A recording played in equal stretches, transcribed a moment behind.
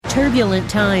Turbulent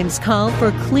times call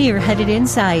for clear-headed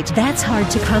insight. That's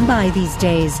hard to come by these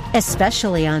days,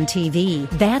 especially on TV.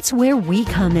 That's where we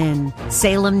come in.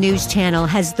 Salem News Channel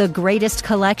has the greatest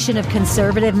collection of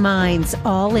conservative minds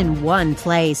all in one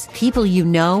place. People you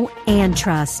know and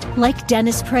trust, like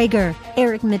Dennis Prager,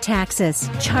 Eric Metaxas,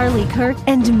 Charlie Kirk,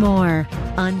 and more.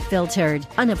 Unfiltered,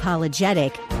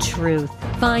 unapologetic truth.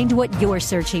 Find what you're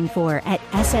searching for at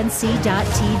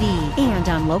snc.tv and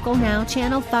on Local Now,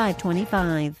 Channel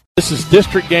 525. This is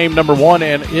district game number 1,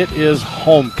 and it is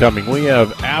homecoming. We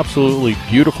have absolutely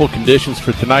beautiful conditions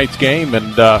for tonight's game,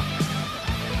 and a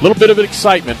little bit of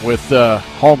excitement with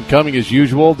homecoming as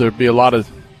usual. There'll be a lot of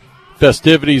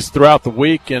festivities throughout the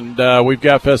week, and we've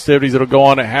got festivities that will go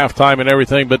on at halftime and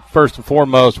everything. But first and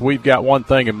foremost, we've got one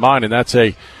thing in mind, and that's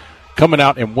coming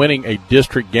out and winning a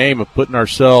district game of putting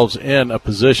ourselves in a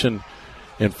position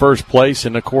in first place.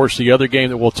 And, of course, the other game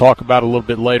that we'll talk about a little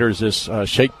bit later is this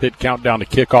Shake Pit Countdown to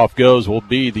Kickoff Goes will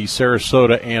be the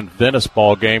Sarasota and Venice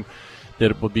ball game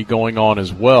that will be going on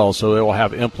as well. So it will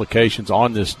have implications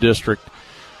on this district.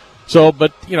 So,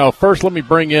 but, first let me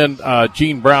bring in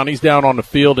Gene Brown. He's down on the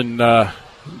field. And,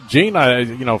 Gene,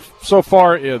 so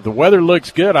far the weather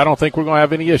looks good. I don't think we're going to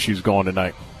have any issues going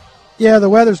tonight. Yeah, the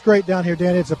weather's great down here,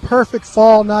 Danny. It's a perfect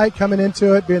fall night coming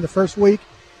into it, being the first week.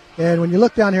 And when you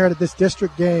look down here at this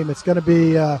district game, it's going to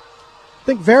be, I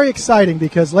think, very exciting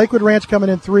because Lakewood Ranch coming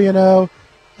in 3-0.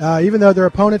 Even though their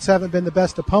opponents haven't been the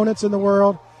best opponents in the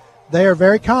world, they are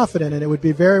very confident, and it would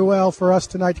be very well for us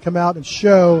tonight to come out and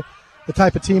show the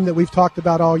type of team that we've talked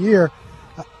about all year.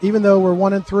 Even though we're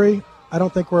 1-3, I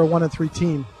don't think we're a 1-3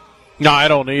 team. No, I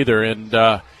don't either. And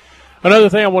another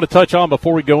thing I want to touch on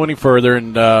before we go any further,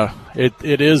 and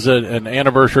it is an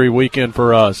anniversary weekend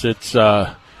for us. It's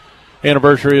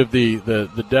anniversary of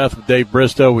the death of Dave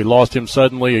Bristow. We lost him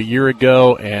suddenly a year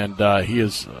ago, and he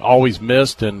is always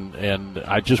missed, and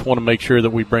I just want to make sure that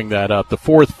we bring that up. The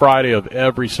fourth Friday of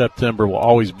every September will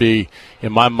always be,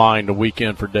 in my mind, a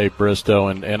weekend for Dave Bristow,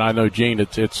 and I know, Gene,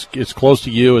 it's close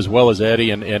to you as well as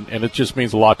Eddie, and it just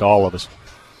means a lot to all of us.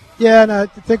 Yeah, and I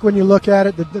think when you look at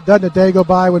it, doesn't a day go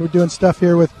by when we're doing stuff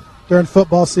here during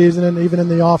football season and even in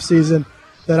the off season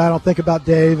that I don't think about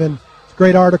Dave. And it's a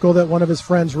great article that one of his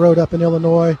friends wrote up in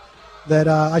Illinois that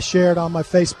I shared on my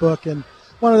Facebook. And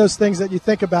one of those things that you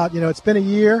think about, it's been a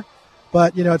year,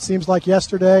 but, it seems like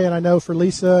yesterday. And I know for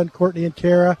Lisa and Courtney and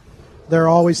Kara, they're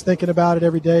always thinking about it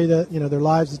every day that, their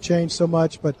lives have changed so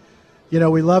much. But, we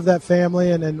love that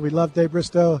family, and we love Dave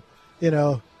Bristow,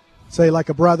 say like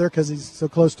a brother because he's so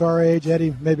close to our age.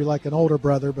 Eddie maybe like an older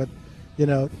brother, but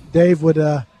Dave would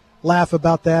laugh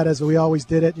about that as we always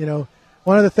did it.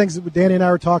 One of the things that Danny and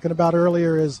I were talking about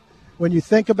earlier is when you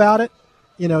think about it,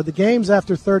 the games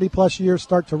after 30 plus years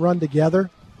start to run together,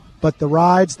 but the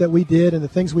rides that we did and the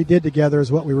things we did together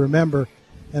is what we remember.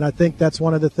 And I think that's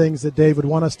one of the things that Dave would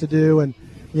want us to do. And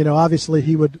obviously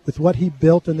he would, with what he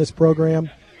built in this program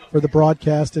for the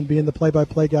broadcast and being the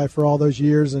play-by-play guy for all those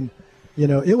years, and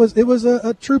it was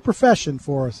a true profession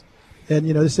for us. And,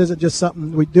 this isn't just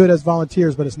something, we do it as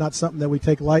volunteers, but it's not something that we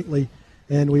take lightly.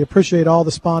 And we appreciate all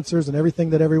the sponsors and everything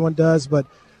that everyone does. But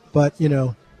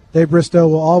Dave Bristow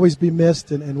will always be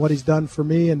missed, and what he's done for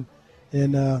me and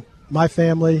my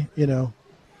family,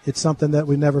 it's something that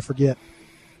we never forget.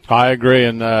 I agree,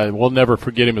 and we'll never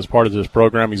forget him as part of this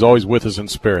program. He's always with us in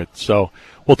spirit. So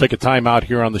we'll take a time out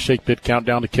here on the Shake Pit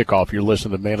Countdown to Kickoff. You're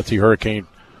listening to Manatee Hurricane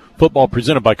Football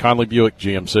presented by Conley Buick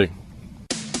GMC.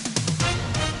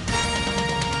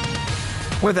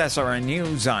 With SRN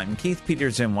News, I'm Keith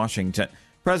Peters in Washington.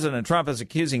 President Trump is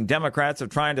accusing Democrats of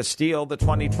trying to steal the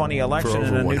 2020 election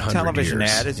in a new television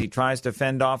ad as he tries to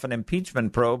fend off an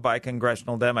impeachment probe by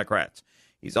congressional Democrats.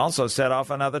 He's also set off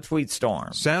another tweet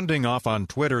storm. Sounding off on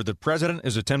Twitter, the president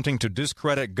is attempting to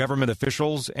discredit government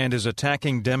officials and is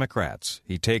attacking Democrats.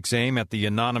 He takes aim at the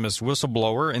anonymous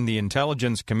whistleblower in the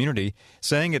intelligence community,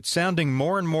 saying it's sounding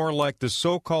more and more like the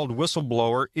so-called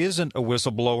whistleblower isn't a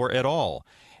whistleblower at all.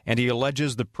 And he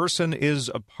alleges the person is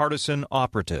a partisan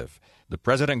operative. The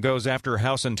president goes after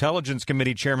House Intelligence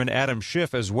Committee Chairman Adam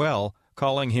Schiff as well,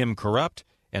 calling him corrupt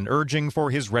and urging for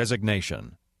his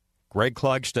resignation. Greg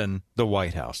Clugston, the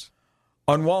White House.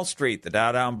 On Wall Street, the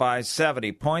Dow down by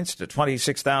 70 points to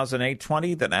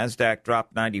 26,820. The Nasdaq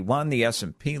dropped 91. The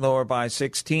S&P lower by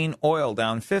 16. Oil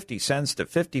down 50 cents to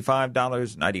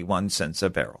 $55.91 a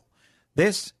barrel.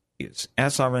 This is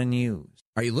SRN News.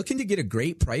 Are you looking to get a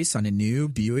great price on a new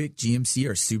Buick, GMC,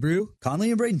 or Subaru?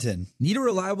 Conley and Bradenton. Need a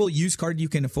reliable used car you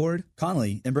can afford?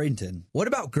 Conley and Bradenton. What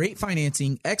about great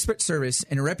financing, expert service,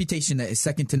 and a reputation that is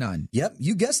second to none? Yep,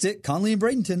 you guessed it, Conley and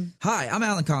Bradenton. Hi, I'm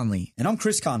Alan Conley. And I'm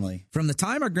Chris Conley. From the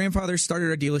time our grandfathers started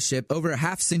our dealership over a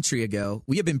half century ago,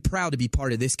 we have been proud to be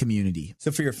part of this community.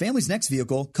 So for your family's next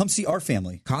vehicle, come see our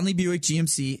family. Conley Buick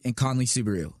GMC and Conley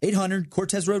Subaru. 800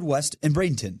 Cortez Road West in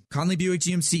Bradenton. Conley Buick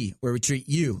GMC, where we treat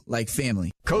you like family.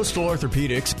 Coastal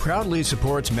Orthopedics proudly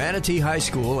supports Manatee High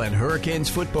School and Hurricanes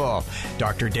football.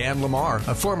 Dr. Dan Lamar,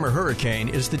 a former Hurricane,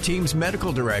 is the team's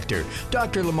medical director.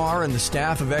 Dr. Lamar and the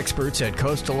staff of experts at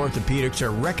Coastal Orthopedics are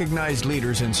recognized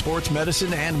leaders in sports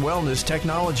medicine and wellness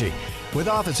technology. With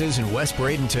offices in West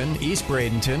Bradenton, East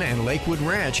Bradenton, and Lakewood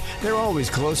Ranch, they're always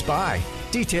close by.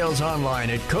 Details online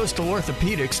at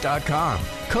coastalorthopedics.com.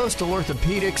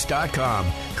 coastalorthopedics.com.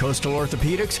 Coastal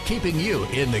Orthopedics, keeping you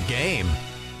in the game.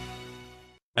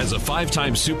 As a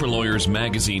 5-time Super Lawyers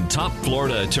Magazine top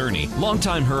Florida attorney,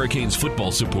 longtime Hurricanes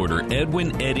football supporter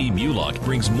Edwin Eddie Mulock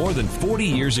brings more than 40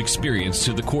 years' experience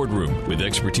to the courtroom. With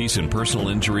expertise in personal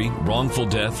injury, wrongful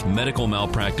death, medical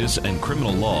malpractice, and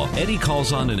criminal law, Eddie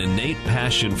calls on an innate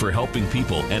passion for helping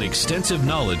people and extensive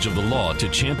knowledge of the law to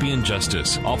champion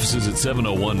justice. Offices at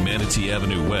 701 Manatee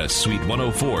Avenue West, Suite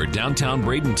 104, downtown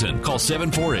Bradenton. Call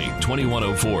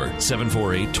 748-2104,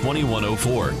 748-2104,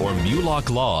 or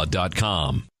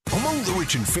mulocklaw.com. Among the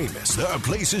rich and famous, there are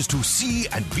places to see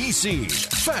and be seen.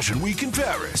 Fashion Week in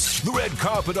Paris, the red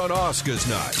carpet on Oscars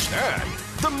night, and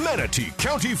the Manatee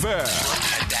County Fair.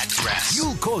 That dress.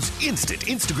 You'll cause instant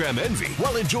Instagram envy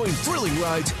while enjoying thrilling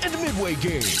rides and midway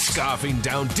games, scarfing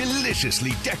down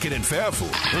deliciously decadent fair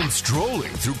food, and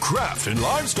strolling through craft and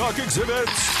livestock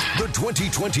exhibits. The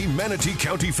 2020 Manatee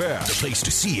County Fair, the place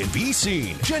to see and be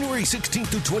seen. January 16th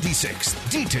through 26th.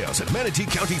 Details at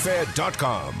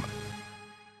manateecountyfair.com.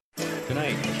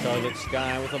 Tonight, starlit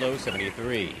sky with a low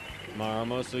 73. Tomorrow,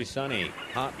 mostly sunny,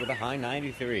 hot with a high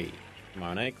 93.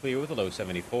 Tomorrow night, clear with a low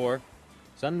 74.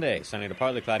 Sunday, sunny to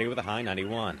partly cloudy with a high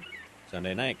 91.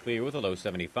 Sunday night, clear with a low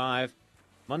 75.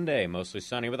 Monday, mostly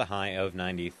sunny with a high of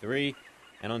 93.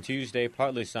 And on Tuesday,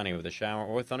 partly sunny with a shower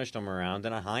or thunderstorm around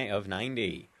and a high of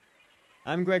 90.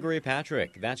 I'm Gregory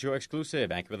Patrick. That's your exclusive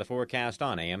AccuWeather forecast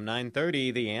on AM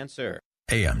 930, The Answer.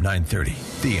 AM 930,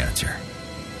 The Answer.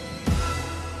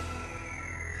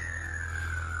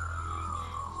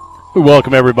 We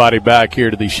welcome everybody back here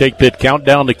to the Shake Pit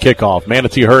Countdown to Kickoff.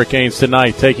 Manatee Hurricanes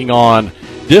tonight taking on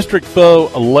district foe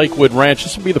Lakewood Ranch.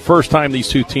 This will be the first time these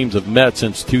two teams have met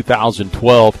since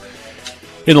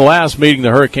 2012. In the last meeting,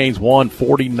 the Hurricanes won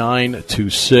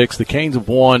 49-6. The Canes have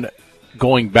won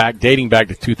dating back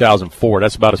to 2004.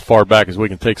 That's about as far back as we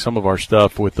can take some of our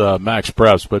stuff with Max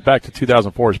Preps. But back to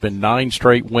 2004, it's been 9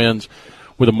 straight wins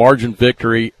with a margin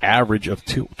victory average of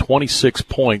 26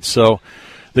 points. So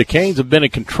the Canes have been in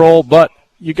control, but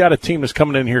you got a team that's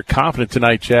coming in here confident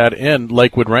tonight, Chad, in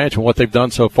Lakewood Ranch and what they've done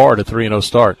so far at a 3-0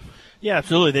 start. Yeah,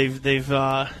 absolutely.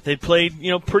 They've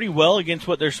played pretty well against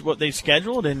what they've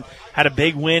scheduled and had a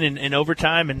big win in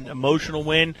overtime, an emotional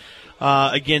win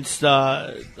against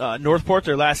Northport,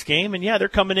 their last game. And yeah, they're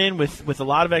coming in with a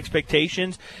lot of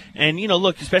expectations. And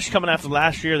look, especially coming after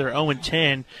last year, they're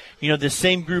 0-10. The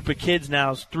same group of kids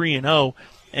now is 3-0,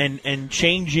 and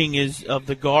changing is of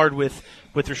the guard with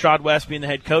Rashad West being the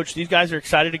head coach. These guys are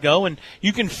excited to go, and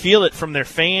you can feel it from their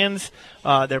fans,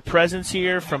 their presence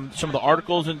here, from some of the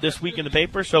articles this week in the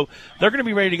paper. So they're going to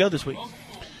be ready to go this week.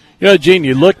 Gene,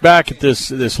 you look back at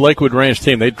this Lakewood Ranch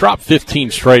team. They dropped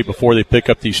 15 straight before they pick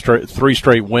up these 3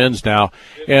 straight wins now.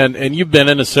 And you've been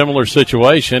in a similar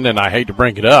situation, and I hate to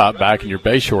bring it up, back in your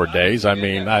Bayshore days. I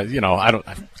mean, I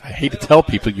hate to tell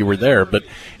people you were there. But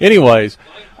anyways,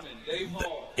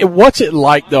 what's it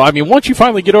like, though? I mean, once you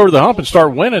finally get over the hump and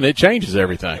start winning, it changes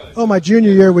everything. Oh, my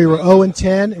junior year, we were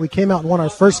 0-10. We came out and won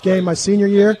our first game my senior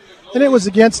year, and it was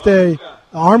against a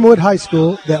Armwood High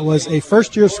School that was a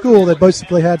first-year school that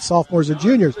basically had sophomores and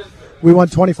juniors. We won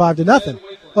 25-0.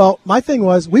 Well, my thing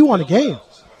was we won a game,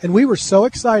 and we were so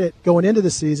excited going into the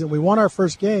season. We won our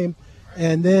first game,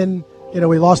 and then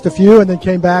we lost a few and then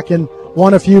came back and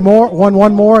won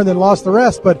one more and then lost the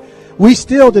rest. But we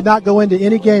still did not go into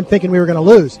any game thinking we were going to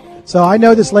lose. So I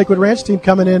know this Lakewood Ranch team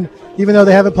coming in, even though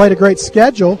they haven't played a great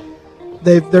schedule,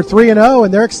 they're 3-0,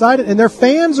 and they're excited, and their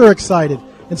fans are excited.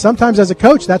 And sometimes as a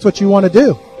coach, that's what you want to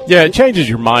do. Yeah, it changes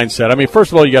your mindset. I mean,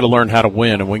 first of all, you got to learn how to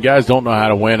win. And when guys don't know how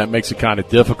to win, it makes it kind of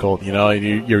difficult.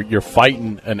 You're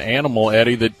fighting an animal,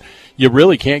 Eddie, that you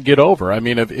really can't get over. I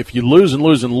mean, if you lose and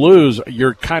lose and lose,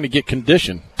 you're kind of get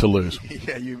conditioned to lose.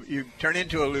 Yeah, you turn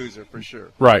into a loser for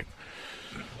sure. Right.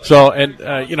 So, and,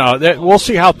 we'll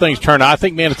see how things turn out. I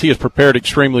think Manatee has prepared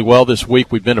extremely well this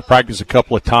week. We've been to practice a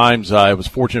couple of times. It was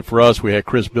fortunate for us. We had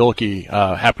Chris Bilkey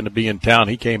happen to be in town.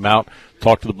 He came out,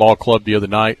 talked to the ball club the other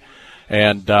night,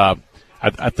 and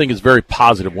I think it's very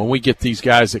positive when we get these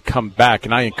guys that come back,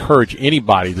 and I encourage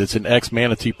anybody that's an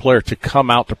ex-Manatee player to come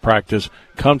out to practice,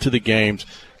 come to the games,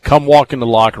 come walk in the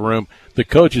locker room. The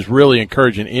coach is really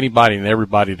encouraging anybody and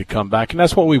everybody to come back, and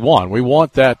that's what we want. We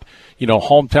want that,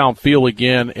 hometown feel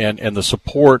again and the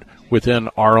support within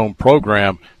our own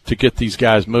program to get these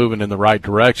guys moving in the right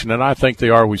direction, and I think they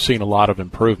are. We've seen a lot of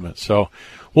improvement. So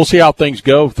we'll see how things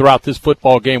go throughout this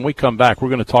football game. We come back, we're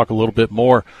going to talk a little bit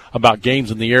more about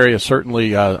games in the area,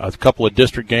 certainly a couple of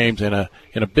district games and a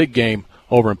big game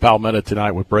over in Palmetto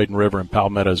tonight with Braden River and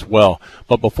Palmetto as well.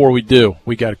 But before we do,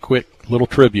 we got a quick little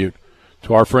tribute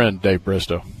to our friend Dave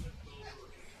Bristow.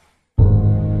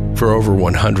 For over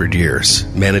 100 years,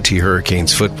 Manatee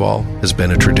Hurricanes football has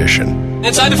been a tradition.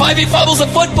 Inside the 5, he fumbles the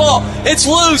football. It's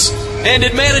loose. And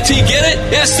did Manatee get it?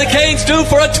 Yes, the Canes do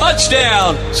for a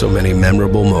touchdown. So many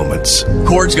memorable moments.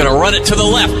 Cord's going to run it to the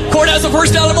left. Cord has the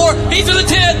first down and more. He's to the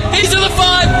 10. He's to the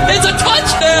 5. It's a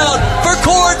touchdown for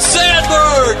Cord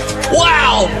Sandberg.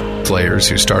 Wow. Players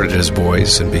who started as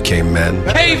boys and became men.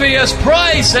 Tavius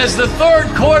Price, as the third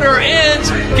quarter ends,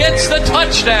 gets the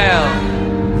touchdown.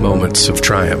 Moments of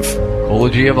triumph. Cole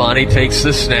Giovanni takes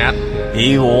the snap.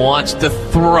 He wants to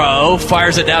throw,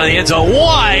 fires it down in the end zone.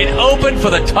 Wide open for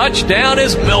the touchdown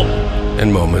is Milton.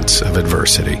 And moments of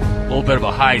adversity. A little bit of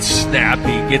a high snap.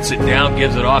 He gets it down,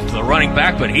 gives it off to the running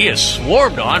back, but he is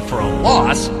swarmed on for a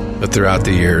loss. But throughout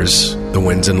the years, the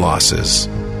wins and losses,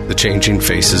 the changing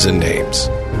faces and names,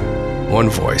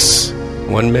 one voice,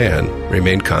 one man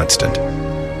remained constant.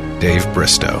 Dave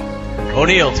Bristow.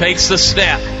 O'Neal takes the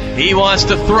snap. He wants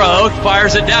to throw,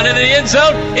 fires it down into the end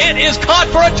zone. It is caught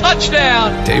for a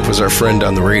touchdown. Dave was our friend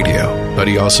on the radio, but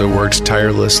he also worked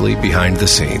tirelessly behind the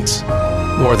scenes.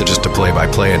 More than just a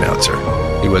play-by-play announcer.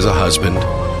 He was a husband,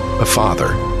 a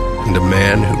father, and a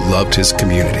man who loved his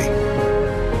community.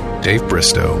 Dave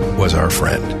Bristow was our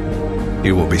friend.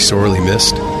 He will be sorely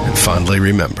missed and fondly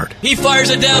remembered. He fires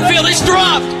it downfield. It's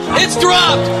dropped. It's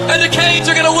dropped. And the Canes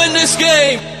are going to win this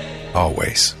game.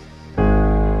 Always.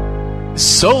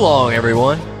 So long,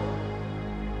 everyone.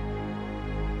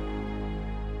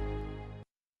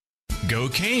 Go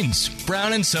Canes!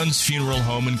 Brown & Sons Funeral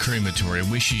Home and Crematory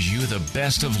wishes you the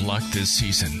best of luck this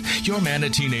season. Your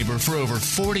Manatee neighbor for over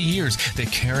 40 years, the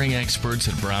caring experts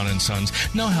at Brown & Sons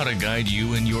know how to guide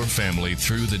you and your family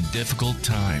through the difficult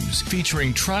times.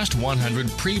 Featuring Trust 100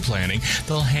 pre-planning,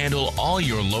 they'll handle all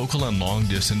your local and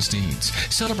long-distance needs.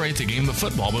 Celebrate the game of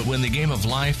football, but when the game of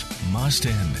life must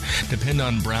end. Depend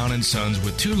on Brown & Sons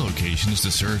with 2 locations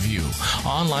to serve you.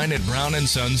 Online at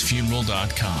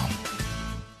brownandsonsfuneral.com.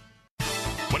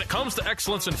 When it comes to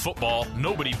excellence in football,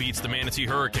 nobody beats the Manatee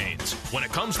Hurricanes. When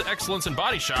it comes to excellence in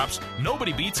body shops,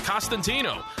 nobody beats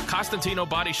Costantino. Costantino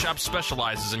Body Shop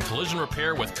specializes in collision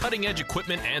repair with cutting-edge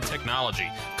equipment and technology.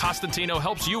 Costantino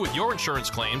helps you with your insurance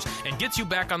claims and gets you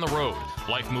back on the road.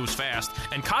 Life moves fast,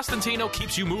 and Costantino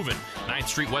keeps you moving. 9th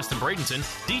Street West in Bradenton.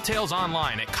 Details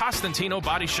online at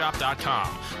CostantinoBodyShop.com.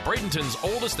 Bradenton's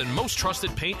oldest and most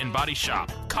trusted paint and body shop.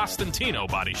 Costantino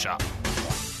Body Shop.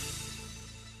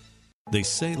 They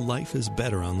say life is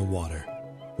better on the water,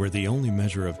 where the only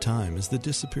measure of time is the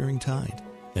disappearing tide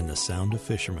and the sound of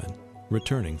fishermen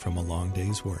returning from a long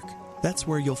day's work. That's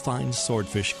where you'll find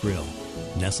Swordfish Grill,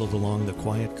 nestled along the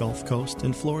quiet Gulf Coast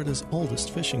in Florida's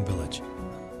oldest fishing village.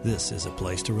 This is a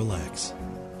place to relax,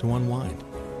 to unwind,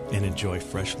 and enjoy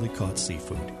freshly caught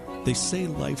seafood. They say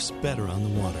life's better on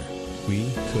the water.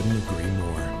 We couldn't agree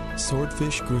more.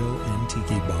 Swordfish Grill and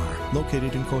Tiki Bar,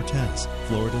 located in Cortez,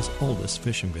 Florida's oldest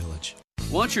fishing village.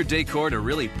 Want your decor to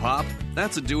really pop?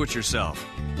 That's a do-it-yourself.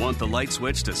 Want the light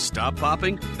switch to stop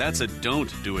popping? That's a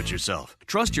don't do-it-yourself.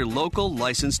 Trust your local,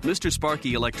 licensed Mr.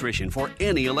 Sparky electrician for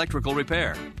any electrical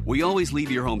repair. We always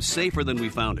leave your home safer than we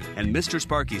found it, and Mr.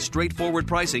 Sparky's straightforward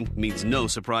pricing means no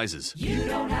surprises. You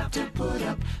don't have to put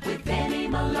up with any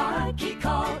malarkey.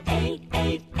 Call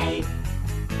 888-8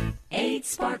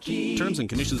 Terms and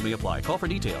conditions may apply. Call for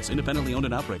details. Independently owned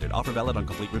and operated. Offer valid on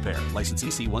complete repair. License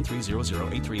EC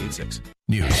 13008386.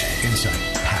 News, insight,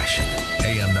 passion.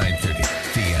 AM 930.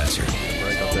 The Answer.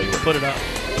 I'll tell you what. Put it up.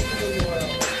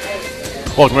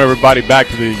 Welcome, everybody, back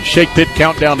to the Shake Pit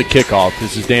Countdown to Kickoff.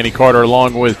 This is Danny Carter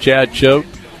along with Chad Choate,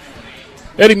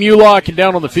 Eddie Mulock, and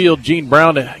down on the field, Gene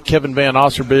Brown and Kevin Van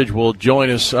Osserbridge will join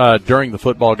us during the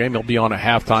football game. They'll be on at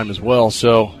halftime as well.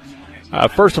 So,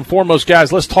 first and foremost,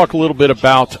 guys, let's talk a little bit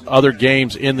about other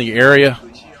games in the area.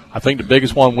 I think the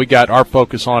biggest one we got our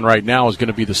focus on right now is going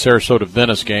to be the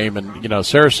Sarasota-Venice game. And,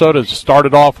 Sarasota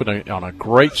started off on a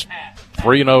great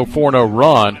 3-0, 4-0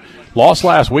 run. Lost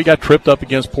last week, got tripped up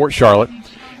against Port Charlotte,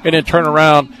 and then turned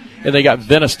around, and they got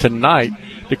Venice tonight.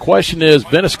 The question is,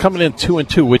 Venice coming in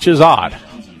 2-2, which is odd.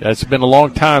 It's been a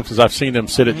long time since I've seen them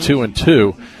sit at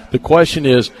 2-2. The question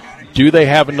is, do they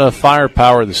have enough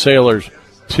firepower, the Sailors,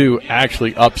 to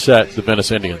actually upset the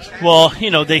Venice Indians? Well,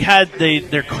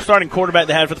 their starting quarterback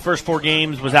they had for the first 4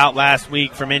 games was out last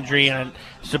week from injury, and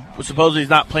supposedly he's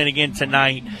not playing again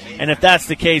tonight. And if that's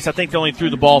the case, I think they only threw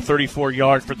the ball 34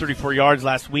 yards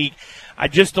last week. I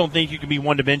just don't think you can be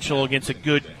one-dimensional against a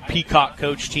good Peacock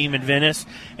coach team in Venice.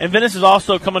 And Venice is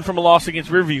also coming from a loss against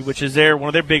Riverview, which is one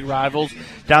of their big rivals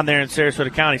down there in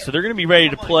Sarasota County. So they're going to be ready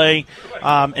to play,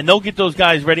 and they'll get those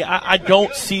guys ready. I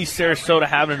don't see Sarasota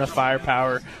having enough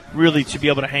firepower really to be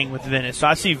able to hang with Venice. So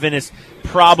I see Venice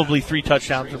probably 3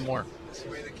 touchdowns or more.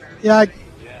 Yeah,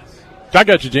 I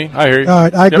got you, Gene. I hear you. All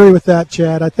right, I agree with that,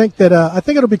 Chad. I think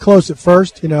it'll be close at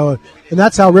first, and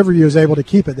that's how Riverview was able to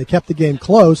keep it. They kept the game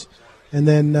close, and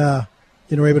then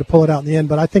were able to pull it out in the end.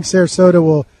 But I think Sarasota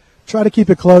will try to keep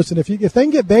it close, and if they can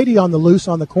get Beatty on the loose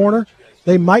on the corner,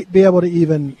 they might be able to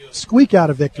even squeak out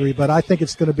a victory. But I think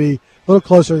it's going to be a little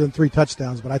closer than 3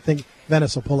 touchdowns. But I think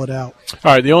Venice will pull it out.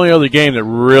 All right, the only other game that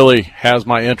really has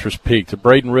my interest peaked, the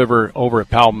Braden River over at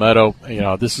Palmetto.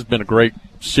 This has been a great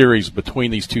series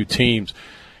between these two teams.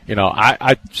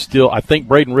 I think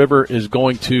Braden River is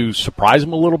going to surprise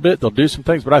them a little bit. They'll do some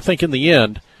things, but I think in the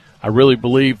end, I really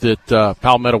believe that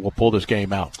Palmetto will pull this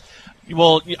game out.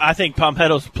 Well, I think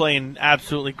Palmetto's playing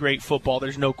absolutely great football.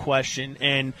 There's no question.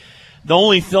 And the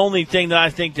only thing that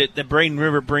I think that Braden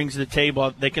River brings to the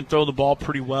table, they can throw the ball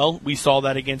pretty well. We saw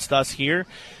that against us here.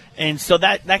 And so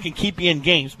that can keep you in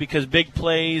games because big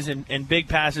plays and big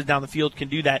passes down the field can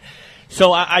do that.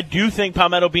 So I do think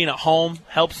Palmetto being at home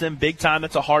helps them big time.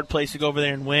 That's a hard place to go over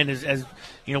there and win as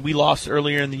we lost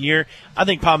earlier in the year. I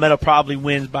think Palmetto probably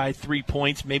wins by 3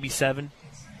 points, maybe 7.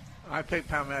 I picked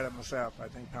Palmetto myself. I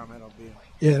think Palmetto will beat.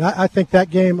 Yeah, and I think that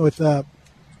game with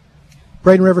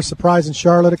Braden River surprising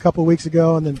Charlotte a couple weeks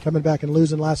ago and then coming back and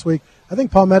losing last week, I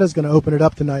think Palmetto's going to open it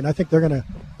up tonight. And I think they're going to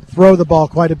throw the ball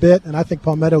quite a bit, and I think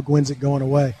Palmetto wins it going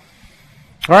away.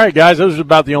 All right, guys, those are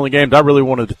about the only games I really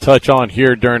wanted to touch on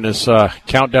here during this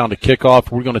countdown to kickoff.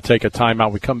 We're going to take a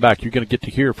timeout. We come back, you're going to get to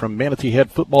hear from Manatee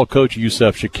head football coach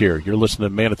Yusef Shakir. You're listening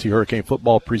to Manatee Hurricane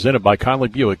Football presented by Conley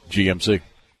Buick GMC.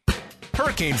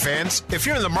 Hurricane fans, if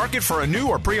you're in the market for a new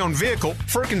or pre-owned vehicle,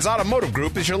 Firkins Automotive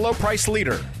Group is your low-price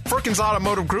leader. Firkins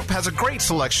Automotive Group has a great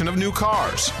selection of new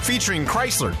cars, featuring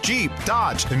Chrysler, Jeep,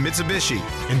 Dodge, and Mitsubishi.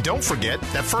 And don't forget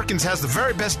that Firkins has the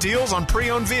very best deals on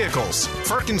pre-owned vehicles.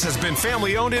 Firkins has been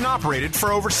family-owned and operated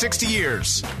for over 60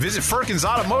 years. Visit Firkins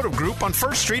Automotive Group on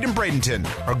 1st Street in Bradenton,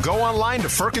 or go online to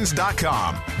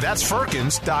Firkins.com. That's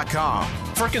Firkins.com.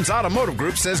 Firkins Automotive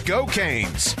Group says go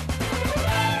Canes.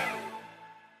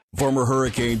 Former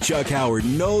Hurricane Chuck Howard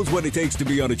knows what it takes to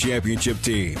be on a championship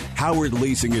team. Howard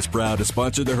Leasing is proud to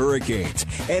sponsor the Hurricanes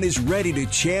and is ready to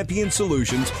champion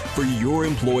solutions for your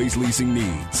employees' leasing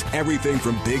needs. Everything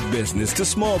from big business to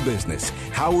small business,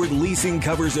 Howard Leasing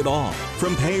covers it all.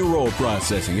 From payroll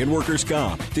processing and workers'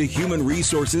 comp to human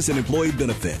resources and employee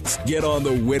benefits. Get on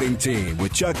the winning team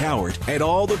with Chuck Howard and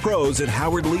all the pros at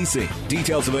Howard Leasing.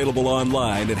 Details available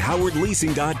online at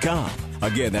howardleasing.com.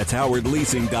 Again, that's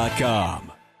howardleasing.com.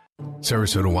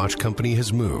 Sarasota Watch Company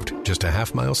has moved just a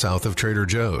half-mile south of Trader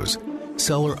Joe's.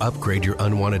 Sell or upgrade your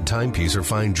unwanted timepiece or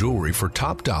fine jewelry for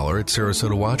top dollar at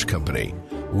Sarasota Watch Company.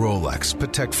 Rolex,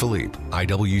 Patek Philippe,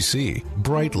 IWC,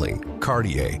 Breitling,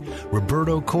 Cartier,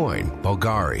 Roberto Coin,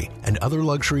 Bulgari, and other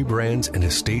luxury brands and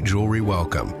estate jewelry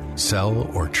welcome.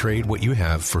 Sell or trade what you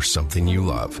have for something you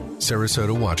love.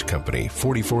 Sarasota Watch Company,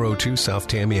 4402 South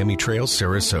Tamiami Trail,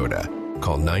 Sarasota.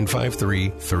 Call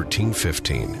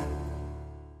 953-1315.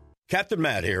 Captain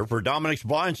Matt here for Dominic's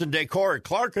Blinds and Decor at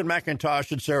Clark and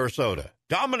McIntosh in Sarasota.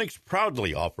 Dominic's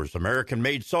proudly offers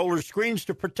American-made solar screens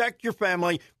to protect your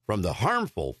family from the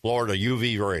harmful Florida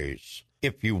UV rays.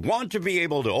 If you want to be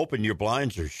able to open your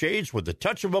blinds or shades with the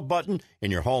touch of a button in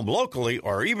your home locally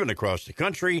or even across the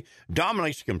country,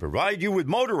 Dominic's can provide you with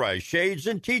motorized shades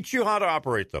and teach you how to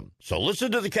operate them. So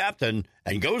listen to the captain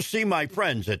and go see my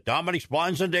friends at Dominic's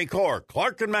Blinds and Decor,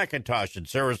 Clark and McIntosh in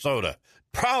Sarasota.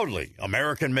 Proudly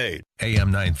American-made.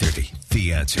 AM 930,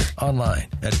 The Answer. Online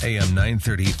at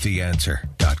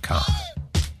am930theanswer.com.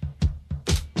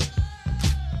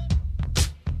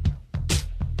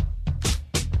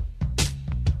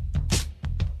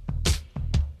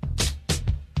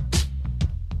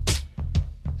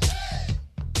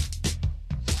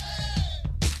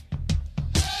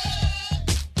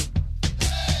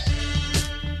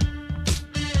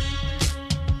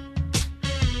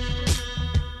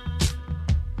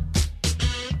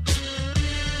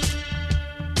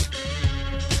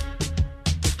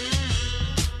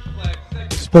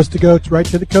 supposed to go right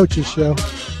to the coaches show.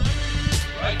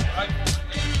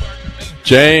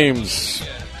 James,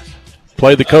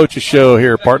 play the coaches show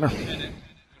here, partner.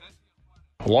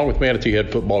 Along with Manatee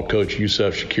head football coach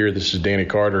Yusuf Shakir, this is Danny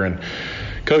Carter. And,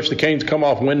 Coach, the Canes come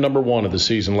off win number 1 of the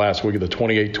season last week, the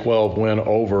 28-12 win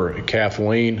over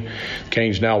Kathleen.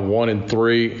 Canes now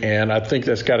 1-3, and I think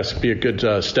that's got to be a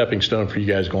good stepping stone for you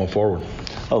guys going forward.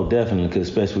 Oh, definitely, because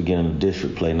especially getting the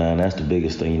district play now, and that's the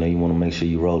biggest thing. You want to make sure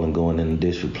you're rolling going in the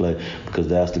district play because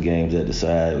that's the games that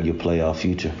decide your playoff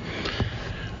future.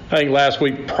 I think last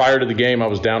week prior to the game I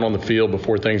was down on the field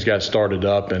before things got started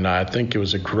up, and I think it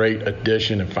was a great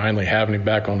addition, and finally having him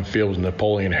back on the field was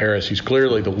Napoleon Harris. He's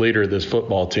clearly the leader of this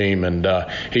football team, and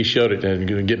he showed it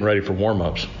in getting ready for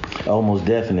warm-ups. Almost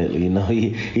definitely.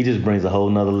 He just brings a whole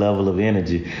nother level of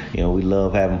energy. We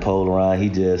love having Pole around. He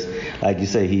just, like you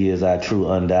say, he is our true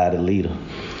undoubted leader.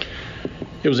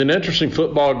 It was an interesting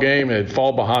football game. It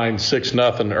fall behind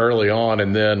 6-0 early on,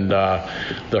 and then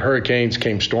the Hurricanes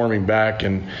came storming back.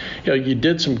 And you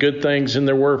did some good things, and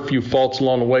there were a few faults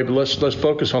along the way. But let's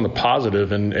focus on the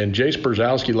positive. And Jace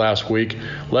Brzezowski last week,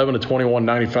 11 of 21,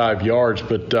 95 yards,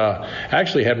 but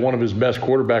actually had one of his best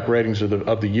quarterback ratings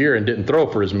of the year, and didn't throw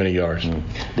for as many yards.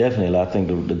 Definitely, I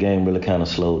think the game really kind of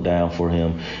slowed down for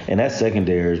him, and that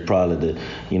secondary is probably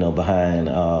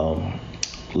behind.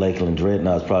 Lakeland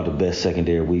Dreadnought is probably the best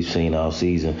secondary we've seen all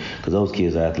season because those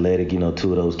kids are athletic. 2 of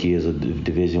those kids are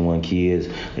Division I kids.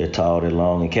 They're tall, they're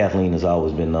long, and Kathleen has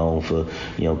always been known for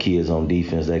kids on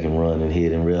defense that can run and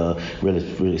hit, and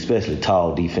really especially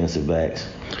tall defensive backs.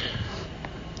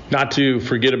 Not to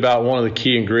forget about one of the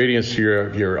key ingredients to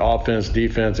your offense,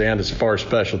 defense, and as far as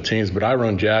special teams, but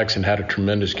Iron Jackson had a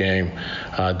tremendous game,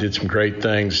 did some great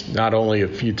things, not only a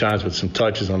few times with some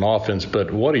touches on offense,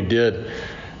 but what he did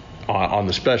on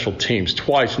the special teams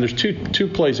twice. And there's two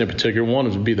plays in particular. One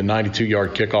would be the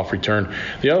 92-yard kickoff return.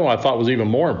 The other one I thought was even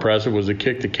more impressive was the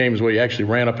kick that came his way. He actually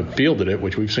ran up and fielded it,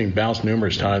 which we've seen bounce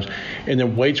numerous times, and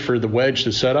then waits for the wedge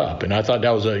to set up. And I thought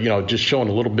that was just showing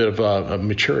a little bit of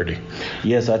maturity.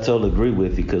 Yes, I totally agree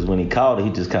with you because when he called it,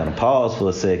 he just kind of paused for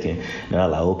a second, and I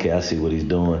was like, okay, I see what he's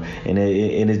doing. And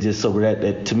it's just so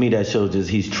that to me that shows just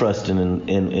he's trusting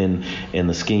in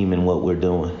the scheme and what we're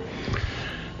doing.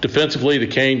 Defensively, the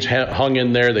Canes hung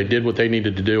in there. They did what they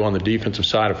needed to do on the defensive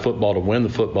side of football to win the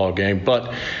football game.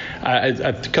 But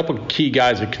a couple of key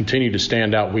guys that continue to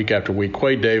stand out week after week,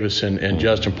 Quay Davis and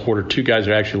Justin Porter, 2 guys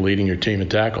are actually leading your team in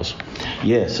tackles.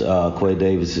 Yes, Quay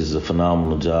Davis is a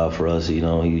phenomenal job for us. He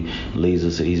leads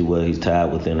us. He's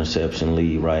tied with the interception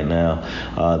lead right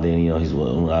now. Then he's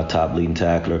our top leading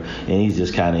tackler, and he's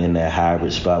just kind of in that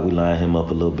hybrid spot. We line him up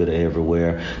a little bit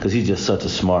everywhere because he's just such a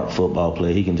smart football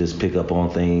player. He can just pick up on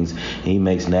things. He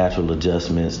makes natural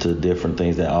adjustments to different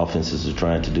things that offenses are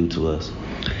trying to do to us.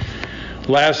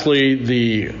 Lastly,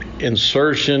 the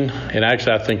insertion, and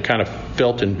actually I think kind of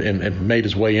felt and made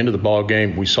his way into the ball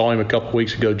game. We saw him a couple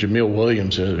weeks ago, Jamil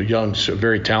Williams, a young,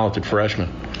 very talented freshman.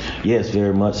 Yes,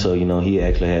 very much so. He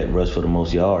actually had rushed for the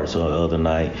most yards the other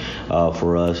night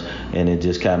for us, and we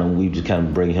just kind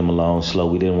of bring him along slow.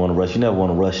 We didn't want to rush. You never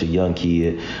want to rush a young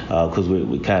kid because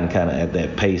we're kind of at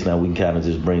that pace now. We can kind of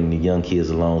just bring the young kids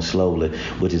along slowly,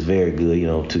 which is very good.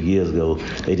 2 years ago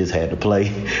they just had to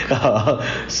play,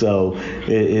 so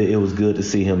it was good to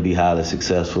see him be highly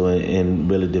successful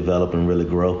and really develop and really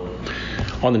grow.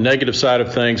 On the negative side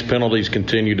of things, penalties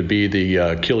continue to be the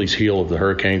Achilles heel of the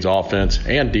Hurricanes offense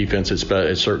and defense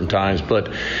at certain times,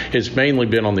 but it's mainly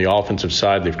been on the offensive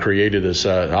side. They've created us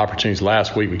opportunities.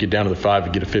 Last week we get down to the 5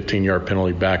 to get a 15-yard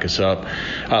penalty, back us up.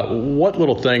 What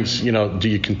little things do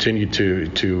you continue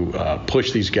to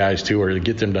push these guys to, or to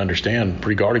get them to understand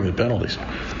regarding the penalties?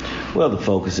 Well, the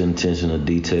focus and attention of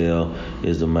detail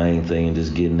is the main thing, and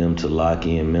just getting them to lock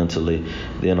in mentally.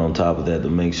 Then on top of that, to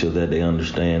make sure that they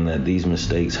understand that these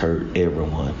mistakes hurt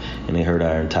everyone, and they hurt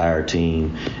our entire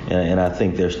team. And I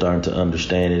think they're starting to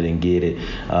understand it and get it.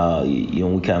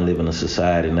 We kind of live in a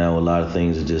society now where a lot of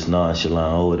things are just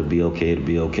nonchalant. Oh, it'll be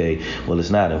okay. Well, it's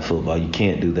not in football. You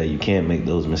can't do that. You can't make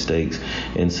those mistakes.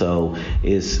 And so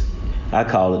I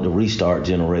call it the restart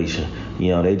generation.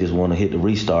 They just want to hit the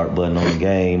restart button on the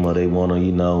game, or they want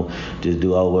to, just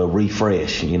do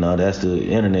refresh. That's the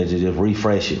internet, to just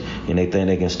refresh it, and they think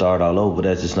they can start all over. But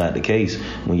that's just not the case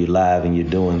when you're live and you're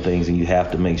doing things, and you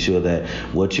have to make sure that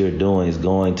what you're doing is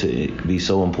going to be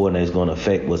so important that it's going to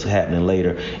affect what's happening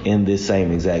later in this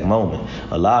same exact moment.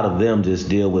 A lot of them just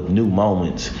deal with new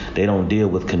moments. They don't deal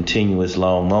with continuous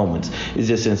long moments. It's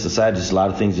just in society, just a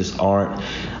lot of things just aren't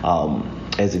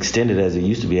as extended as it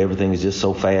used to be. Everything is just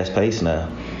so fast-paced now.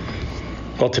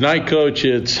 Well, tonight, Coach,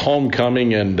 it's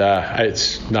homecoming, and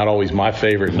it's not always my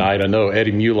favorite night. I know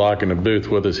Eddie Mulock in the booth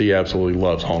with us, he absolutely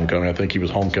loves homecoming. I think he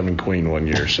was homecoming queen one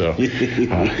year, so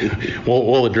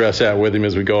we'll address that with him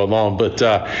as we go along. But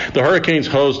the Hurricanes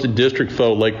host District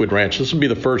Foe Lakewood Ranch. This will be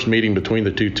the first meeting between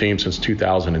the two teams since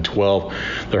 2012.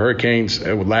 The Hurricanes,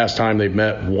 last time they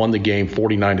met, won the game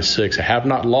 49-6. Have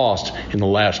not lost in the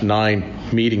last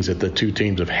 9 meetings that the two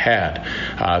teams have had.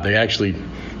 They actually,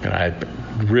 and I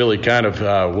really kind of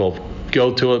will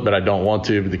go to it, but I don't want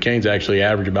to. But the Canes actually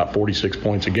average about 46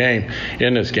 points a game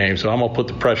in this game, so I'm going to put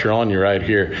the pressure on you right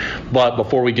here. But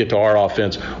before we get to our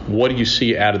offense, what do you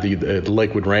see out of the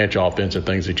Lakewood Ranch offense and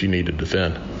things that you need to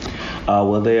defend?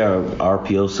 Well, they are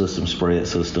RPO system, spread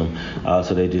system,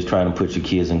 so they're just trying to put your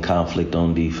kids in conflict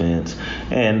on defense,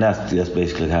 and that's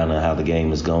basically kind of how the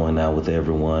game is going now with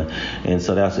everyone. And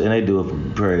so and they do a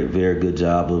very, very good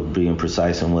job of being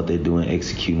precise in what they're doing,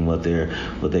 executing what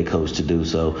they coach to do.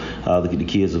 So the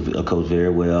kids are coached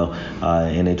very well,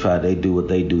 and they do what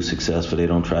they do successfully. They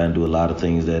don't try and do a lot of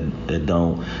things that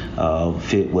don't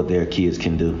fit what their kids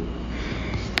can do.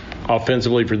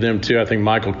 Offensively for them, too, I think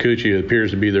Michael Cucci appears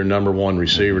to be their number 1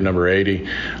 receiver, number 80. He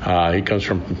comes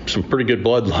from some pretty good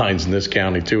bloodlines in this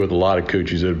county, too, with a lot of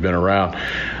Cuccis that have been around.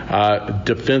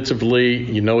 Defensively,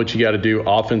 you know what you got to do.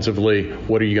 Offensively,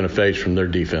 what are you going to face from their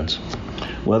defense?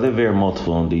 Well, they're very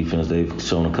multiple on defense. They've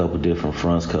shown a couple different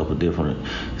fronts, couple different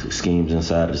schemes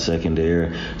inside of the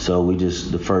secondary. So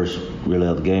the first 3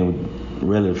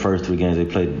 games, they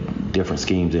played different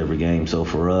schemes every game. So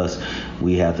for us,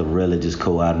 we have to really just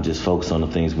go out and just focus on the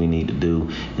things we need to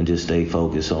do and just stay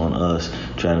focused on us,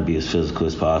 trying to be as physical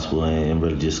as possible and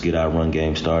really just get our run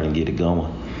game started and get it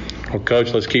going. Well,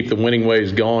 Coach, let's keep the winning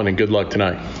ways going, and good luck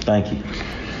tonight. Thank you.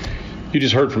 You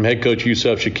just heard from head coach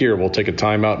Yusuf Shakir. We'll take a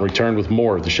timeout and return with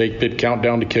more of the Shake Pit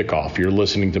Countdown to Kickoff. You're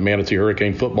listening to Manatee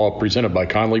Hurricane Football presented by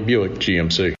Conley Buick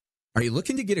GMC. Are you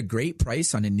looking to get a great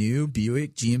price on a new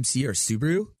Buick, GMC, or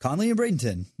Subaru? Conley and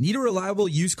Bradenton. Need a reliable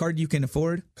used car you can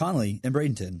afford? Conley and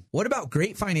Bradenton. What about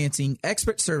great financing,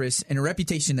 expert service, and a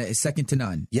reputation that is second to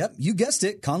none? Yep, you guessed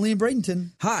it, Conley and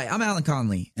Bradenton. Hi, I'm Alan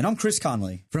Conley. And I'm Chris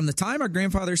Conley. From the time our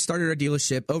grandfathers started our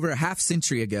dealership over a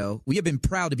half-century ago, we have been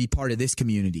proud to be part of this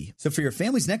community. So for your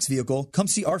family's next vehicle, come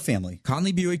see our family.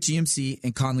 Conley Buick GMC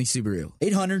and Conley Subaru.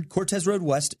 800 Cortez Road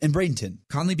West in Bradenton.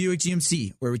 Conley Buick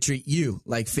GMC, where we treat you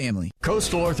like family.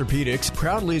 Coastal Orthopedics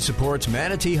proudly supports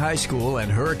Manatee High School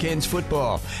and Hurricanes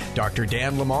football. Dr.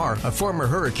 Dan Lamar, a former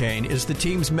Hurricane, is the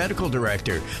team's medical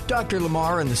director. Dr.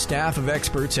 Lamar and the staff of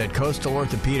experts at Coastal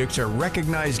Orthopedics are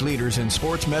recognized leaders in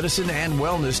sports medicine and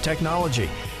wellness technology.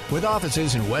 With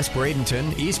offices in West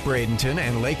Bradenton, East Bradenton,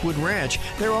 and Lakewood Ranch,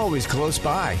 they're always close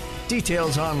by.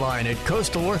 Details online at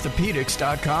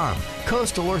coastalorthopedics.com.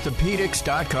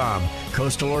 coastalorthopedics.com.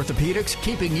 Coastal Orthopedics,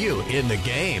 keeping you in the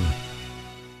game.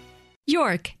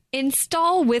 York,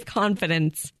 install with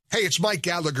confidence. Hey, it's Mike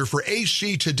Gallagher for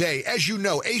AC Today. As you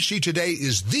know, AC Today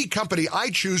is the company I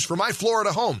choose for my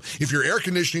Florida home. If your air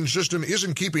conditioning system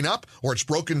isn't keeping up or it's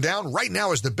broken down, right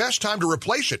now is the best time to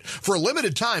replace it. For a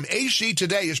limited time, AC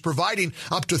Today is providing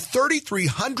up to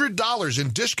 $3,300 in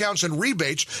discounts and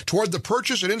rebates toward the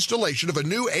purchase and installation of a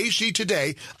new AC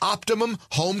Today Optimum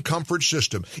Home Comfort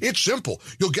System. It's simple.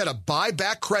 You'll get a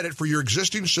buyback credit for your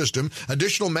existing system,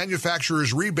 additional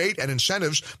manufacturer's rebate and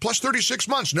incentives, plus 36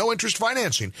 months, no interest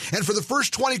financing. And for the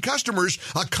first 20 customers,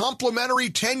 a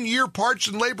complimentary 10-year parts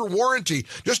and labor warranty.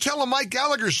 Just tell them Mike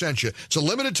Gallagher sent you. It's a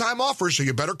limited time offer, so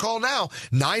you better call now.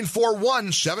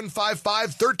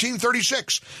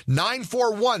 941-755-1336.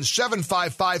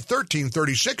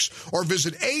 941-755-1336. Or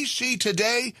visit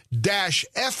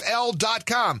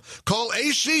actoday-fl.com. Call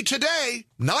AC today,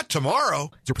 not tomorrow.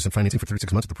 0% financing for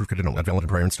 36 months with approved credit only. Not valid in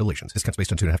prior installations. Discounts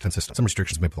based on 2.5-ton system. Some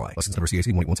restrictions may apply. License number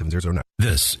CAC 1.17009.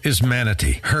 This is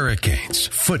Manatee Hurricanes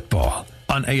football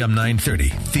on AM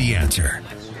 930. The Answer.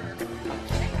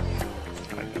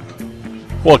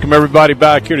 Welcome everybody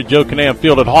back here to Joe Canam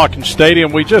Field at Hawkins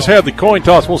Stadium. We just had the coin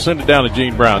toss. We'll send it down to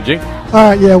Gene Brown. Gene? All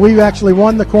right, yeah, we actually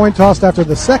won the coin toss after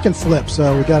the second flip,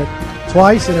 so we got it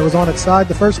twice, and it was on its side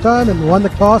the first time, and won the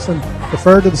toss and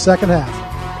deferred to the second half.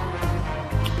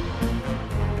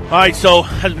 All right, so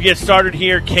as we get started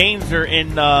here, Canes are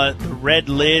in the red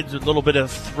lids, a little bit of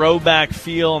throwback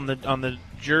feel on the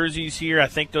jerseys here. I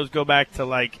think those go back to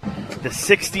like the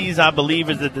 60s, I believe,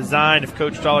 is the design, if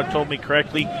Coach Dollar told me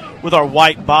correctly, with our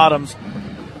white bottoms.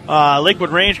 Lakewood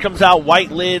Range comes out,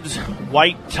 white lids,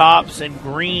 white tops, and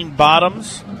green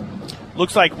bottoms.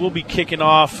 Looks like we'll be kicking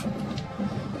off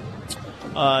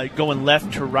going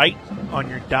left to right on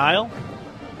your dial.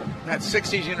 That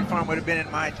 60s uniform would have been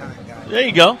in my time, guys. There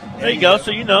you go. There you go.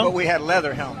 So you know. But we had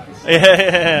leather helmets.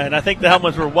 Yeah, and I think the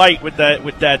helmets were white with that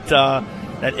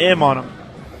M on them.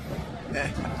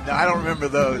 No, I don't remember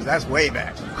those. That's way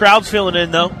back. Crowd's filling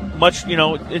in though. Much,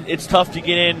 it's tough to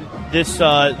get in. This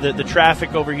the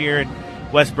traffic over here in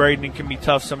West Braden can be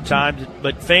tough sometimes,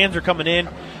 but fans are coming in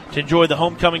to enjoy the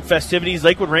homecoming festivities.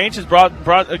 Lakewood Ranch has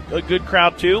brought a good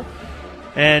crowd too,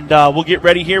 and we'll get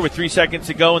ready here with 3 seconds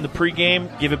to go in the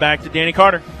pregame. Give it back to Danny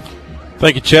Carter.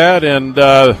 Thank you, Chad. And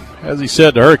as he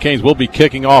said, the Hurricanes will be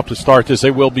kicking off to start this.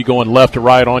 They will be going left to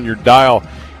right on your dial.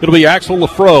 It'll be Axel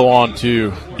Lafro on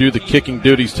to do the kicking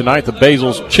duties tonight. The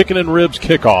Basil's Chicken and Ribs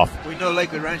kickoff. We know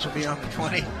Lakewood Ranch will be on the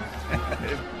 20.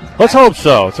 Let's hope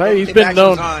so. He's been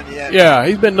known. Yeah,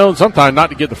 he's been known sometimes not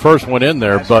to get the first one in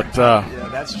there, but yeah,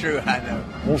 that's true. I know.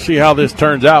 We'll see how this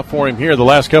turns out for him here. The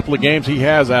last couple of games, he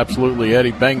has absolutely,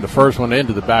 Eddie, banged the first one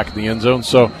into the back of the end zone.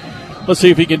 So let's see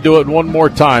if he can do it one more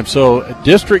time. So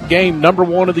district game number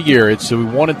 1 of the year. It's the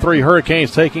 1-3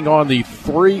 Hurricanes taking on the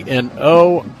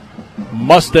 3-0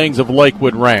 Mustangs of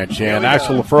Lakewood Ranch. And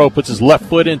Axel Lafro puts his left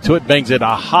foot into it, bangs it a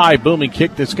high booming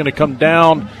kick that's going to come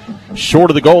down short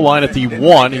of the goal line at the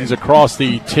 1. He's across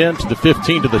the 10 to the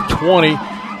 15 to the 20.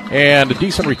 And a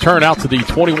decent return out to the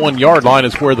 21-yard line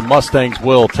is where the Mustangs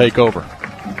will take over.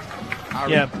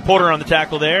 Yeah, Porter on the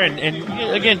tackle there. And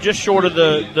again, just short of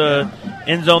the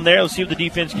end zone there. Let's see what the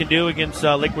defense can do against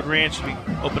Lakewood Ranch as we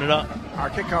open it up. Our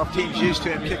kickoff team's used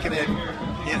to him kicking it,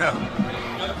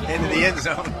 into the end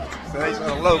zone. So he's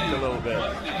going to lope a little bit.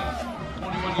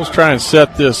 Let's try and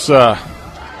set this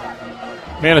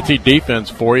Manatee defense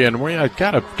for you. And we're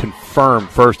got to confirm,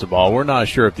 first of all, we're not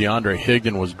sure if DeAndre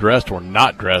Higdon was dressed or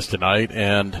not dressed tonight.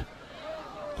 And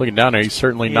looking down there, he's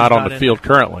certainly not on the field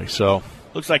currently. So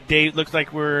looks like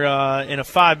we're in a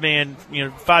 5-man,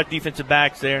 5 defensive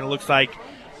backs there. And it looks like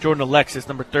Jordan Alexis,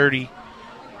 number 30,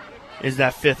 is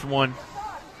that 5th one.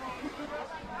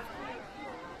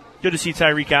 Good to see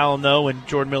Tyreek Allen, though, and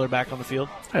Jordan Miller back on the field.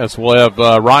 Yes, we'll have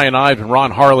Ryan Ives and Ron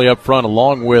Harley up front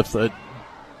along with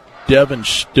Devin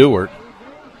Stewart.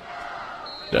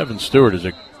 Devin Stewart is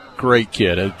a great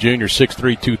kid, a junior,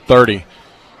 6'3", 230.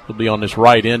 He'll be on this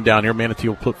right end down here. Manatee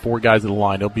will put 4 guys in the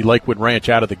line. It'll be Lakewood Ranch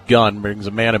out of the gun, brings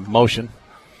a man in motion.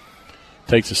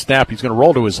 Takes a snap. He's going to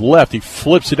roll to his left. He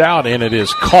flips it out, and it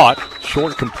is caught.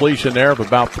 Short completion there of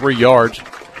about 3 yards.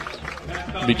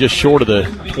 It'll be just short of the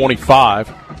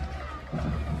 25.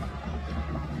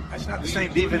 That's not the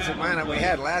same defensive lineup we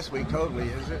had last week, totally,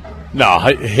 is it? No,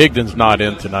 Higdon's not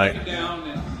in tonight.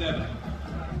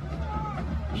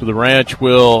 So the Ranch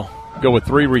will go with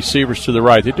 3 receivers to the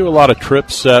right. They do a lot of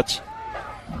trip sets.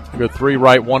 They go 3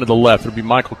 right, 1 to the left. It'll be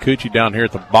Michael Cucci down here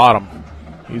at the bottom.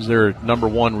 He's their number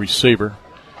 1 receiver.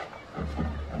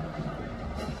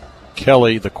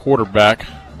 Kelly, the quarterback,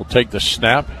 will take the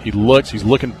snap. He looks. He's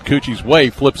looking Cucci's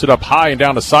way. Flips it up high and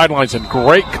down the sidelines, and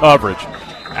great coverage.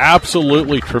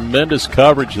 Absolutely tremendous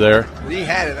coverage there. He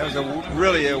had it. That was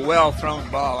really a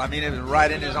well-thrown ball. I mean, it was right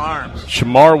in his arms.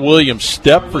 Shamar Williams,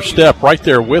 step for step, right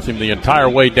there with him the entire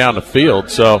way down the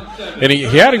field. So, and he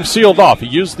had him sealed off. He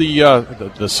used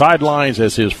the sidelines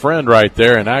as his friend right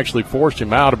there and actually forced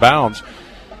him out of bounds.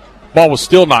 Ball was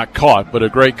still not caught, but a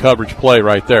great coverage play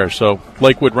right there. So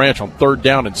Lakewood Ranch on 3rd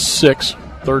down and 6,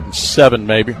 3rd and 7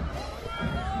 maybe. He's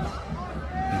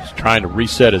trying to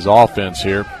reset his offense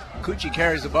here. Cucci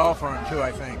carries the ball for him, too,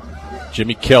 I think.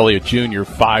 Jimmy Kelly, a junior,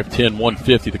 5'10",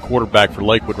 150, the quarterback for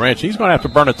Lakewood Ranch. He's going to have to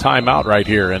burn a timeout right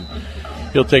here, and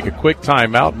he'll take a quick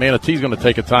timeout. Manatee's going to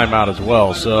take a timeout as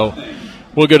well. So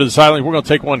we'll go to the sideline. We're going to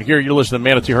take one here. You're listening to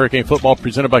Manatee Hurricane Football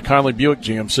presented by Conley Buick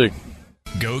GMC.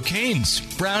 Go Canes!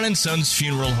 Brown & Sons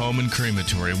Funeral Home and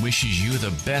Crematory wishes you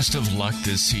the best of luck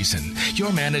this season.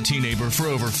 Your Manatee neighbor for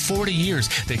over 40 years,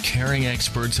 the caring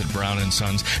experts at Brown &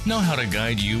 Sons know how to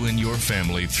guide you and your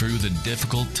family through the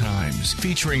difficult times.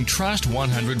 Featuring Trust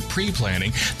 100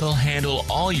 pre-planning, they'll handle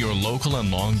all your local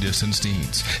and long-distance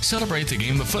needs. Celebrate the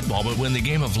game of football, but when the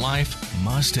game of life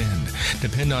must end.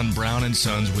 Depend on Brown &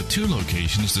 Sons with 2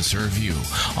 locations to serve you.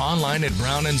 Online at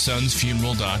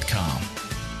brownandsonsfuneral.com.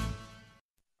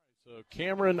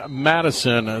 Cameron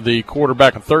Madison, the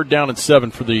quarterback, on 3rd down and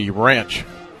 7 for the Ranch.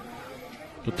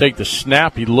 He'll take the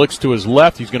snap. He looks to his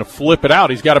left. He's going to flip it out.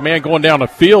 He's got a man going down the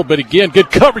field, but again, good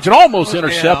coverage and almost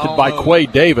intercepted by Quay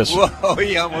Davis. Whoa,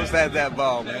 he almost had that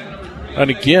ball, man. And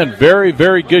again, very,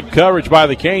 very good coverage by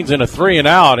the Canes in a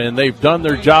 3-and-out, and they've done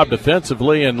their job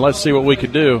defensively, and let's see what we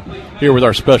can do here with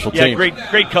our special teams. Yeah,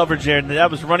 great coverage there. And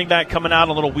that was running back coming out,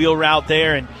 a little wheel route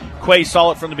there, and Quay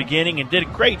saw it from the beginning and did a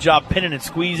great job pinning and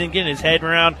squeezing, getting his head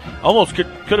around. Almost could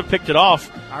have picked it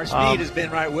off. Our speed has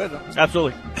been right with him.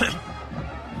 Absolutely.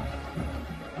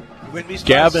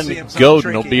 Gavin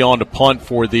Godin will be on to punt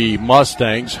for the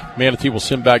Mustangs. Manatee will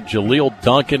send back Jaleel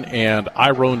Duncan and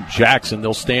Iron Jackson.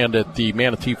 They'll stand at the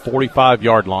Manatee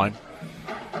 45-yard line.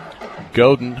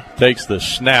 Godin takes the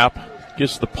snap,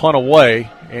 gets the punt away,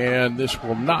 and this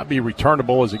will not be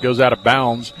returnable as it goes out of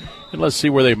bounds. And let's see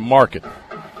where they mark it.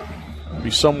 It'll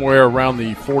be somewhere around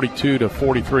the 42 to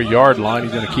 43-yard line.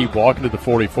 He's going to keep walking to the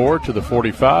 44, to the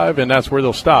 45, and that's where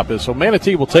they'll stop it. So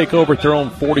Manatee will take over at their own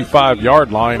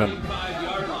 45-yard line. And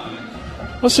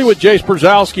let's see what Jace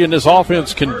Brzezowski and this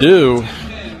offense can do.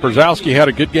 Brzezowski had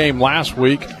a good game last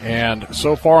week, and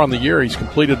so far on the year he's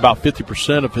completed about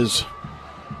 50% of his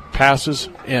passes.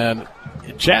 And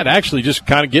Chad actually just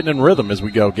kind of getting in rhythm as we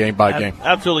go game by game.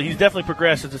 Absolutely. He's definitely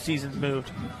progressed as the season's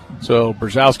moved. So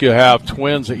Brzezowski will have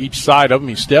twins at each side of him.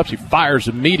 He steps, he fires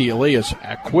immediately. It's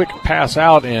a quick pass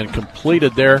out and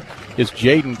completed there is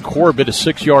Jaden Corbett, a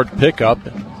 6-yard pickup.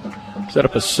 Set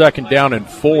up a 2nd down and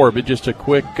 4, but just a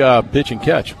quick pitch and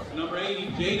catch.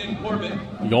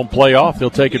 You're going to play off. They'll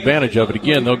take advantage of it.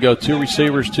 Again, they'll go 2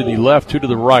 receivers to the left, 2 to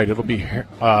the right. It'll be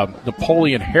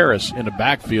Napoleon Harris in the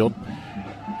backfield.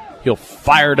 He'll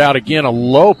fire it out again, a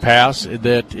low pass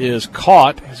that is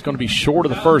caught. It's going to be short of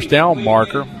the first down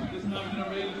marker.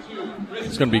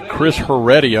 It's going to be Chris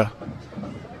Heredia.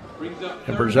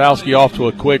 And Brzezowski off to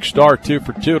a quick start, 2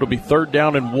 for 2. It'll be 3rd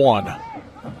down and 1.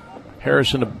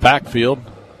 Harris in the backfield.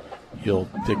 He'll,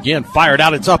 again, fire it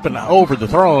out. It's up and over the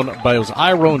throne, but it was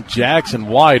Iron Jackson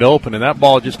wide open, and that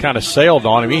ball just kind of sailed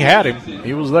on him. He had him.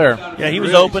 He was there. Yeah, he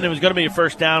was open. It was going to be a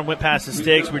first down, went past the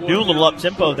sticks. We're doing a little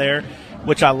up-tempo there,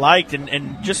 which I liked,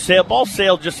 and just ball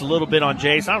sailed just a little bit on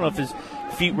Jace. I don't know if his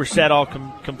feet were set all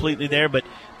completely there, but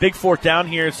big 4th down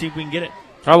here and see if we can get it.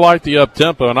 I like the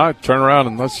up-tempo, and I turn around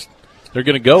and they're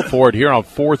going to go for it here on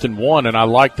 4th and 1, and I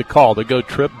like the call. They go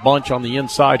trip bunch on the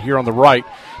inside here on the right.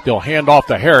 They'll hand off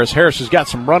to Harris. Harris has got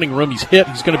some running room. He's hit.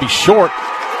 He's going to be short.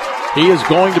 He is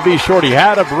going to be short. He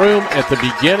had a room at the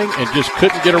beginning and just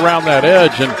couldn't get around that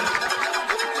edge, and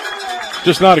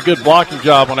just not a good blocking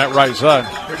job on that right side.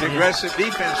 Pretty aggressive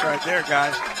defense right there,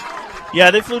 guys.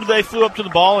 Yeah, they flew up to the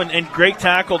ball, and great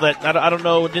tackle. That I don't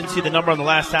know, didn't see the number on the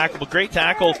last tackle, but great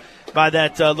tackle by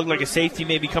that looked like a safety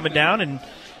maybe coming down. And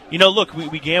look,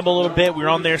 we gamble a little bit. We're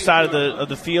on their side of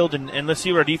the field, and let's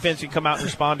see what our defense can come out and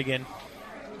respond again.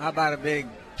 How about a big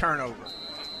turnover?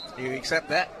 Do you accept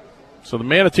that? So the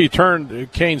Manatee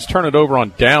Canes turn it over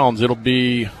on downs. It'll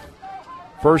be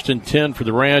 1st and 10 for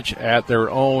the Ranch at their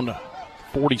own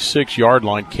 46-yard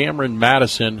line. Cameron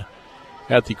Madison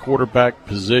at the quarterback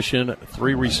position,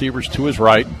 3 receivers to his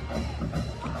right.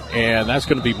 And that's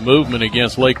going to be movement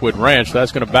against Lakewood Ranch.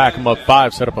 That's going to back them up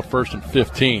 5, set up a 1st and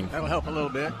 15. That'll help a little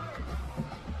bit.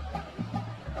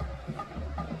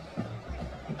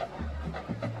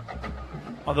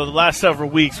 Although the last several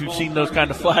weeks we've seen those kind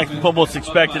of flags, we've almost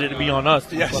expected it to be on us,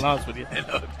 to be honest with you.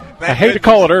 I hate to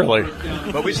call it early.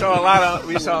 But we saw a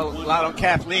lot on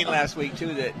Kathleen last week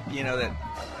too that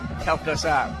helped us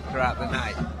out throughout the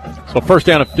night. So 1st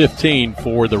down and 15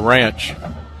 for the Ranch.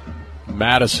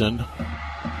 Madison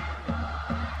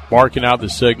barking out the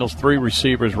signals. 3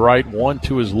 receivers right, 1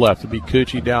 to his left. It'll be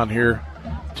Cucci down here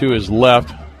to his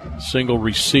left. Single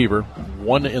receiver.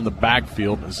 1 in the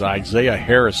backfield is Isaiah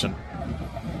Harrison.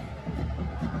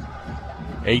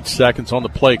 8 seconds on the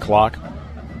play clock.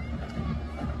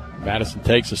 Madison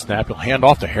takes a snap. He'll hand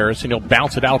off to Harrison. He'll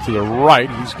bounce it out to the right.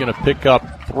 He's going to pick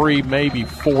up 3, maybe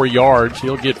 4 yards.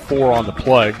 He'll get 4 on the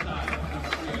play.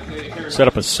 Set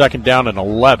up a 2nd down and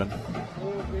 11.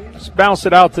 Just bounced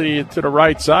it out to the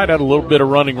right side. Had a little bit of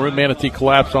running room. Manatee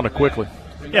collapsed on it quickly.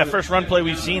 Yeah, first run play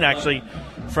we've seen actually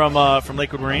from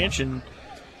Lakewood Ranch, and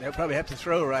they'll probably have to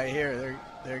throw right here.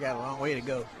 They got a long way to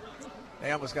go.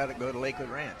 They almost got to go to Lakewood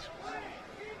Ranch.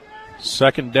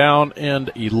 2nd down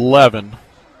and 11.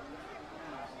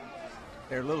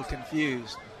 They're a little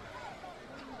confused.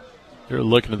 They're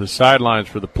looking at the sidelines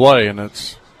for the play, and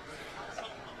it's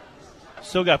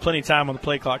still got plenty of time on the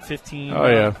play clock.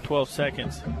 12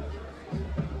 seconds.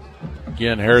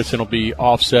 Again, Harrison will be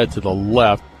offset to the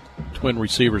left. Twin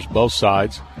receivers both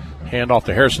sides. Hand off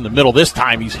to Harrison in the middle. This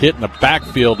time he's hitting the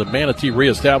backfield, and Manatee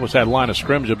reestablished that line of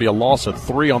scrimmage. It'll be a loss of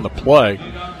 3 on the play.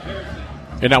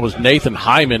 And that was Nathan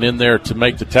Hyman in there to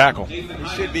make the tackle. It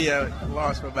should be a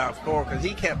loss of about 4 because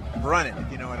he kept running,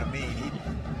 if you know what I mean.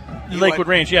 Lakewood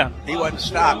Ranch, yeah. He wasn't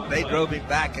stopped. They drove him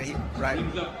back,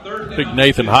 and Big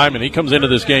Nathan Hyman. He comes into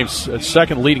this game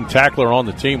 2nd leading tackler on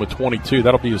the team with 22.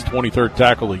 That'll be his 23rd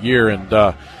tackle of the year, and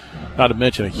not to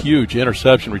mention a huge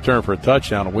interception return for a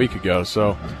touchdown a week ago.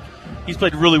 So he's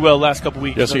played really well the last couple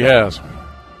weeks. Yes, he has.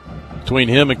 Between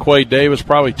him and Quade Davis,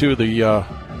 probably 2 of the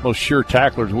most sure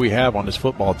tacklers we have on this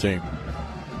football team.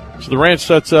 So the Ranch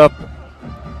sets up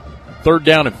 3rd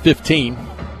down and 15.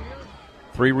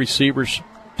 3 receivers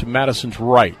to Madison's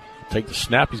right. Take the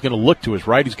snap. He's going to look to his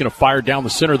right. He's going to fire down the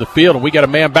center of the field, and we got a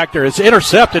man back there. It's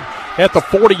intercepted at the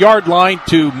 40-yard line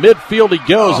to midfield. He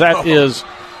goes. That is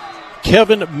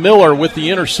Kevin Miller with the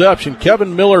interception.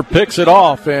 Kevin Miller picks it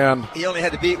off, and he only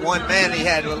had to beat one man. He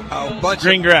had a bunch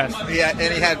green grass. And he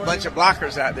had a bunch of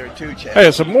blockers out there too, Chad.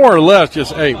 Hey, so more or less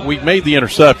just, we made the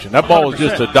interception. That ball was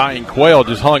just a dying quail,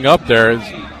 just hung up there.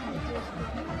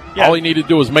 All he needed to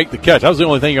do was make the catch. That was the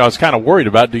only thing I was kind of worried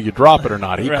about. Do you drop it or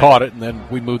not? He caught it, and then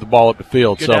we moved the ball up the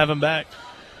field. Good to have him back.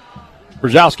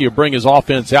 Brzezowski will bring his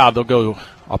offense out. They'll go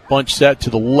a bunch set to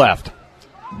the left.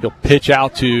 He'll pitch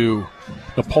out to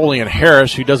Napoleon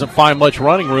Harris, who doesn't find much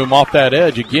running room off that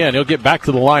edge. Again, he'll get back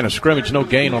to the line of scrimmage. No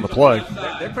gain on the play.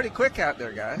 They're pretty quick out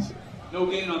there, guys. No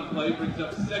gain on the play. Brings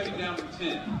up 2nd down and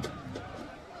 10.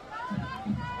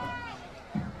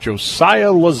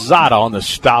 Josiah Lozada on the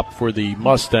stop for the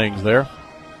Mustangs there.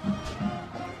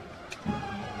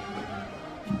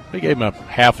 They gave him a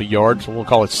half a yard, so we'll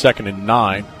call it 2nd and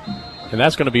 9. And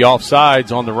that's going to be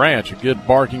offsides on the Ranch. A good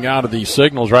barking out of the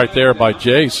signals right there by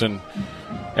Jason.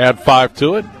 Add 5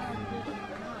 to it.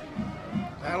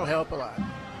 That'll help a lot.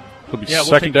 It'll be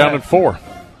 2nd down and 4.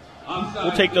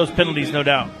 We'll take those penalties, no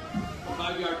doubt.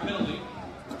 5-yard penalty.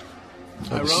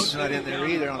 Tyrone's not in there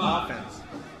either on offense.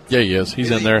 Yeah, he is.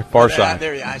 He's in there, far side.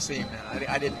 There, I see him now.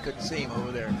 I couldn't see him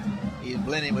over there. He's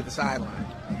blending with the sideline.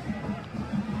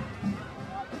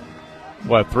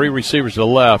 We'll have 3 receivers to the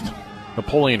left.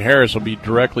 Napoleon Harris will be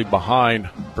directly behind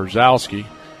Brzezowski.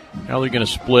 Now they're going to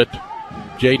split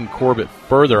Jaden Corbett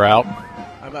further out.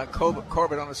 How about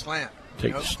Corbett on the slant?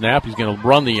 Take the snap. He's going to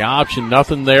run the option.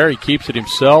 Nothing there. He keeps it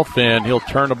himself, and he'll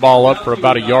turn the ball up for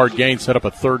about a yard gain, set up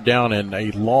a 3rd down and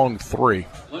a long 3.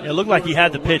 It looked like he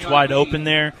had the pitch wide open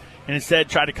there, and instead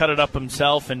tried to cut it up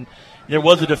himself. And there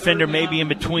was a defender maybe in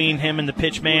between him and the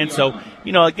pitch man. So,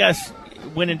 I guess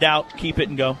when in doubt, keep it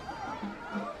and go.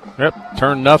 Yep,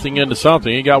 turn nothing into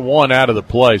something. He got 1 out of the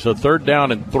play. So 3rd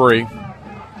down and 3.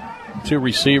 2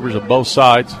 receivers of both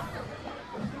sides.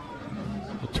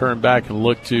 We'll turn back and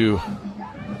look to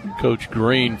Coach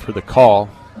Green for the call.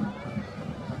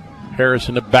 Harris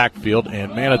in the backfield,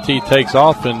 and Manatee takes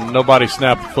off, and nobody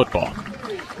snapped the football.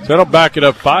 So that'll back it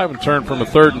up 5 and turn from a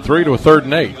 3rd and 3 to a 3rd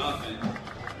and 8.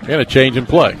 And a change in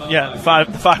play. Yeah, the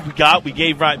five we got, we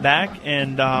gave right back,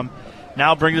 and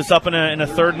now brings us up in a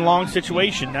 3rd and long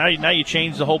situation. Now you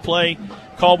change the whole play,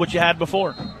 call what you had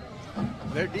before.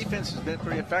 Their defense has been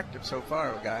pretty effective so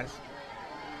far, guys.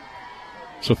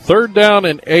 So 3rd down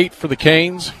and 8 for the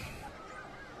Canes.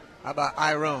 How about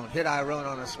Iron? Hit Iron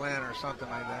on a slant or something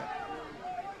like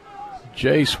that.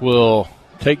 Jace will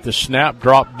take the snap,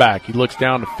 drop back. He looks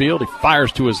down the field. He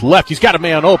fires to his left. He's got a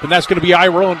man open. That's going to be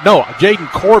Iron. No, Jaden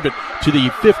Corbett to the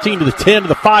 15, to the 10, to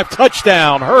the 5.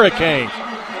 Touchdown, Hurricanes.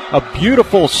 A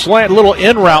beautiful slant, little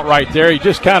in route right there. He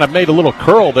just kind of made a little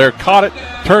curl there, caught it,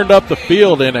 turned up the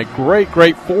field, and a great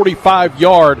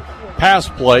 45-yard pass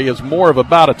play is more of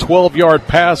about a 12-yard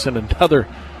pass and another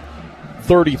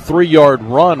 33-yard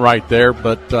run right there.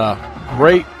 But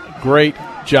great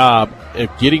job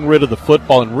at getting rid of the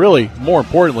football, and really, more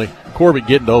importantly, Corbett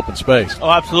getting to open space. Oh,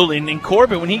 absolutely. And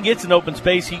Corbett, when he gets in open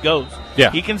space, he goes.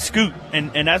 Yeah. He can scoot,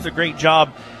 and that's a great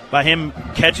job by him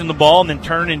catching the ball and then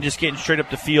turning and just getting straight up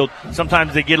the field.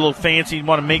 Sometimes they get a little fancy and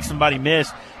want to make somebody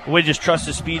miss, but we just trust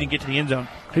his speed and get to the end zone.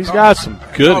 He's got some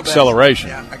good acceleration.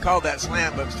 I called that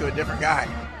slam, but it's to a different guy.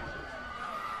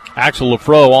 Axel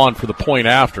Lafro on for the point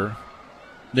after.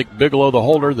 Nick Bigelow, the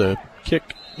holder. The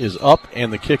kick is up,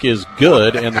 and the kick is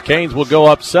good, and the Canes will go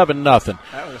up 7-0.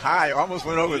 That was high. Almost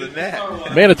went over the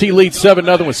net. Manatee leads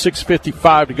 7-0 with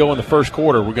 6:55 to go in the first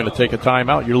quarter. We're going to take a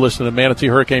timeout. You're listening to Manatee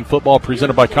Hurricane Football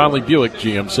presented by Conley Buick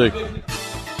GMC.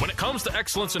 When it comes to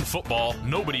excellence in football,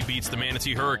 nobody beats the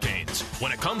Manatee Hurricanes.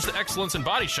 When it comes to excellence in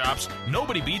body shops,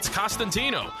 nobody beats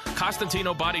Costantino.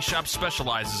 Costantino Body Shop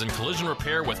specializes in collision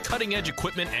repair with cutting-edge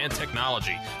equipment and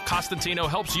technology. Costantino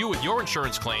helps you with your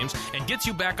insurance claims and gets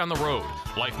you back on the road.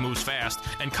 Life moves fast,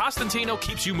 and Costantino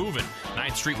keeps you moving.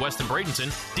 9th Street West in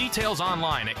Bradenton. Details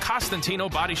online at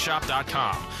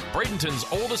CostantinoBodyShop.com. Bradenton's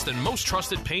oldest and most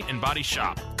trusted paint and body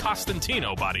shop.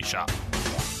 Costantino Body Shop.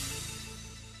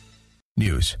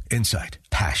 News, insight,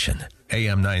 passion.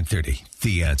 AM 930,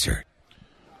 The Answer.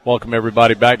 Welcome,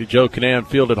 everybody, back to Joe Canaan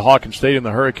Field at Hawkins Stadium.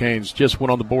 The Hurricanes just went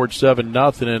on the board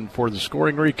 7-0. And for the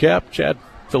scoring recap, Chad,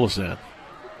 fill us in.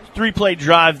 3-play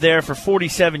drive there for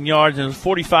 47 yards and a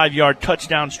 45-yard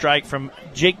touchdown strike from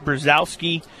Jace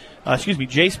Brzezowski.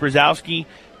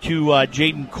 to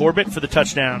Jaden Corbett for the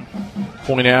touchdown.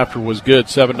 Point after was good,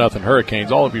 7-0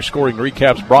 Hurricanes. All of your scoring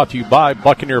recaps brought to you by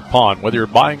Buccaneer Pawn. Whether you're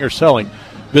buying or selling,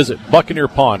 visit Buccaneer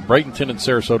Pawn, Bradenton and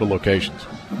Sarasota locations.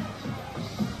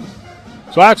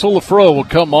 So Axel Lafro will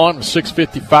come on with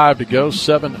 6:55 to go.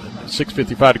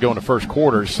 6:55 to go in the first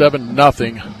quarter.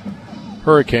 7-0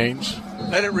 Hurricanes.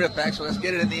 Let it rip, Axel. Let's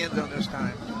get it in the end zone this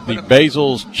time. The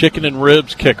Basil's Chicken and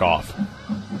Ribs kickoff.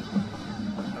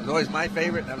 That was always my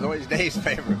favorite, and that was always Dave's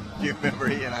favorite. Do you remember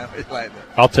he and I always liked it?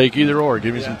 I'll take either or.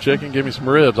 Give me some chicken, give me some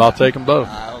ribs. I'll take them both.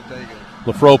 I'll take it.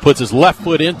 Lafro puts his left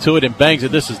foot into it and bangs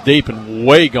it. This is deep and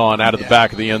way gone out of the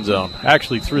back of the end zone.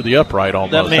 Actually through the upright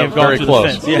almost. That may have gone through the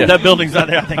fence. Yeah, that building's not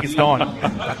there. I think it's gone.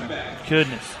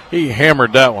 Goodness. He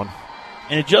hammered that one.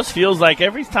 And it just feels like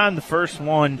every time the first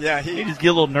one, he just get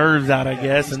a little nerves out, I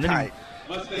guess, and then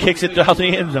he kicks it out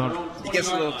the end zone. He gets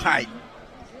a little tight.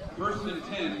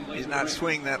 He's not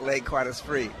swinging that leg quite as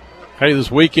free. Hey,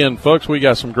 this weekend, folks, we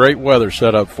got some great weather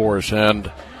set up for us,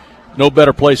 and no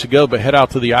better place to go but head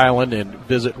out to the island and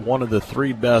visit one of the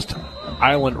 3 best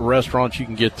island restaurants you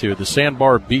can get to, the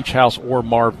Sandbar Beach House or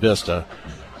Mar Vista.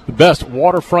 The best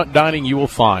waterfront dining you will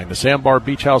find, the Sandbar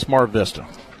Beach House Mar Vista.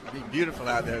 It'll be beautiful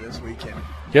out there this weekend.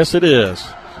 Yes, it is.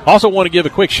 Also want to give a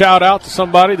quick shout-out to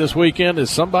somebody this weekend.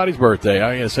 It's somebody's birthday.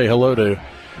 I'm going to say hello to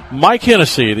Mike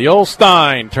Hennessy, the old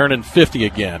Stein, turning 50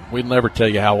 again. We'd never tell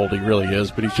you how old he really is,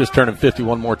 but he's just turning 50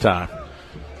 one more time. All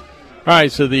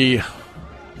right, so the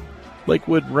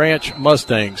Lakewood Ranch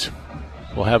Mustangs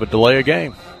will have a delay of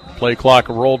game. Play clock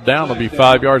rolled down. They'll be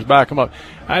 5 yards back them up.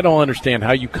 I don't understand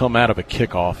how you come out of a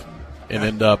kickoff and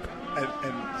end up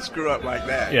and screw up like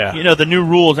that. Yeah. You know, the new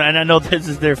rules, and I know this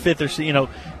is their 5th or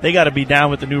they got to be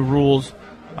down with the new rules.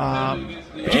 But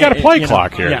you got a play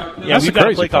clock here. Yeah, that's we've the got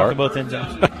crazy a play clock part. in both end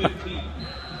zones.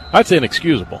 That's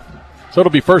inexcusable. So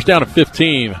it'll be first down at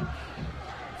 15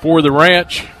 for the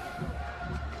Ranch.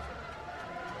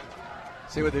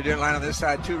 See what they're doing line on this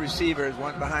side. 2 receivers,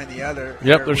 one behind the other.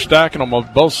 Yep, they're stacking them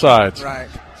on both sides. Right.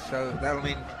 So that'll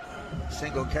mean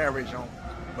single coverage on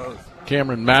both.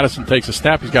 Cameron Madison takes a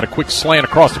snap. He's got a quick slant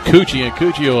across to Cucci, and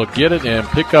Cucci will get it and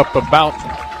pick up about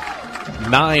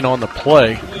 9 on the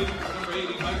play.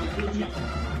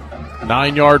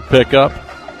 9-yard pickup.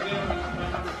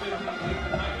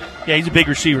 Yeah, he's a big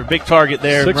receiver, big target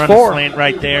there. 6'4". Run a slant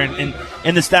right there. And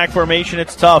in the stack formation,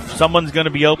 it's tough. Someone's going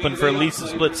to be open for at least a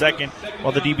split second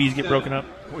while the DBs get broken up.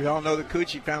 We all know the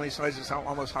Cucci family, so it's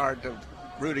almost hard to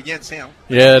root against him.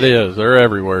 Yeah, it is. They're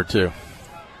everywhere, too.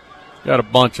 Got a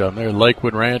bunch of them. They're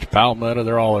Lakewood Ranch, Palmetto.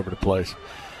 They're all over the place.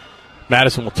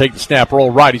 Madison will take the snap, roll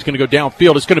right. He's going to go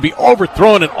downfield. It's going to be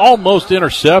overthrown and almost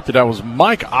intercepted. That was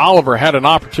Mike Oliver had an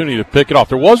opportunity to pick it off.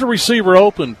 There was a receiver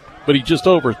open, but he just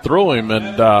overthrew him.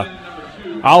 And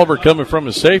Oliver, coming from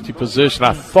his safety position,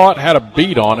 I thought had a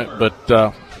beat on it,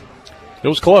 but it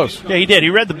was close. Yeah, he did. He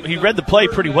read the play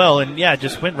pretty well, and it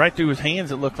just went right through his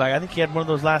hands. It looked like. I think he had one of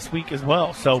those last week as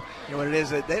well. So you know what it is?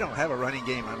 They don't have a running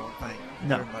game. I don't think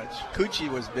very much. Cucci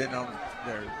was been on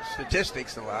their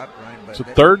statistics a lot, right? But so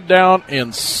third down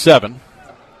and 7.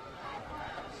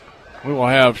 We will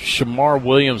have Shamar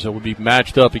Williams that will be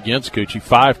matched up against Cucci,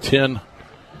 5'10"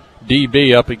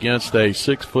 DB up against a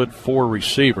 6'4"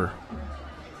 receiver.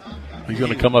 He's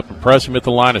going to come up and press him at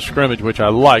the line of scrimmage, which I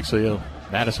like. So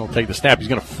Madison will take the snap. He's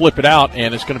going to flip it out,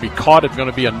 and it's going to be caught. It's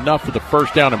going to be enough for the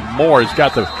first down and more. He's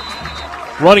got the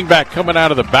running back coming out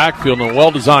of the backfield in a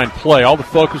well-designed play. All the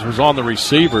focus was on the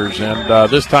receivers, and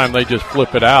this time they just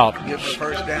flip it out. Get the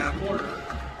first down.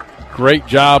 Great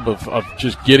job of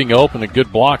just getting open, a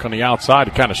good block on the outside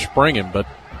to kind of spring him, but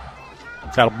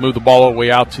that'll move the ball all the way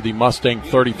out to the Mustang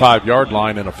 35-yard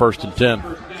line in a 1st and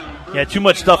 10. Yeah, too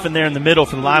much stuff in there in the middle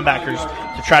for the linebackers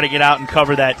to try to get out and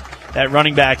cover that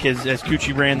running back as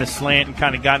Cucci ran the slant and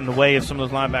kind of got in the way of some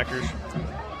of those linebackers.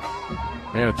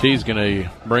 Manatee's going to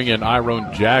bring in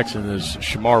Iron Jackson as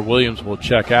Shamar Williams will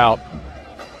check out.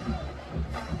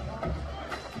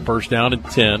 First down and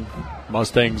 10.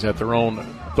 Mustangs at their own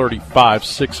 35,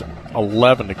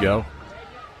 6:11 to go.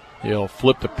 He'll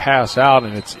flip the pass out,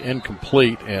 and it's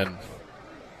incomplete, and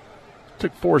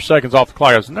took 4 seconds off the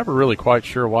clock. I was never really quite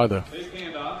sure why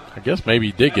I guess maybe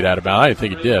he did get out of bounds. I didn't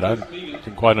think he did. I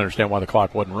didn't quite understand why the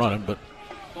clock wasn't running, but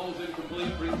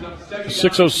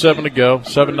 6:07 to go.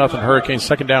 7-0 Hurricanes.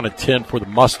 Second down and 10 for the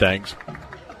Mustangs.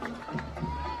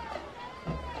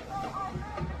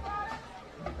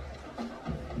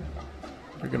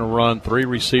 They're going to run 3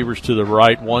 receivers to the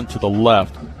right, 1 to the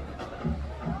left.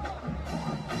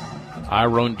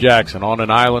 Iron Jackson on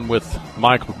an island with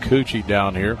Michael Cucci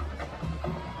down here.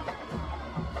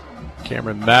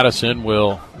 Cameron Madison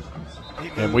will,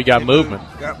 and we got movement.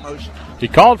 Got motion. He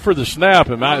called for the snap,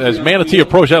 and as Manatee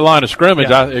approached that line of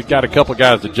scrimmage, it got a couple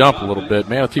guys to jump a little bit.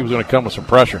 Manatee was going to come with some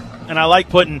pressure. And I like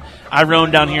putting Iron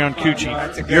down here on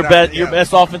Coochie. Your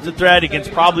best offensive threat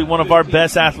against probably one of our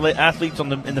best athletes in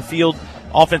the field,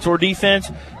 offense or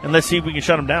defense, and let's see if we can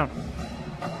shut him down.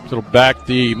 So it'll back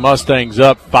the Mustangs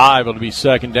up 5. It'll be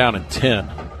 2nd down and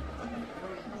 10.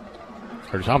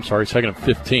 I'm sorry, 2nd and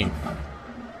 15.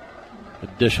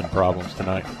 Addition problems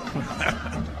tonight.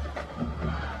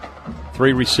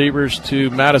 3 receivers to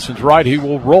Madison's right. He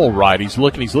will roll right. He's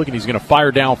looking. He's going to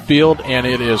fire downfield, and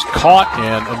it is caught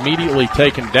and immediately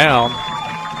taken down.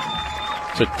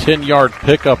 It's a 10-yard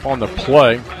pickup on the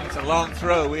play. It's a long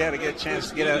throw. We had a good chance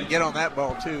to get on that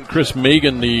ball, too. Chris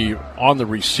Megan on the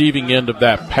receiving end of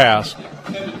that pass.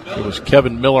 It was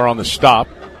Kevin Miller on the stop.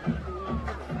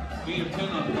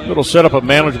 It'll set up a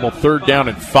manageable 3rd down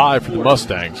and 5 for the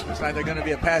Mustangs. Looks like they're going to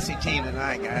be a passing team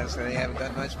tonight, guys. So they haven't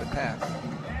done much but pass.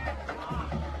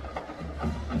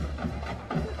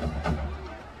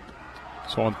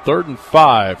 So on 3rd and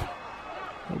 5,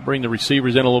 we'll bring the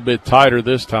receivers in a little bit tighter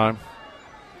this time.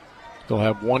 They'll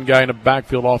have one guy in the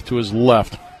backfield off to his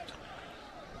left.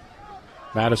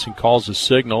 Madison calls the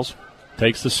signals,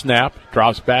 takes the snap,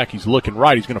 drops back. He's looking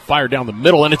right. He's going to fire down the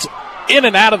middle, and it's in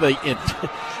and out of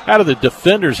the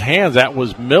defender's hands. That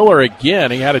was Miller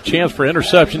again. He had a chance for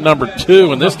interception number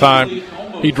 2, and this time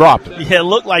he dropped it. Yeah, it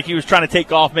looked like he was trying to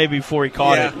take off maybe before he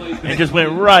caught it, and just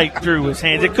went right through his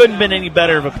hands. It couldn't have been any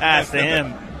better of a pass to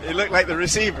him. It looked like the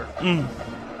receiver.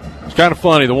 It's kind of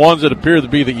funny. The ones that appear to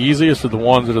be the easiest are the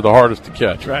ones that are the hardest to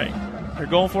catch. Right. They're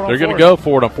going for it. They're going to go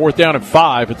for it on 4th down and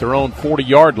 5 at their own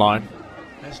 40-yard line.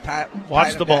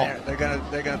 Watch the ball. They're going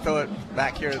to throw it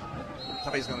back here.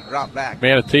 Somebody's going to drop back.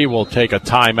 Manatee will take a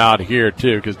timeout here,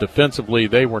 too, because defensively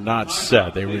they were not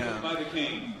set. They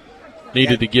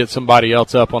needed to get somebody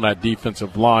else up on that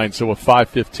defensive line. So with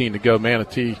 5:15 to go,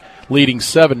 Manatee leading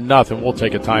 7-0. We'll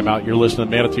take a timeout. You're listening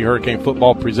to Manatee Hurricane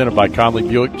Football presented by Conley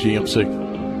Buick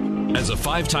GMC. As a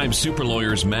 5-time Super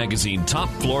Lawyers Magazine top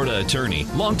Florida attorney,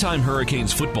 longtime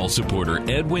Hurricanes football supporter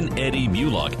Edwin Eddie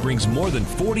Mulock brings more than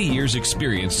 40 years'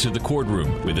 experience to the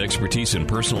courtroom. With expertise in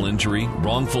personal injury,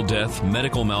 wrongful death,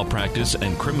 medical malpractice,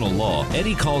 and criminal law,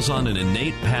 Eddie calls on an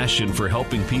innate passion for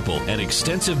helping people and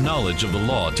extensive knowledge of the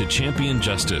law to champion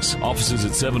justice. Offices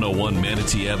at 701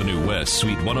 Manatee Avenue West,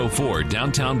 Suite 104,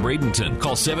 downtown Bradenton.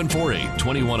 Call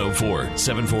 748-2104,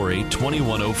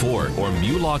 748-2104, or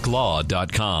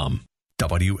mulocklaw.com.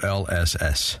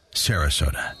 WLSS,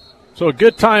 Sarasota. So a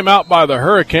good timeout by the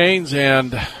Hurricanes,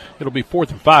 and it'll be 4th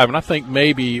and 5. And I think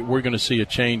maybe we're going to see a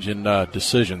change in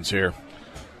decisions here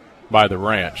by the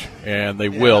Ranch. And they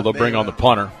will. They'll bring on the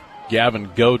punter. Gavin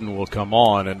Godin will come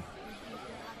on. And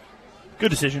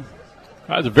good decision.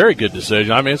 That's a very good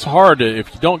decision. I mean, it's hard to,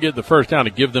 if you don't get the first down,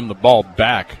 to give them the ball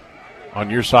back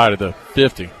on your side of the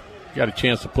 50. You got a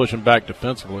chance to push them back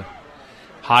defensively.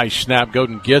 High snap.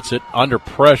 Godin gets it under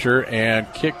pressure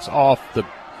and kicks off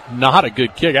not a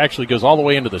good kick. Actually goes all the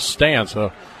way into the stand.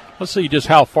 So let's see just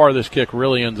how far this kick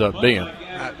really ends up being.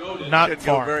 Not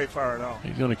far. Go very far at all.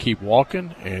 He's going to keep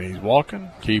walking, and he's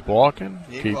walking, keep walking,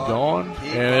 keep going,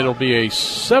 and it'll be a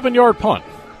 7-yard punt.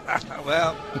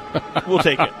 Well, we'll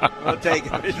take it. We'll take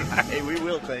it. Right. We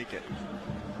will take it.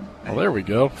 Well, there we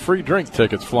go. Free drink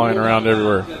tickets flying around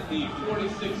everywhere.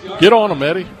 Get on them,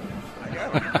 Eddie.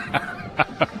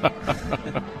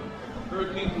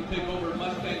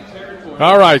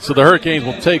 All right, so the Hurricanes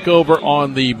will take over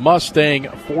on the Mustang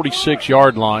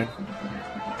 46-yard line.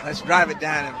 Let's drive it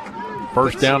down.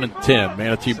 First down and 10.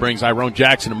 Manatee brings Iron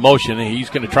Jackson in motion, and he's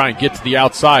going to try and get to the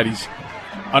outside. He's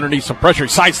underneath some pressure. He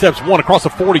sidesteps one across the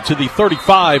 40 to the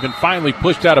 35 and finally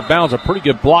pushed out of bounds. A pretty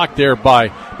good block there by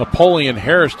Napoleon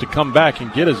Harris to come back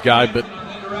and get his guy, but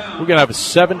we're going to have a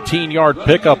 17-yard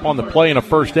pickup on the play and a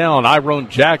first down. Iron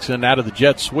Jackson out of the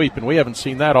jet sweep, and we haven't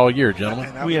seen that all year,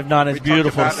 gentlemen. We have not. It's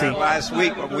beautiful to see. Last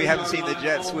week, but we haven't seen the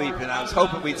jet sweep, and I was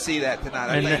hoping we'd see that tonight.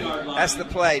 I think that's the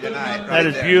play tonight. That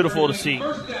is beautiful to see.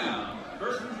 So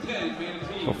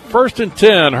 1st and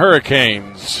 10,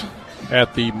 Hurricanes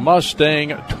at the Mustang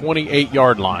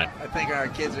 28-yard line. I think our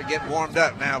kids are getting warmed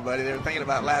up now, buddy. They were thinking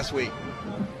about last week.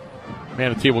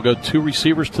 Manatee will go 2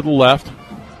 receivers to the left.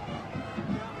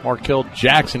 Markel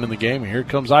Jackson in the game. And here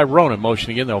comes Iron in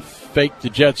motion again. They'll fake the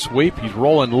jet sweep. He's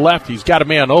rolling left. He's got a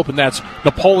man open. That's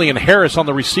Napoleon Harris on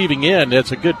the receiving end.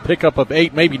 It's a good pickup of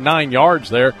 8, maybe 9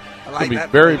 yards there. It'll be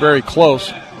very, very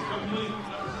close.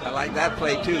 I like that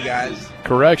play too, guys.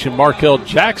 Correction, Markel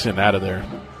Jackson out of there.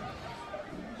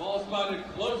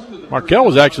 Markel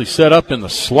was actually set up in the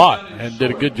slot and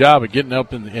did a good job of getting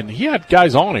up, and he had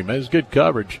guys on him. It was good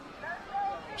coverage.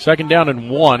 2nd down and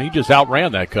 1. He just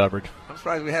outran that coverage.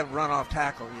 surprised we haven't run off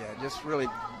tackle yet. Just really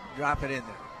drop it in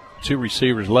there. 2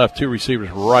 receivers left, 2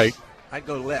 receivers right. I'd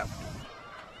go left.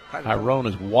 Tyrone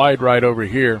is wide right over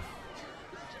here.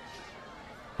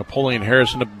 Napoleon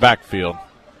Harris in the backfield.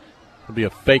 It'll be a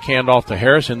fake handoff to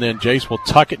Harris, and then Jace will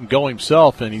tuck it and go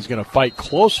himself, and he's going to fight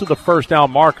close to the first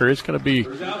down marker. It's going to be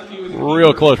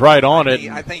real close, right on it.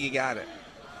 I think he got it.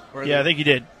 Yeah, I think he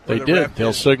did. They did.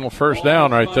 They'll signal first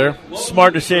down right there.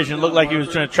 Smart decision. Looked like he was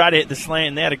going to try to hit the slant,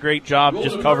 and they had a great job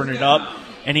just covering it up.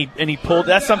 And he pulled.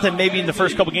 That's something maybe in the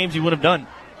first couple games he would have done.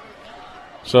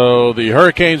 So the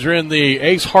Hurricanes are in the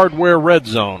Ace Hardware red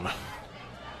zone.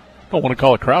 Don't want to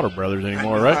call it Crowder Brothers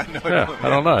anymore, right? I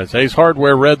don't know. It's Ace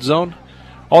Hardware red zone.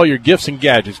 All your gifts and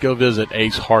gadgets, go visit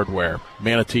Ace Hardware.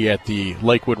 Manatee at the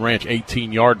Lakewood Ranch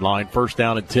 18-yard line, first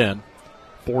down and 10.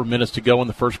 4 minutes to go in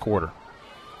the first quarter.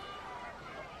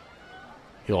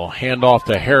 He'll hand off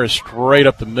to Harris straight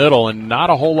up the middle, and not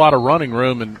a whole lot of running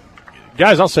room. And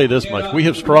guys, I'll say this much. We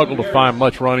have struggled to find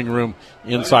much running room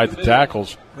inside the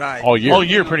tackles all year. All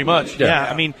year, pretty much. Yeah.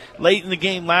 I mean, late in the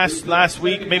game last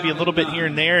week, maybe a little bit here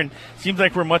and there, and it seems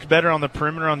like we're much better on the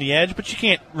perimeter on the edge, but you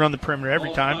can't run the perimeter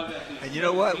every time. And you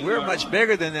know what? We're much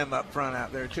bigger than them up front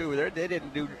out there, too. They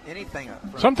didn't do anything up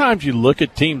front. Sometimes you look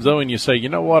at teams, though, and you say, you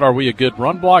know what, are we a good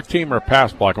run block team or a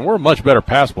pass block? And we're a much better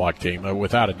pass block team,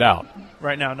 without a doubt.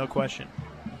 Right now, no question.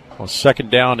 Well, second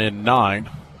down and 9.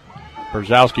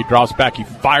 Brzezowski drops back. He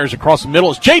fires across the middle.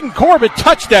 It's Jaden Corbett,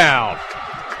 touchdown.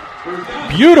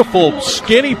 Beautiful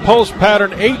skinny post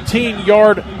pattern,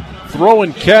 18-yard throw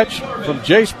and catch from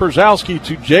Jace Brzezowski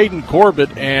to Jaden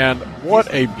Corbett, and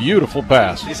what a beautiful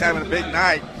pass. He's having a big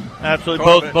night.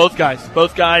 Absolutely, both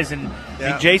guys, and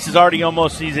Jace is already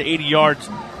he's at 80 yards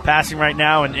passing right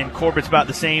now, and Corbett's about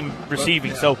the same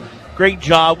receiving. So great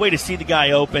job, way to see the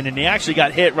guy open, and he actually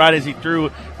got hit right after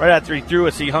he threw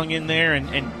it, so he hung in there,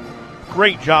 and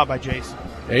great job by Jace.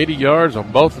 80 yards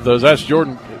on both of those. That's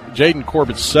Jaden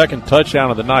Corbett's second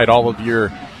touchdown of the night. All of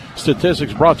your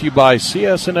statistics brought to you by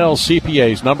CSNL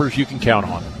CPAs, numbers you can count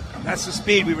on. That's the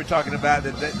speed we were talking about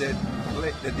that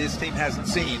this team hasn't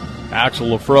seen. Axel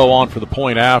Lafro on for the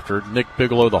point after. Nick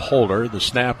Bigelow, the holder. The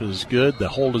snap is good, the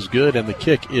hold is good, and the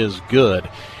kick is good.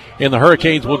 And the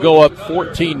Hurricanes will go up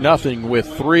 14-0 with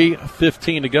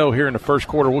 3:15 to go here in the first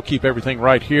quarter. We'll keep everything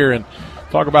right here and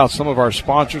talk about some of our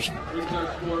sponsors.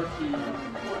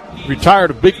 Retired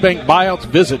of big bank buyouts,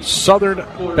 visit Southern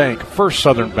Bank, First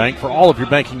Southern Bank, for all of your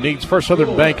banking needs. First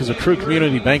Southern Bank is a true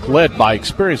community bank led by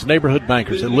experienced neighborhood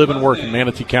bankers that live and work in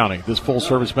Manatee County. This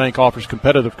full-service bank offers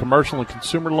competitive commercial and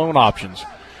consumer loan options.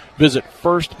 Visit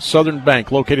First Southern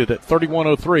Bank, located at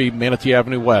 3103 Manatee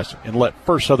Avenue West, and let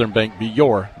First Southern Bank be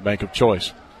your bank of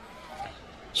choice.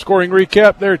 Scoring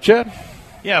recap there, Chad?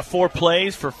 Yeah, 4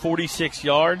 plays for 46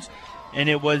 yards. And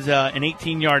it was an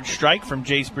 18-yard strike from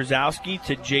Jace Brzezowski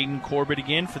to Jaden Corbett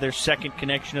again for their second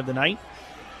connection of the night.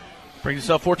 Brings us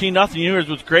up 14-0. You know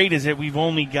what's great is that we've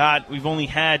only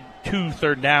had 2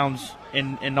 third downs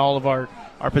in all of our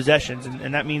possessions,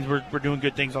 and that means we're doing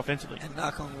good things offensively. And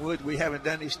knock on wood, we haven't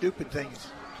done these stupid things.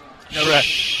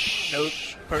 No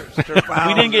foul.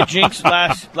 We didn't get jinxed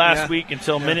last week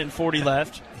until minute and 40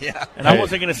 left. Yeah. And I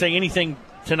wasn't going to say anything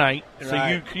tonight,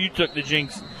 right. So you took the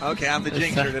jinx. Okay, I'm the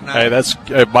jinxer tonight. Hey, that's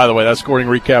by the way, that scoring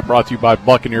recap brought to you by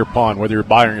Buccaneer Pawn. Whether you're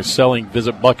buying or selling,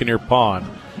 visit Buccaneer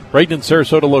Pawn. Braden and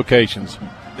Sarasota locations.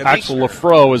 Axel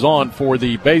Lafro is on for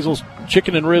the Basil's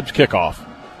Chicken and Ribs kickoff.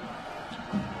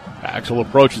 Axel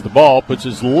approaches the ball, puts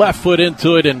his left foot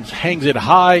into it, and hangs it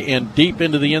high and deep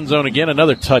into the end zone again.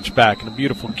 Another touchback and a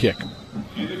beautiful kick.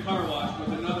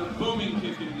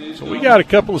 So we got a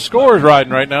couple of scores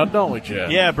riding right now, don't we,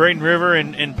 Chad? Yeah, Braden River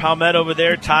and Palmetto over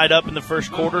there tied up in the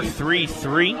first quarter,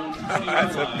 3-3.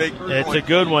 That's a big one. It's a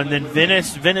good one. Then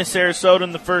Venice, Sarasota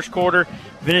in the first quarter.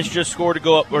 Venice just scored to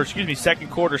go up,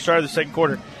 second quarter, start of the second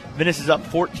quarter. Venice is up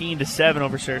 14-7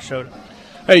 over Sarasota.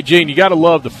 Hey, Gene, you got to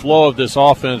love the flow of this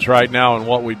offense right now and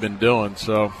what we've been doing.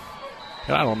 So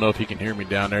I don't know if he can hear me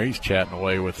down there. He's chatting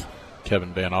away with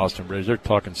Kevin Van Ostenbridge. They're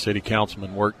talking city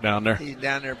councilman work down there. He's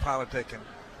down there politicking.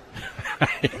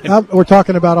 We're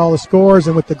talking about all the scores,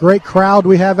 and with the great crowd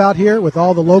we have out here, with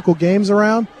all the local games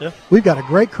around, we've got a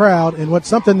great crowd, and what's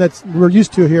something that we're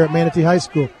used to here at Manatee High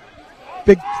School.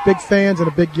 Big fans and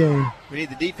a big game. We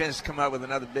need the defense to come out with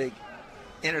another big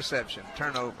interception,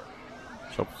 turnover.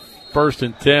 So 1st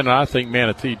and 10, I think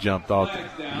Manatee jumped off.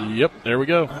 Yep, there we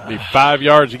go. Be 5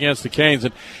 yards against the Canes.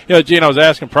 And, Gene, I was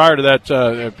asking prior to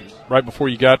that, right before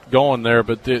you got going there,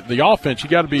 but the offense, you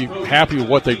got to be happy with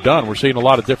what they've done. We're seeing a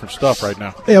lot of different stuff right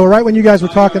now. Yeah, well, right when you guys were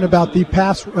talking about the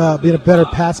pass, being a better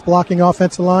pass blocking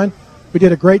offensive line, we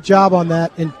did a great job on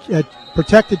that and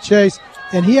protected Chase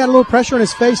and he had a little pressure on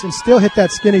his face and still hit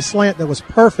that skinny slant that was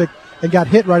perfect and got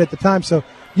hit right at the time. So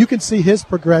you can see his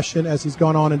progression as he's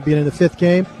gone on and being in the 5th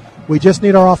game. We just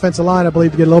need our offensive line, I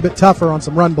believe, to get a little bit tougher on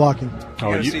some run blocking.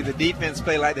 You're going to see the defense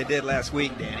play like they did last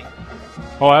week, Danny.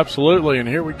 Oh, absolutely. And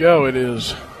here we go. It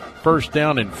is first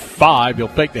down and 5. He'll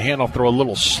fake the handoff, throw a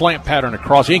little slant pattern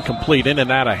across, incomplete, in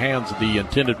and out of hands of the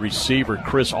intended receiver,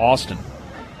 Chris Austin.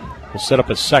 We'll set up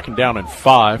a second down and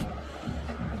 5.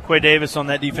 Quay Davis on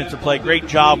that defensive play. Great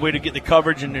job. Way to get the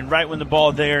coverage, and then right when the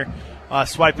ball there,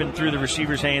 swiping through the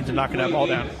receiver's hands and knocking that ball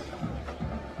down.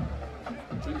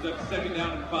 Second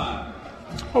down and 5.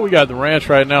 What we got at the ranch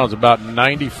right now is about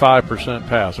 95%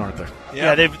 pass, aren't they?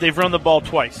 Yeah, they've run the ball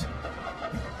twice.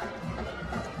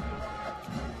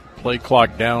 Play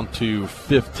clock down to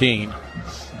 15.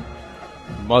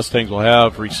 Mustangs will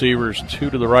have receivers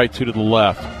 2 to the right, 2 to the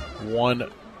left. 1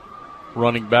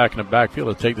 running back in the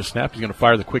backfield to take the snap. He's going to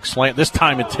fire the quick slant, this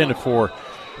time intended for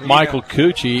Michael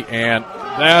Cucci, and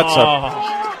that's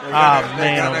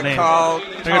man. They're going to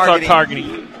call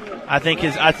targeting. I think,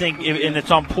 and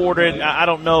it's on Porter. I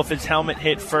don't know if his helmet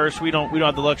hit first. We don't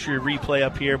have the luxury of replay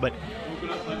up here, but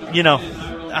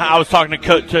I was talking to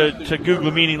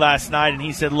Guglielmini last night, and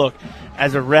he said, "Look,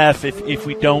 as a ref, if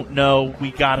we don't know,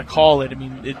 we got to call it. I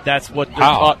mean, that's what they're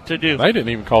taught to do." They didn't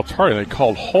even call targeting; they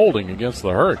called holding against the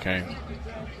Hurricanes.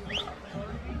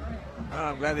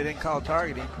 I'm glad they didn't call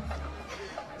targeting.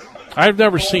 I've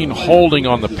never seen holding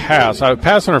on the pass.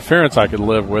 Pass interference I could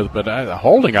live with, but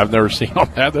holding I've never seen on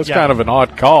that. That's kind of an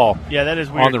odd call. Yeah, that is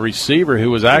weird. On the receiver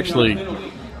who was actually,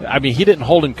 he didn't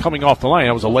hold him coming off the line.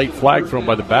 That was a late flag thrown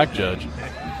by the back judge.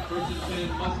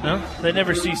 No, they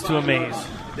never cease to amaze.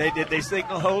 Did they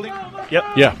signal holding? Yep.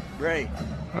 Yeah. Great.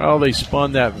 Well, they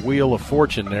spun that wheel of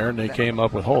fortune there, and they came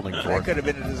up with holding for That it. could have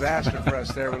been a disaster for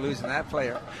us there. We're losing that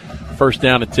player. First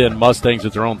down and 10, Mustangs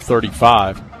at their own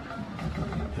 35.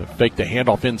 They'll fake the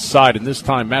handoff inside, and this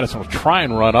time Madison will try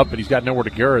and run up, but he's got nowhere to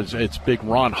go. It's big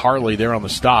Ron Harley there on the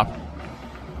stop.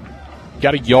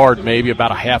 Got a yard, maybe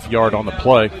about a half yard on the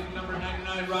play.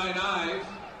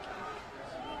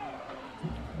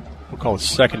 We'll call it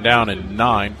second down and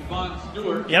 9.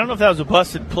 Yeah, I don't know if that was a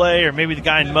busted play or maybe the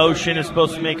guy in motion is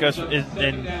supposed to make us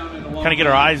and kind of get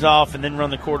our eyes off and then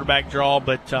run the quarterback draw,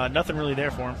 but nothing really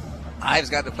there for him. Ives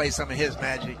got to play some of his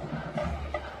magic.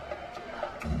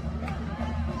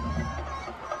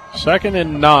 Second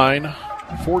and 9,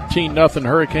 14-0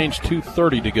 Hurricanes,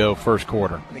 2:30 to go first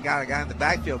quarter. They got a guy in the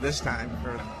backfield this time.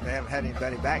 They haven't had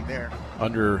anybody back there.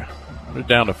 They're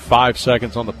down to 5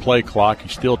 seconds on the play clock.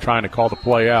 He's still trying to call the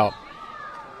play out.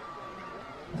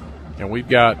 And we've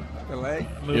got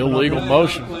illegal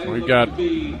motion. We've got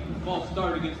false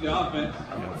start against the offense.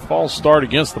 False start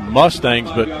against the Mustangs,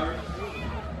 but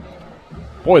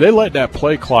boy, they let that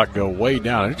play clock go way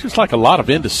down. It's just like a lot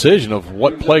of indecision of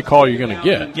what play call you're going to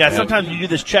get. Yeah, sometimes you do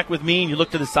this check with me and you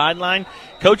look to the sideline.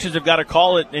 Coaches have got to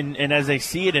call it, and as they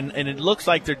see it, and it looks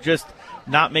like they're just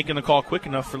not making the call quick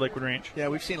enough for Lakewood Ranch. Yeah,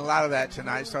 we've seen a lot of that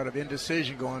tonight, sort of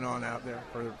indecision going on out there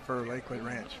for Lakewood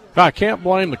Ranch. I can't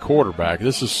blame the quarterback.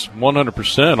 This is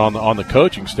 100% on the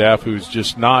coaching staff, who's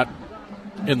just not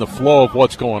in the flow of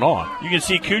what's going on. You can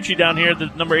see Cucci down here, the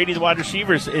number 80, the wide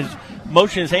receiver, is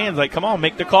motioning his hands like, come on,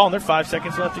 make the call, and there are 5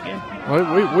 seconds left again.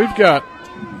 We've got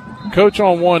coach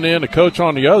on one end, a coach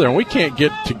on the other, and we can't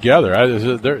get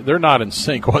together. They're not in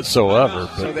sync whatsoever.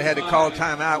 But so they had to call a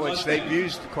timeout, which they've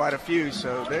used quite a few.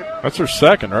 So that's their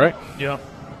second, right? Yeah.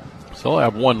 So they'll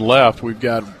have one left. We've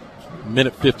got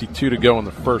minute 52 to go in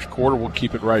the first quarter. We'll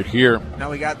keep it right here.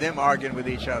 Now we got them arguing with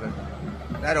each other.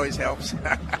 That always helps.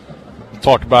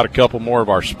 Talk about a couple more of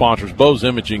our sponsors. Bose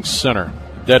Imaging Center,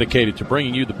 dedicated to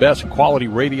bringing you the best quality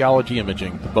radiology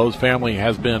imaging. The Bose family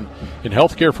has been in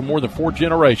healthcare for more than 4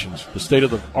 generations. The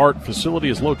state-of-the-art facility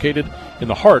is located in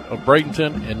the heart of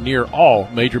Bradenton and near all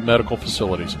major medical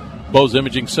facilities. Bose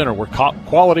Imaging Center, where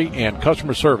quality and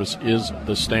customer service is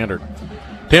the standard.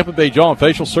 Tampa Bay Jaw and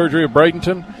Facial Surgery of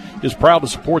Bradenton is proud to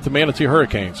support the Manatee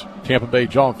Hurricanes. Tampa Bay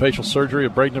Jaw and Facial Surgery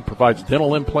of Bradenton provides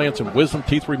dental implants and wisdom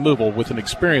teeth removal with an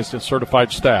experienced and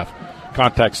certified staff.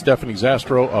 Contact Stephanie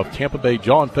Zastro of Tampa Bay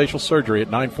Jaw and Facial Surgery at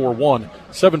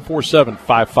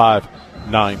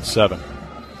 941-747-5597.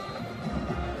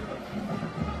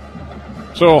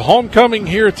 So homecoming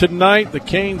here tonight. The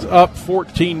Canes up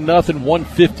 14-0,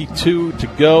 1:52 to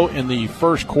go in the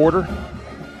first quarter.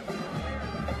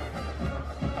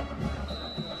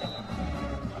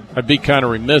 I'd be kind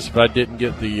of remiss if I didn't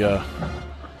get my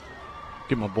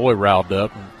boy riled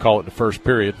up and call it the first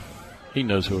period. He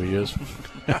knows who he is.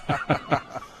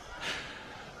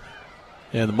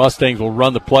 And the Mustangs will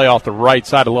run the play off the right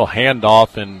side, a little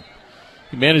handoff, and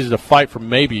He manages to fight for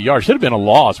maybe a yard. Should have been a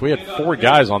loss. We had 4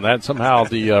 guys on that. Somehow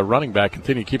the running back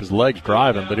continued to keep his legs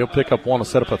driving, but he'll pick up one to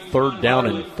set up a 3rd down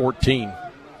and 14.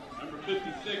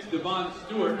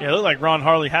 Yeah, it looked like Ron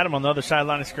Harley had him on the other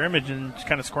sideline of scrimmage and just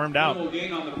kind of squirmed out.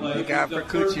 Look out for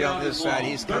Cucci on this side.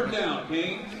 He's coming.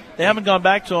 They haven't gone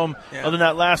back to him other than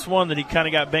that last one that he kind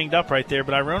of got banged up right there,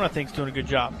 but Iron, I think, is doing a good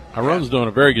job. Iron's doing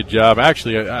a very good job.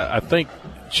 Actually, I think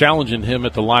challenging him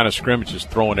at the line of scrimmage is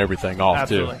throwing everything off,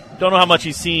 Absolutely. too. Don't know how much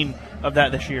he's seen of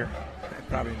that this year.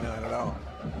 Probably not at all.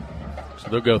 So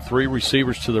they'll go 3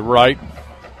 receivers to the right,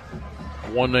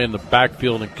 1 in the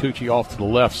backfield, and Cucci off to the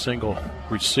left, single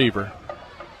receiver.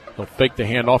 They'll fake the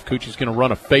handoff. Cucci's going to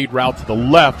run a fade route to the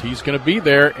left. He's going to be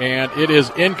there, and it is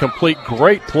incomplete.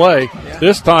 Great play. Yeah.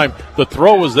 This time the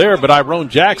throw was there, but Iron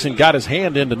Jackson got his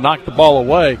hand in to knock the ball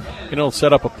away, and it'll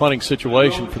set up a punting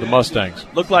situation for the Mustangs.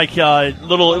 Looked like it was a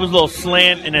little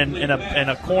slant and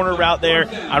a corner route there.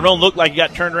 Iron looked like he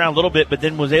got turned around a little bit, but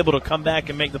then was able to come back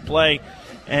and make the play.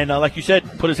 And like you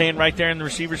said, put his hand right there in the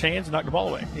receiver's hands and knock the ball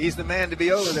away. He's the man to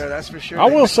be over there, that's for sure. I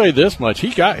will say this much: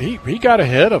 he got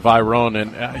ahead of Iron,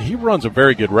 and he runs a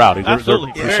very good route.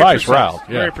 Absolutely, they're precise route,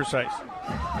 very precise.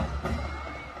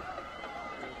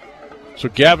 So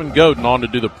Gavin Godin on to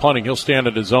do the punting. He'll stand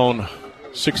at his own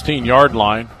 16-yard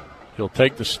line. He'll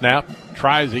take the snap,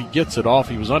 tries, he gets it off.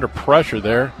 He was under pressure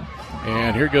there.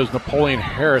 And here goes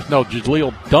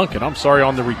Jaleel Duncan. I'm sorry,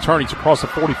 on the return. He's across the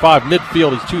 45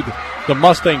 midfield. He's to the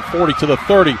Mustang 40, to the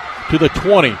 30, to the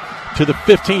 20, to the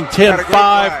 15, 10,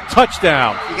 5,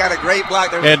 touchdown. You got a great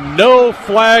block there. And no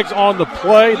flags on the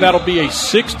play. That'll be a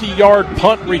 60-yard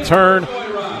punt return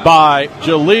by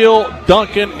Jaleel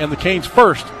Duncan, and the Canes'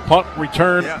 first punt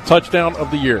return touchdown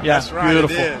of the year. Yeah, that's right.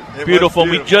 Beautiful. Beautiful.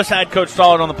 We just had Coach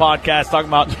Stollard on the podcast talking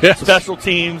about special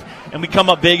teams, and we come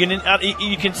up big, and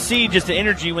you can see just the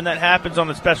energy when that happens on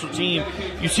the special team.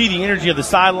 You see the energy of the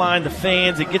sideline, the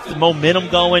fans. It gets the momentum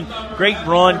going. Great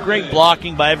run, great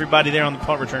blocking by everybody there on the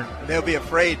punt return. They'll be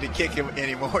afraid to kick him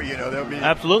anymore. They'll be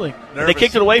absolutely nervous. They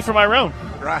kicked it away from Iron.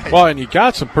 Right. Well, and you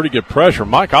got some pretty good pressure.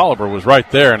 Mike Oliver was right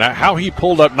there, and how he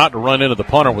pulled up not to run into the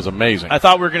punter was amazing. I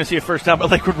thought we were going to see a first down by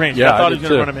Lakewood Range. Yeah, I thought he was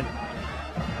going to run him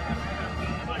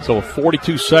in. So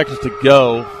 42 seconds to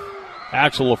go.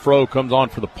 Axel Lafro comes on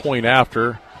for the point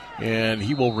after, and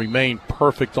he will remain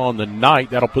perfect on the night.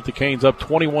 That'll put the Canes up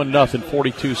 21-0,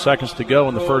 42 seconds to go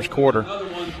in the first quarter.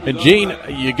 And, Gene,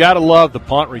 you got to love the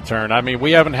punt return. I mean,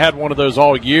 we haven't had one of those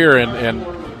all year,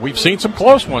 and we've seen some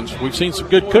close ones. We've seen some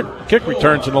good kick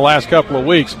returns in the last couple of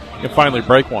weeks and finally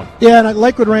break one. Yeah, and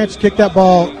Lakewood Ranch kicked that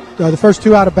ball the first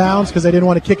 2 out of bounds because they didn't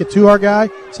want to kick it to our guy,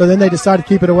 so then they decided to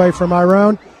keep it away from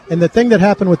Iron. And the thing that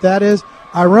happened with that is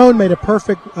Iron made a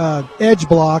perfect edge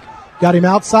block, got him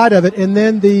outside of it, and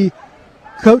then the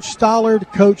Coach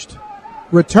Stollard coached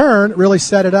return really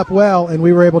set it up well, and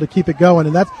we were able to keep it going.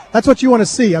 And that's what you want to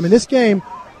see. I mean, this game,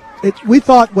 we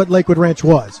thought what Lakewood Ranch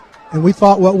was, and we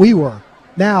thought what we were.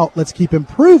 Now let's keep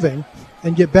improving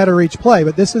and get better each play.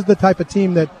 But this is the type of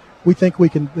team that we think we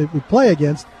play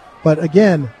against. But,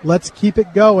 again, let's keep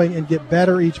it going and get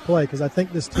better each play because I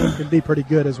think this team can be pretty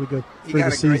good as we go through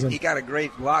the season. He got a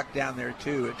great block down there,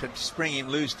 too, to spring him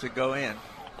loose to go in.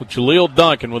 Well, Jaleel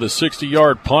Duncan with a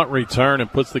 60-yard punt return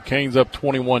and puts the Canes up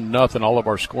 21-0. All of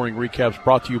our scoring recaps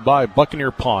brought to you by Buccaneer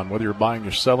Pond. Whether you're buying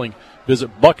or selling,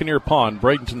 visit Buccaneer Pond,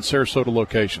 Bradenton, Sarasota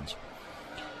locations.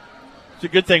 It's a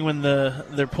good thing when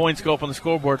their points go up on the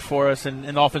scoreboard for us and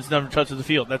offense never touches the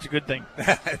field. That's a good thing.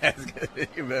 That's good.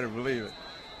 You better believe it.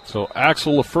 So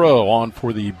Axel Lafro on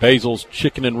for the Basil's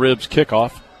Chicken and Ribs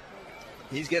kickoff.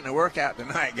 He's getting a workout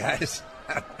tonight, guys.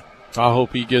 I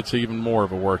hope he gets even more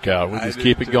of a workout. We'll just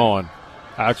keep it going.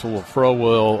 Axel Lafro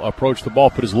will approach the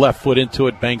ball, put his left foot into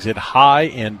it, bangs it high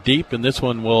and deep, and this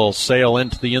one will sail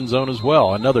into the end zone as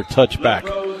well. Another touchback.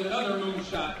 Another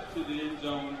moonshot to the end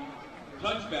zone.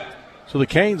 Touchback. So the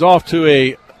Canes off to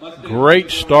a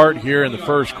great start here in the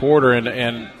first quarter,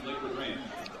 and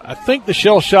I think the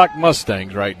shell-shocked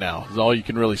Mustangs right now is all you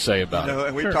can really say about it.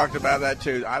 And we talked about that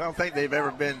too. I don't think they've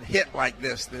ever been hit like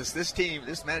this. This team,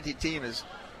 this Manatee team, is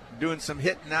doing some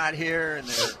hitting out here, and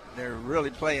they're really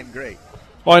playing great.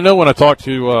 Well, I know when I talked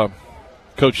to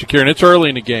Coach Shakir, and it's early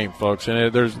in the game, folks,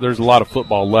 and there's a lot of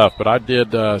football left, but I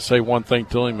did say one thing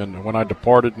to him, and when I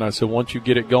departed, and I said, once you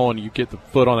get it going, you get the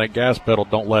foot on that gas pedal,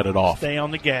 don't let it off. Stay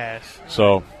on the gas.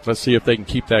 So let's see if they can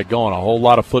keep that going. A whole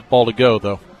lot of football to go,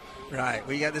 though. Right.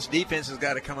 This defense has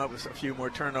got to come up with a few more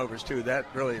turnovers, too. That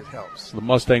really helps. The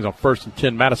Mustangs on 1st and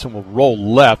 10. Madison will roll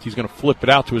left. He's going to flip it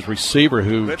out to his receiver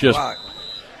who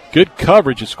good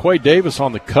coverage. It's Quay Davis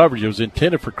on the coverage. It was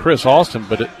intended for Chris Austin,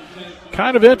 but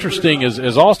kind of interesting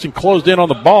as Austin closed in on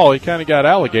the ball. He kind of got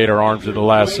alligator arms at the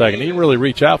last second. He didn't really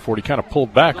reach out for it. He kind of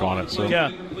pulled back on it. So yeah,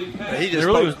 he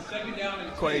just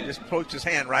Quay just poked his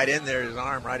hand right in there, his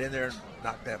arm right in there, and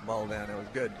knocked that ball down. It was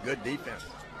good defense.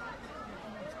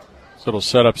 So it'll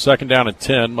set up 2nd down and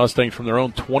 10. Mustangs from their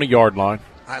own 20-yard line.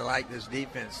 I like this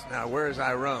defense. Now, where is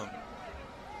Iron?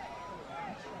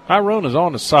 Iron is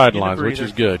on the sidelines, which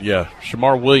is good. Yeah,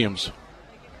 Shamar Williams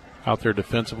out there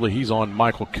defensively. He's on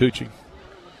Michael Cucci.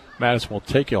 Madison will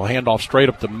take it. He'll hand off straight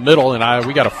up the middle, and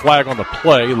we got a flag on the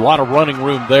play. A lot of running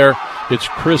room there. It's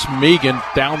Chris Megan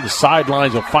down the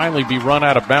sidelines. He'll finally be run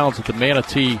out of bounds at the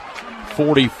Manatee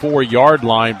 44-yard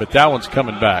line, but that one's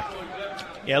coming back.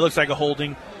 Yeah, it looks like a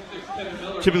holding.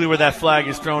 Typically where that flag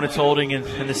is thrown, it's holding,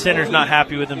 and the center's not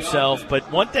happy with himself.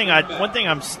 But one thing I'm,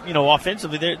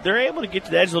 offensively, they're able to get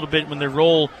to the edge a little bit when they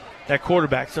roll that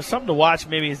quarterback. So something to watch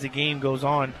maybe as the game goes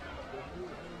on.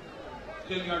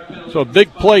 So a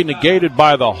big play negated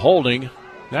by the holding.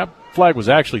 That flag was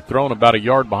actually thrown about a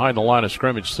yard behind the line of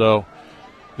scrimmage, so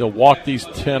they'll walk these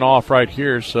 10 off right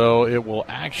here. So it will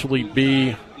actually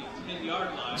be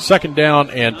 2nd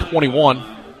down and 21.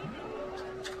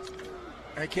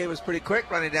 AK was pretty quick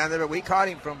running down there, but we caught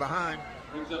him from behind.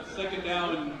 Brings up 2nd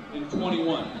down and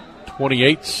 21.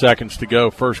 28 seconds to go,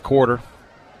 first quarter.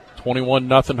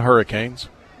 21-0 Hurricanes.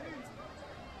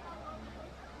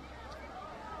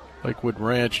 Lakewood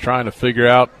Ranch trying to figure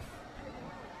out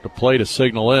the play to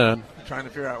signal in. Trying to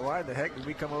figure out why the heck did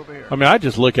we come over here. I mean, I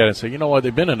just look at it and say, you know what,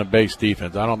 they've been in a base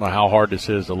defense. I don't know how hard this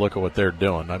is to look at what they're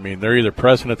doing. I mean, they're either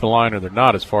pressing at the line or they're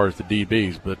not as far as the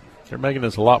DBs, but they're making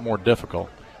this a lot more difficult.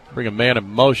 Bring a man in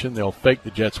motion. They'll fake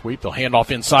the jet sweep. They'll hand off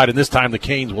inside, and this time the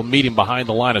Canes will meet him behind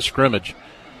the line of scrimmage.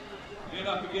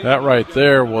 That right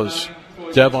there was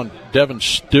Devin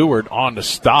Stewart on the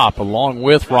stop, along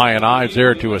with Ryan Ives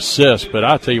there to assist. But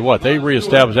I'll tell you what, they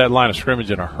reestablished that line of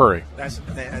scrimmage in a hurry.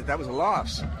 That was a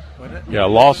loss, wasn't it? Yeah, a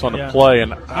loss on the play,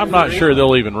 and I'm not sure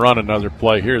they'll even run another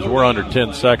play here as we're under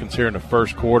 10 seconds here in the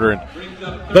first quarter, and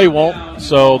they won't.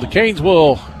 So the Canes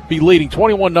will be leading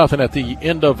 21-0 at the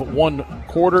end of one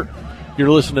quarter. You're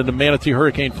listening to Manatee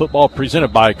Hurricane Football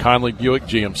presented by Conley Buick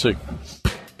GMC.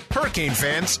 Hurricane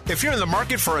fans, if you're in the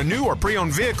market for a new or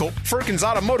pre-owned vehicle, Firkins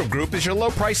Automotive Group is your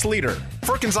low-price leader.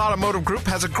 Firkins Automotive Group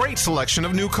has a great selection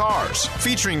of new cars,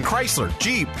 featuring Chrysler,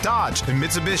 Jeep, Dodge, and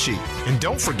Mitsubishi. And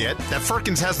don't forget that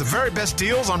Firkins has the very best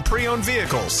deals on pre-owned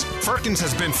vehicles. Firkins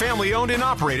has been family-owned and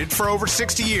operated for over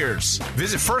 60 years.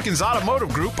 Visit Firkins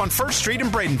Automotive Group on 1st Street in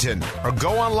Bradenton, or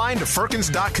go online to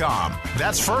Firkins.com.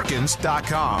 That's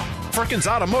Firkins.com. Firkins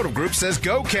Automotive Group says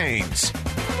go Canes.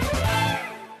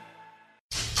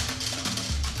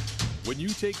 When you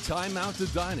take time out to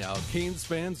dine out, Canes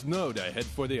fans know to head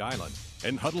for the island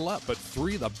and huddle up at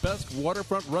 3 of the best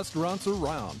waterfront restaurants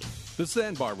around. The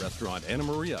Sandbar Restaurant, Anna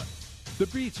Maria, the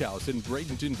Beach House in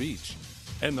Bradenton Beach,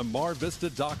 and the Mar Vista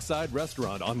Dockside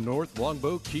Restaurant on North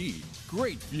Longboat Key.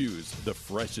 Great views, the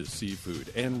freshest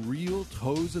seafood, and real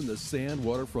toes in the sand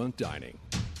waterfront dining.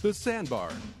 The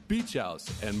Sandbar, Beach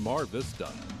House, and Mar Vista.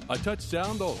 A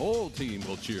touchdown the whole team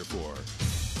will cheer for.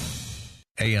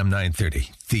 AM 930,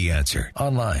 The Answer.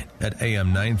 Online at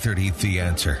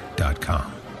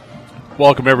am930theanswer.com.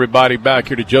 Welcome, everybody, back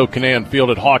here to Joe Canaan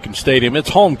Field at Hawkins Stadium. It's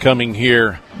homecoming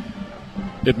here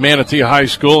at Manatee High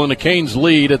School, and the Canes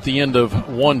lead at the end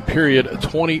of one period,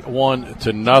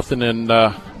 21-0.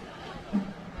 And,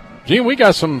 Gene, we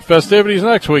got some festivities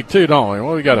next week, too, don't we?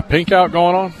 Well, we got a pink out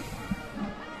going on?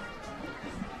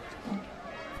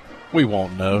 We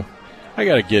won't know.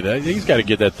 He's got to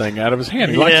get that thing out of his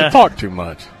hand. He likes to talk too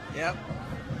much. Yep.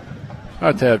 I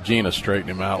have to have Gina straighten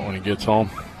him out when he gets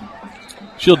home.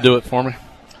 She'll do it for me.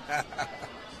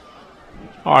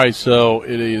 All right, so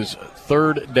it is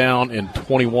 3rd down and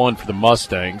 21 for the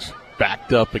Mustangs,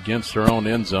 backed up against their own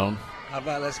end zone. How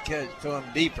about let's throw him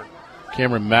deeper?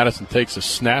 Cameron Madison takes a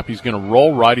snap. He's going to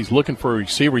roll right. He's looking for a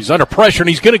receiver. He's under pressure, and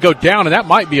he's going to go down, and that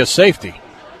might be a safety.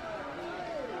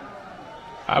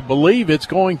 I believe it's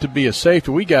going to be a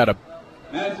safety. They're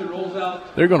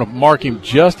going to mark him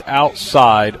just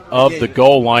outside of the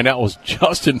goal line. That was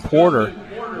Justin Porter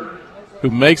who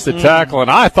makes the tackle,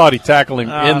 and I thought he tackled him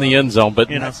in the end zone. But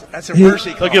that's a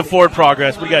mercy call. They'll give forward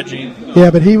progress. We got Gene.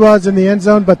 Yeah, but he was in the end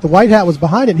zone, but the white hat was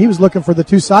behind it, and he was looking for the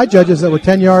two side judges that were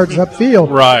 10 yards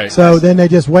upfield. Right. So then they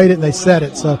just waited, and they set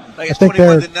it. So I think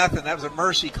 21-0. That was a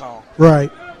mercy call. Right.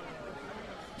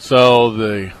 So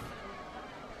the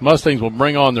Mustangs will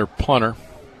bring on their punter.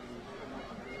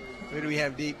 Who do we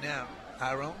have deep now?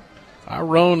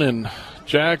 Iron and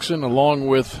Jackson, along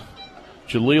with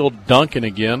Jaleel Duncan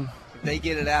again. If they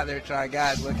get it out there, try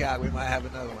guys, look out. We might have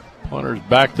another one. Punter's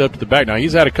backed up to the back. Now,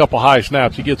 he's had a couple high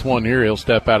snaps. He gets one here, he'll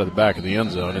step out of the back of the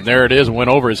end zone. And there it is, went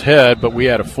over his head, but we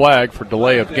had a flag for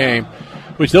delay of game.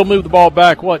 We still moved the ball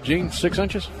back, what, Gene, 6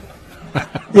 inches?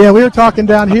 Yeah, we were talking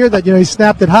down here that, he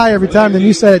snapped it high every time. Then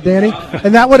you said it, Danny.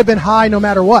 And that would have been high no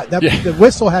matter what. The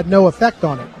whistle had no effect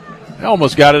on it. I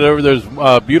almost got it over those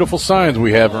beautiful signs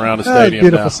we have around the stadium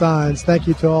beautiful now. Signs. Thank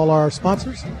you to all our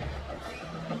sponsors.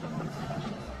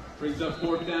 Brings up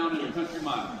 4th down in the country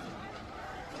mile.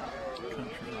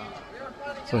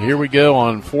 So here we go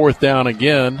on 4th down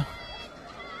again.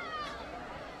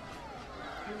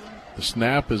 The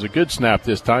snap is a good snap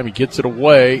this time. He gets it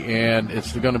away, and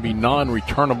it's going to be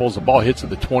non-returnables. The ball hits at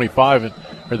the 25,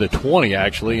 or the 20,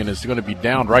 actually, and it's going to be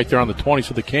down right there on the 20.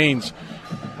 So the Canes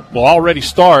will already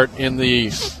start in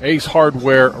the Ace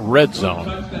Hardware red zone.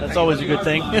 That's always a good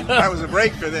thing. That was a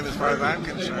break for them as far as I'm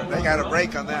concerned. They got a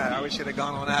break on that. We should have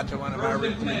gone on out to one of our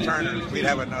returners. We'd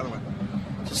have another one.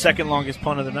 It's the second longest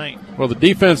punt of the night. Well, the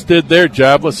defense did their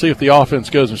job. Let's see if the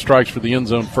offense goes and strikes for the end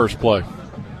zone first play.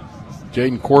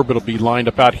 Jaden Corbett will be lined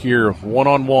up out here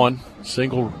one-on-one.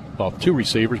 Two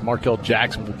receivers. Markel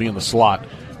Jackson will be in the slot.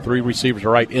 3 receivers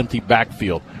are right, empty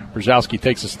backfield. Brzezowski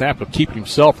takes a snap of keeping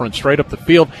himself, running straight up the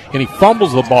field, and he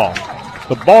fumbles the ball.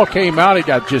 The ball came out. It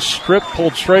got just stripped,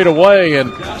 pulled straight away, and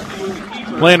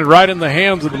landed right in the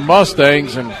hands of the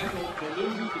Mustangs. And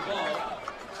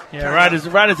right as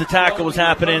the tackle was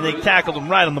happening, they tackled him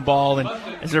right on the ball, and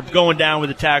as they're going down with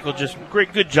the tackle, just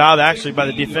good job actually by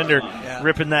the defender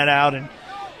ripping that out. And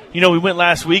we went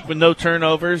last week with no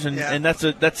turnovers, and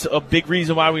that's a big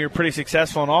reason why we were pretty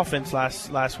successful on offense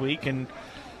last week. And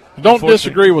don't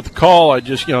disagree with the call. I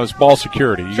just it's ball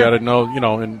security. You got to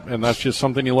know, and that's just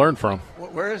something you learn from.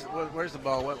 Where's the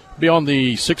ball? Be on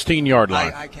the 16-yard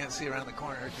line. I can't see around the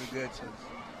corner too good. So.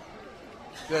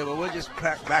 Good. Well, we'll just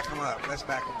back them up. Let's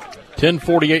back them up.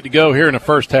 10:48 to go here in the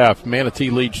first half. Manatee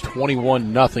leads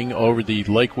 21-0 over the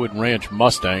Lakewood Ranch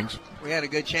Mustangs. We had a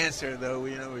good chance there, though.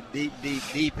 We're deep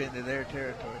into their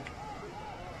territory.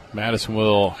 Madison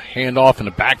will hand off in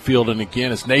the backfield, and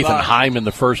again, it's Nathan Hyman,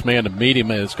 the first man to meet him,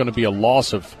 and it's going to be a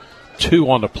loss of 2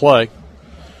 on the play.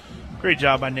 Great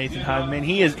job by Nathan Hyman.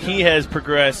 He has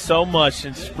progressed so much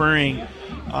in spring,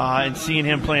 and seeing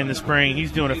him play in the spring,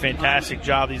 he's doing a fantastic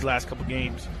job these last couple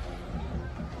games.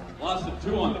 Loss of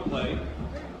 2 on the play.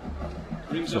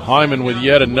 So Hyman with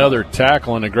yet another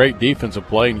tackle and a great defensive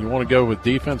play. And you want to go with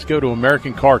defense, go to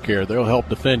American Car Care. They'll help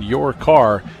defend your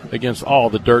car against all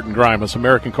the dirt and grime. It's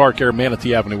American Car Care,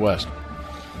 Manatee Avenue West.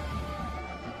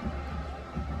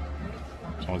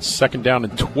 So on 2nd down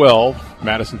and 12,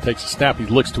 Madison takes a snap. He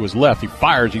looks to his left. He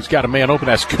fires. He's got a man open.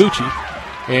 That's Cucci.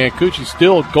 And Cucci's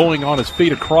still going on his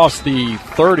feet across the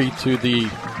 30 to the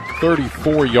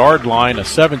 34-yard line, a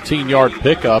 17-yard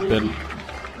pickup. And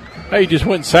he just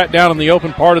went and sat down in the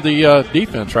open part of the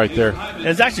defense right there.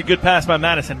 It's actually a good pass by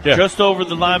Madison. Yeah. Just over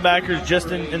the linebackers, just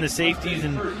in the safeties,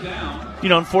 and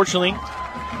unfortunately,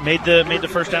 made the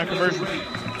first down conversion.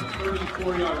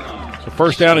 So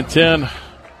 1st down and 10,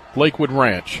 Lakewood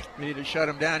Ranch. We need to shut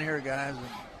them down here, guys, and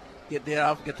get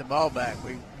the ball back.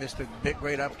 We missed a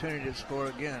great opportunity to score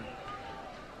again.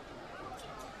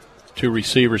 2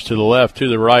 receivers to the left, to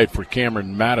the right for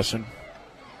Cameron Madison.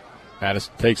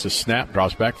 Madison takes a snap,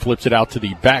 drops back, flips it out to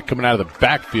the back, coming out of the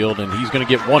backfield, and he's going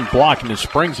to get one block and then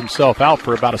springs himself out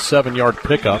for about a 7-yard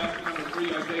pickup.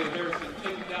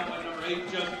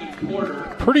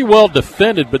 Pretty well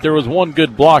defended, but there was one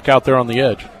good block out there on the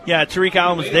edge. Yeah, Tariq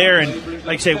Allen was there, and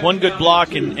like I say, one good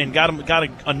block and got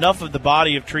enough of the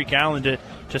body of Tariq Allen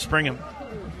to spring him.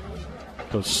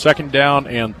 So 2nd down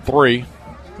and 3.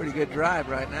 Pretty good drive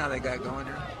right now they got going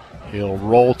here. He'll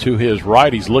roll to his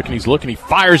right. He's looking. He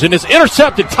fires, and it's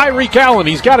intercepted. Tyreek Allen.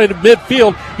 He's got it in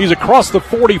midfield. He's across the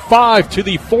 45 to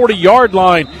the 40-yard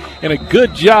line. And a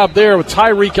good job there with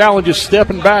Tyreek Allen just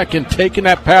stepping back and taking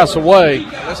that pass away.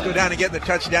 Let's go down and get the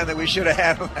touchdown that we should have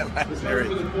had on that last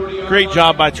area. Great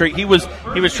job by Tariq. He was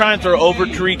trying to throw over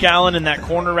Tariq Allen in that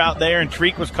corner route there, and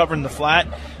Tariq was covering the flat.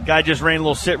 Guy just ran a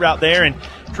little sit route there, and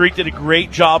Tariq did a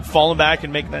great job falling back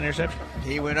and making that interception.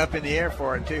 He went up in the air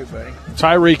for it, too, buddy.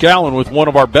 Tyreek Allen with one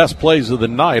of our best plays of the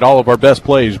night. All of our best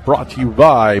plays brought to you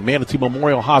by Manatee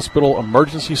Memorial Hospital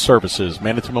Emergency Services.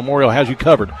 Manatee Memorial has you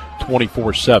covered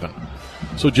 24/7.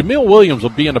 So Jamil Williams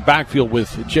will be in the backfield with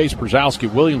Jace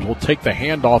Brzezowski. Williams will take the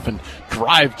handoff and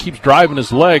keeps driving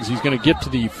his legs. He's going to get to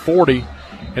the 40,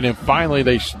 and then finally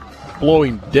they blow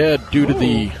him dead due to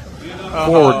the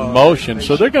forward motion.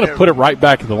 So they're going to put it right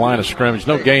back at the line of scrimmage.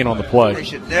 No gain on the play. They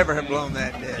should never have blown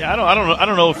that dead. Yeah, I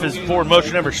don't know if his forward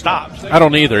motion ever stopped. I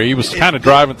don't either. He was kind of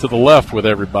driving to the left with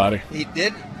everybody. He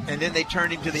did, and then they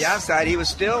turned him to the outside. He was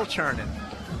still churning.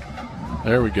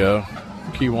 There we go.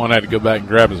 Key one had to go back and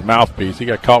grab his mouthpiece. He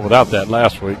got caught without that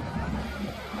last week.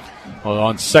 Well,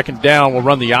 on second down, we'll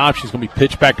run the option. He's going to be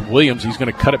pitched back to Williams. He's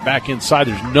going to cut it back inside.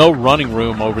 There's no running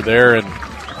room over there, and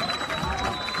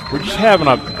we're just having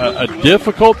a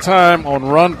difficult time on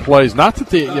run plays. Not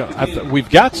that we've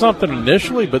got something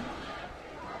initially, but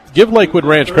give Lakewood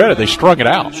Ranch credit. They strung it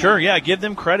out. Sure, yeah, give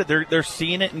them credit. They're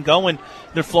seeing it and going.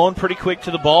 They're flowing pretty quick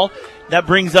to the ball. That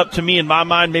brings up to me, in my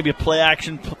mind, maybe a play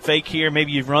action fake here.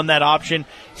 Maybe you run that option,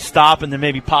 stop, and then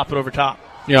maybe pop it over top.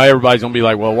 Everybody's going to be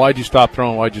like, well, why'd you stop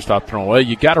throwing? Why'd you stop throwing? Well,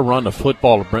 you got to run the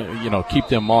football to bring, keep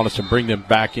them honest and bring them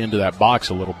back into that box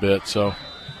a little bit. So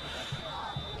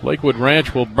Lakewood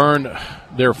Ranch will burn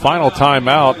their final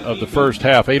timeout of the first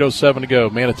half. 8:07 to go.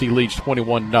 Manatee leads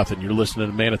 21-0. You're listening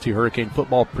to Manatee Hurricane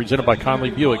Football presented by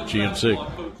Conley Buick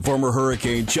GMC. Former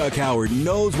Hurricane Chuck Howard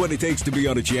knows what it takes to be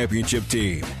on a championship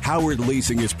team. Howard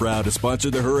Leasing is proud to sponsor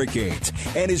the Hurricanes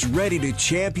and is ready to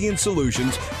champion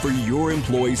solutions for your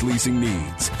employees' leasing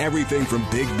needs. Everything from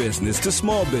big business to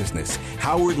small business,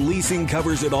 Howard Leasing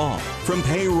covers it all. From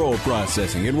payroll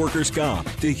processing and workers' comp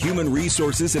to human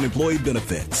resources and employee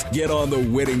benefits. Get on the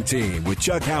winning team with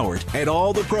Chuck Howard and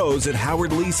all the pros at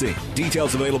Howard Leasing.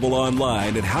 Details available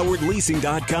online at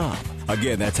howardleasing.com.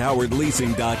 Again, that's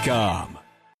howardleasing.com.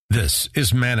 This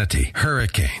is Manatee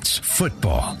Hurricanes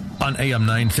football on AM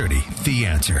 930, The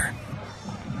Answer.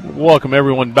 Welcome,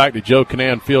 everyone, back to Joe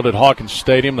Canaan Field at Hawkins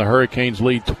Stadium. The Hurricanes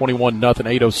lead 21-0,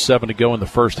 8:07 to go in the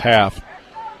first half.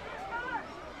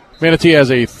 Manatee has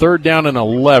a third down and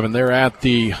 11. They're at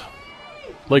the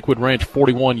Lakewood Ranch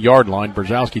 41-yard line.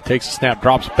 Brzezowski takes the snap,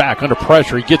 drops back under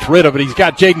pressure. He gets rid of it. He's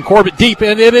got Jaden Corbett deep,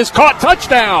 and it is caught.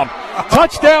 Touchdown!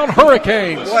 Touchdown,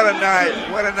 Hurricanes. What a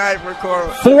night. What a night for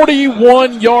Corbett.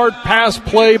 41-yard pass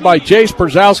play by Jace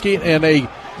Brzezowski, and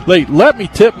let me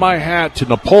tip my hat to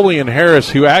Napoleon Harris,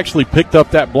 who actually picked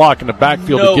up that block in the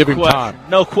backfield to give him time.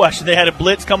 No question. They had a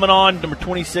blitz coming on, number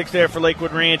 26 there for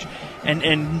Lakewood Ranch,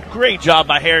 and great job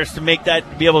by Harris to make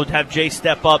that, be able to have Jay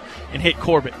step up and hit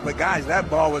Corbett. But, guys, that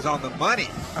ball was on the money.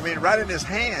 I mean, right in his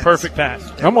hands. Perfect pass.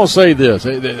 I'm going to say this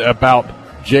about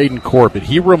Jaden Corbett.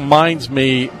 He reminds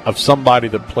me of somebody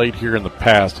that played here in the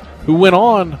past who went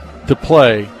on to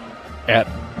play at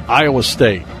Iowa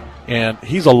State. And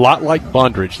he's a lot like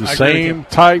Bundridge, the same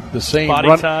type, the same body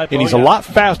run, type, and he's a lot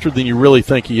faster than you really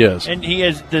think he is. And he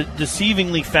is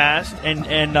deceivingly fast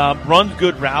and runs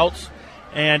good routes,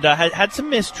 and had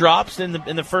some missed drops in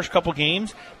the first couple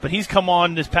games, but he's come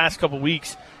on this past couple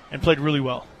weeks and played really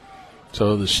well.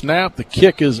 So the snap, the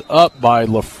kick is up by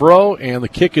Lafro, and the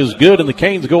kick is good, and the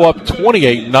Canes go up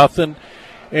 28-0.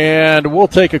 And we'll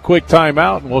take a quick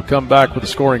timeout, and we'll come back with a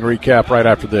scoring recap right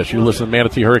after this. You listen to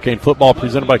Manatee Hurricane Football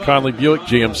presented by Conley Buick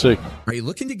GMC. Are you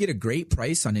looking to get a great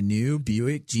price on a new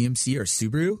Buick, GMC, or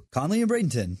Subaru? Conley and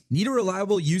Bradenton. Need a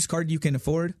reliable used car you can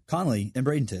afford? Conley and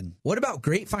Bradenton. What about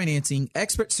great financing,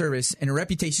 expert service, and a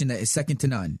reputation that is second to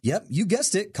none? Yep, you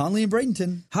guessed it, Conley and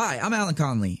Bradenton. Hi, I'm Alan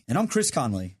Conley. And I'm Chris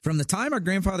Conley. From the time our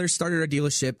grandfathers started our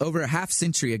dealership over a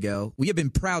half-century ago, we have been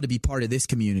proud to be part of this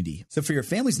community. So for your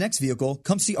family's next vehicle,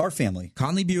 come see our family.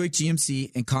 Conley Buick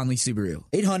GMC and Conley Subaru.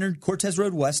 800 Cortez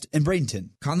Road West in Bradenton.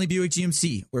 Conley Buick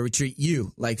GMC, where we treat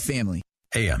you like family.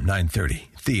 AM 930,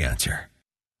 The Answer.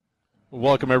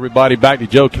 Welcome, everybody, back to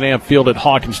Joe Canaan Field at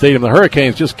Hawkins Stadium. The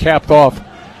Hurricanes just capped off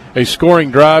a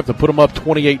scoring drive to put them up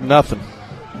 28-0.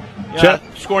 Yeah,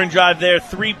 scoring drive there,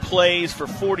 3 plays for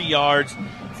 40 yards,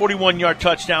 41-yard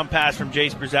touchdown pass from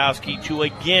Jace Brzezowski to,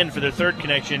 again, for their third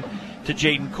connection, to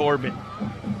Jaden Corbett.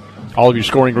 All of your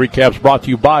scoring recaps brought to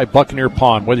you by Buccaneer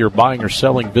Pond. Whether you're buying or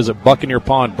selling, visit Buccaneer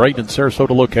Pond, Braden, and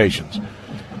Sarasota locations.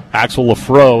 Axel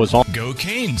Lafro is on. Go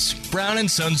Canes! Brown and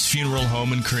Sons Funeral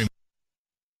Home and Crematory.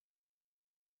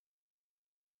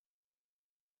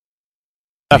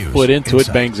 Left foot into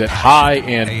it, bangs it high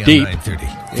and deep,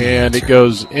 and it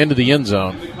goes into the end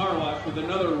zone.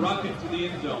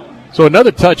 So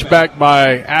another touchback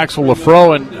by Axel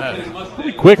Lafro, and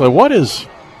pretty quickly, what is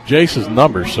Jace's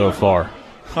number so far?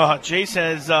 Jace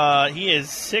has he is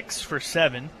 6 for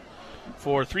 7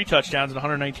 for 3 touchdowns and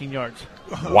 119 yards.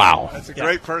 Wow, that's a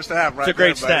great first half, right? It's a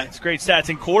great there, stats. Great stats.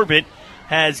 And Corbett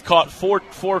has caught four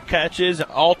catches,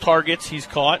 all targets he's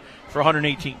caught for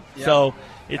 118. Yeah. So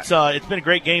it's been a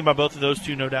great game by both of those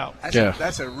two, no doubt.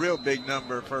 That's a real big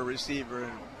number for a receiver,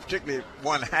 and particularly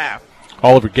one half.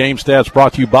 All of your game stats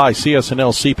brought to you by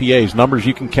CSNL CPAs. Numbers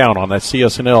you can count on. That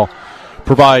CSNL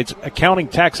provides accounting,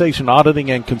 taxation, auditing,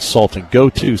 and consulting. Go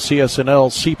to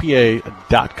csnlcpa.com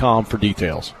for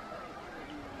details.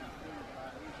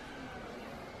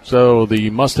 So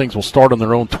the Mustangs will start on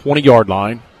their own 20-yard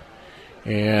line.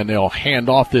 And they'll hand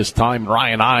off this time.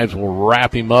 Ryan Ives will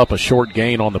wrap him up, a short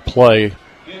gain on the play.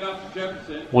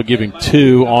 We'll give him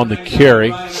 2 on the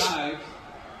carry.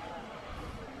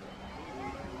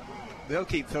 They'll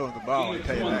keep throwing the ball, I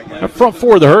tell you that, guys. The front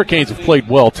 4 of the Hurricanes have played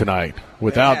well tonight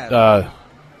without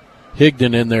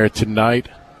Higdon in there tonight.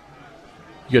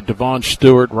 You got Devon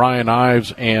Stewart, Ryan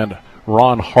Ives, and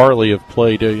Ron Harley have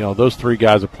played. Those 3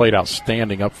 guys have played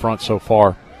outstanding up front so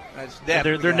far.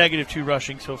 They're -2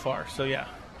 rushing so far, so yeah.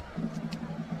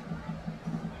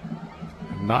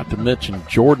 Not to mention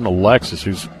Jordan Alexis,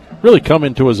 who's really come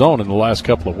into his own in the last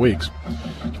couple of weeks.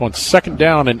 On 2nd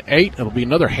down and 8, it'll be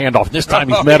another handoff. This time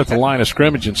he's met at the line of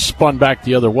scrimmage and spun back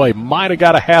the other way. Might have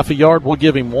got a half a yard. We'll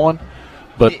give him 1.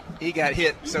 But he got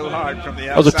hit so hard from the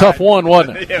outside. That was a tough one,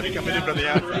 wasn't it? Yeah, coming in from the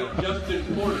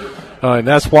outside. And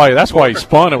that's why he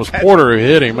spun. It was Porter who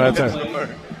hit him.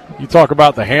 You talk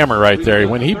about the hammer right there.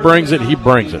 When he brings it, he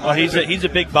brings it. Well, he's a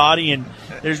big body, and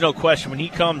there's no question. When he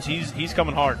comes, he's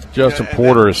coming hard. Justin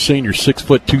Porter, a senior, 6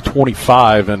 foot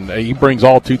 225, and he brings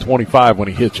all 225 when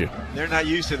he hits you. They're not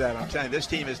used to that. I'm telling you, this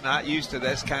team is not used to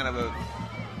this kind of a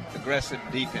aggressive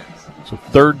defense. So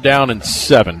 3rd down and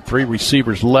 7. 3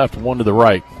 receivers left, 1 to the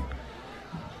right.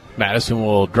 Madison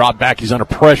will drop back. He's under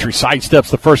pressure. He sidesteps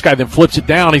the first guy, then flips it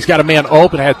down. He's got a man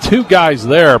open. Had 2 guys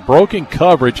there. Broken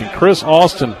coverage, and Chris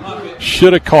Austin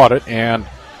should have caught it. And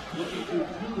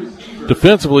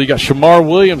defensively, you got Shamar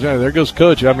Williams. There goes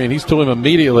Coach. I mean, he's to him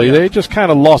immediately. They just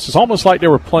kind of lost. It's almost like they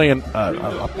were playing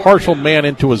a partial man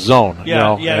into a zone.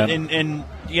 Yeah, and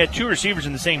you had 2 receivers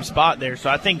in the same spot there, so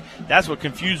I think that's what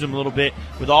confused him a little bit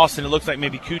with Austin. It looks like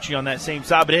maybe Cucci on that same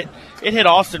side, but it hit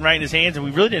Austin right in his hands, and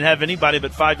we really didn't have anybody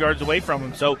but 5 yards away from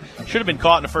him, so should have been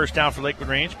caught in a 1st down for Lakewood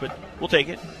Ranch, but we'll take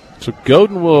it. So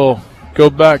Godin will go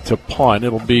back to punt.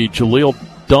 It'll be Jaleel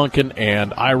Duncan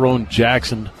and Iron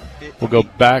Jackson will go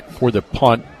back for the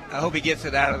punt. I hope he gets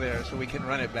it out of there so we can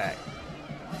run it back.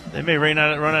 They may run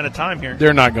out of time here.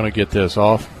 They're not going to get this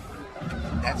off.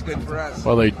 That's good for us.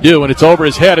 Well, they do, and it's over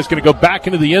his head. It's going to go back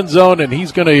into the end zone, and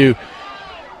he's going to,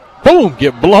 boom,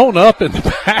 get blown up in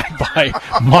the back by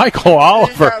Michael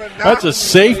Oliver. That's a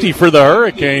safety for the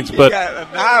Hurricanes, but he got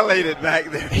annihilated back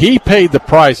there. He paid the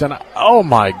price, and oh,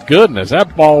 my goodness,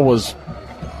 that ball was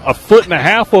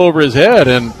 1.5 feet over his head,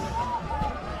 and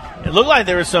it looked like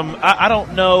there was some, I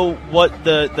don't know what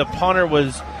the punter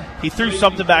was. He threw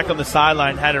something back on the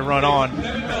sideline, had to run on,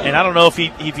 and I don't know if he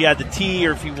had the tee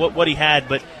or if what he had,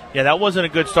 but yeah, that wasn't a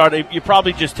good start. You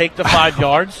probably just take the 5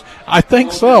 yards. I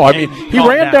think so. I mean, he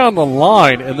ran down the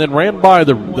line and then ran by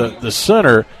the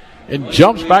center and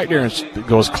jumps back there and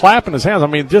goes clapping his hands. I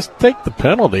mean, just take the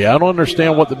penalty. I don't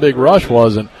understand what the big rush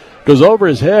was, and goes over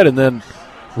his head, and then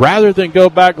rather than go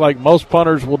back like most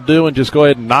punters will do and just go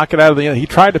ahead and knock it out of the end, he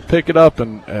tried to pick it up,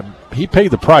 and he paid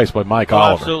the price by Mike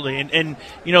Oliver. Absolutely. And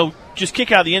just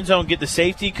kick out of the end zone, get the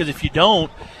safety, because if you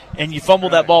don't and you fumble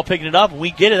that ball picking it up and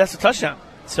we get it, that's a touchdown.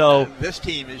 So this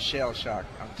team is shell-shocked.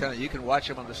 I'm telling you, you can watch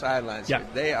them on the sidelines. Yeah.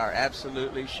 They are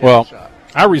absolutely shell-shocked. Well,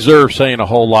 I reserve saying a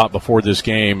whole lot before this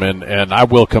game, and I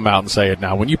will come out and say it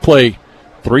now. When you play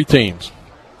 3 teams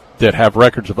that have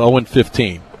records of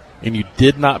 0-15 and you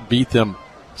did not beat them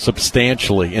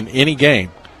substantially in any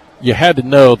game, you had to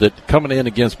know that coming in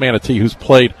against Manatee, who's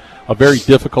played a very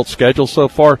difficult schedule so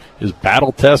far, is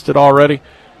battle-tested already,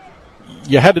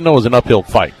 you had to know it was an uphill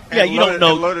fight. Yeah, you don't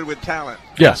know. Loaded with talent.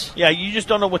 Yes. Yeah, you just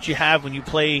don't know what you have when you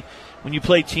play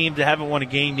teams that haven't won a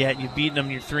game yet. You've beaten them,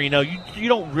 you're 3-0. You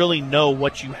don't really know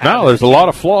what you have. No, there's a lot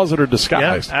of flaws that are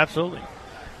disguised. Yeah, absolutely.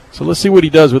 So let's see what he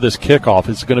does with this kickoff.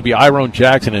 It's going to be Iron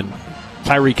Jackson and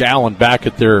Tyreek Allen back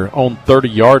at their own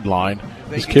 30-yard line.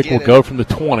 This kick will go from the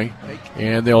 20,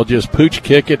 and they'll just pooch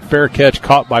kick it. Fair catch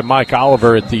caught by Mike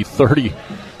Oliver at the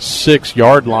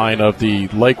 36-yard line of the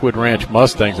Lakewood Ranch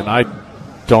Mustangs, and I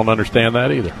don't understand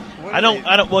that either. I don't.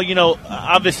 Well,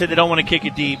 obviously they don't want to kick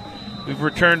it deep. We've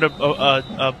returned a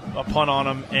punt on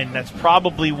them, and that's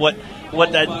probably what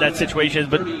that situation is.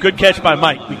 But good catch by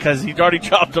Mike, because he'd already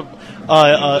chopped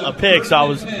a pick, so I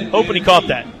was hoping he caught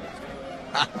that.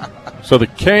 So the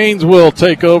Canes will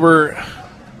take over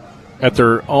at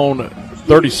their own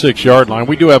 36-yard line.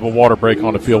 We do have a water break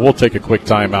on the field. We'll take a quick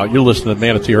timeout. You're listening to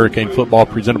Manatee Hurricane Football,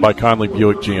 presented by Conley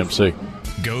Buick GMC.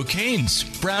 Go Canes!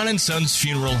 Brown & Sons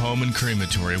Funeral Home and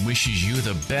Crematory wishes you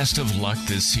the best of luck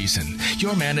this season.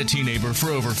 Your Manatee neighbor for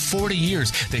over 40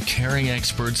 years, the caring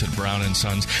experts at Brown &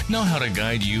 Sons know how to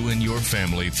guide you and your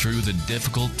family through the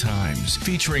difficult times.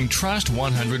 Featuring Trust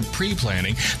 100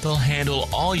 pre-planning, they'll handle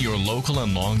all your local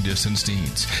and long-distance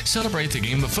needs. Celebrate the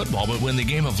game of football, but when the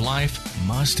game of life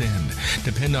must end.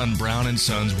 Depend on Brown &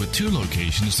 Sons with 2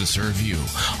 locations to serve you.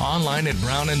 Online at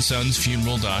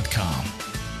brownandsonsfuneral.com.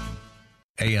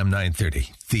 AM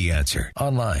 930, The Answer.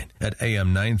 Online at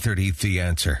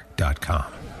am930theanswer.com.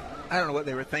 I don't know what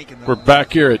they were thinking. We're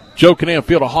back here at Joe Canam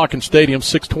Field at Hawkins Stadium,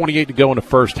 6:28 to go in the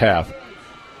first half.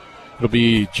 It'll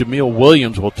be Jameel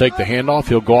Williams will take the handoff.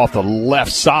 He'll go off the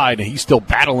left side, and he's still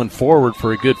battling forward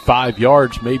for a good 5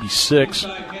 yards, maybe 6.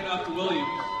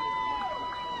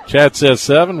 Chad says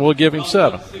 7. We'll give him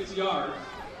 7.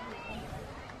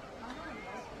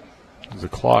 As the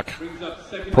clock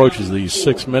approaches the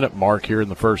 6-minute mark here in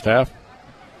the first half.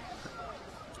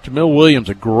 Jameel Williams,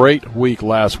 a great week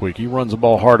last week. He runs the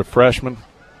ball hard, a freshman.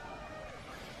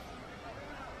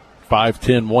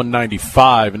 5'10",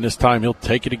 195, and this time he'll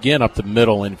take it again up the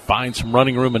middle and find some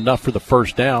running room enough for the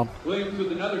first down. Williams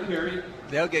with another carry.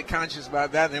 They'll get conscious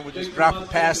about that, and then we'll just drop a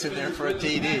pass in there for a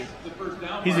TD.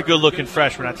 He's a good-looking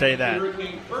freshman, I'll tell you that.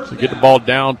 So get the ball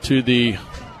down to the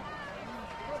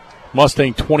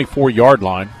Mustang 24-yard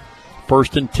line.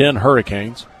 1st and 10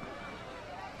 Hurricanes.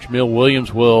 Jameel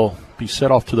Williams will be set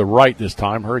off to the right this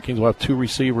time. Hurricanes will have 2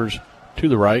 receivers to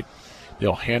the right.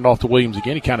 They'll hand off to Williams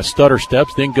again. He kind of stutter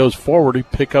steps, then goes forward. He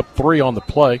pick up 3 on the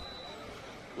play.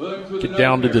 Get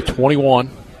down to the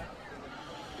 21.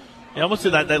 He almost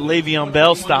did that Le'Veon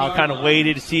Bell style, kind of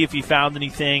waited to see if he found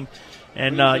anything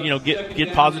and,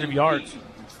 get positive yards.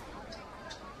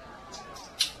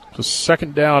 So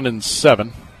 2nd down and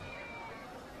 7.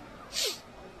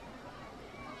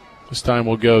 This time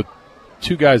we'll go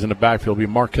 2 guys in the backfield. It'll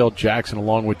be Markel Jackson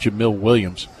along with Jameel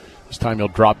Williams. This time he'll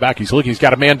drop back. He's looking. He's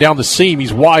got a man down the seam.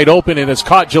 He's wide open, and it's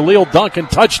caught. Jaleel Duncan,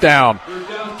 touchdown.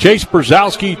 Chase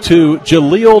Brzezowski to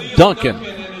Jaleel Duncan.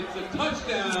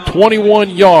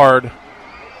 21-yard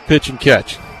pitch and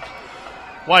catch.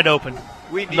 Wide open.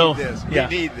 We need this. We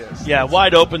need this. Yeah,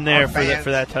 wide open there for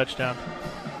that touchdown.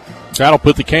 That'll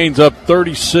put the Canes up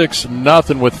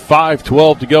 36-0 with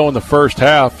 5:12 to go in the first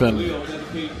half, and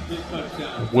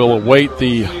we'll await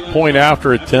the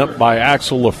point-after attempt by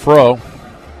Axel Lafro.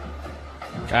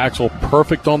 Axel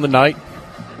perfect on the night.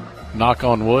 Knock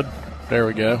on wood. There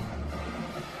we go.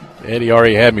 Eddie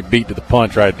already had me beat to the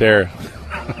punch right there.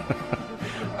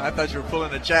 I thought you were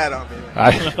pulling a chat on me.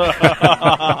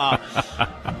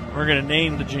 We're going to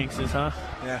name the jinxes, huh?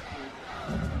 Yeah.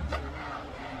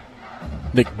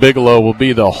 Nick Bigelow will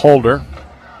be the holder.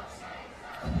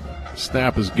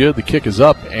 Snap is good. The kick is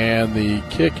up, and the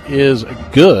kick is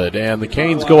good. And the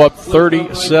Canes go up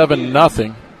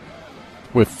 37-0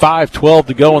 with 5:12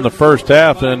 to go in the first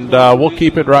half. And we'll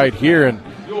keep it right here. And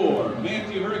we'll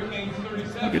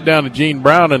get down to Gene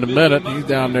Brown in a minute. He's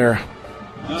down there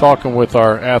talking with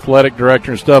our athletic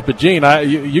director and stuff. But, Gene,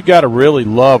 you got to really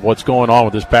love what's going on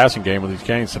with this passing game with these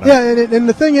Canes tonight. Yeah, and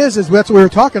the thing is that's what we were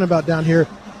talking about down here.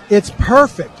 It's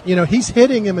perfect. He's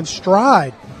hitting him in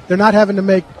stride. They're not having to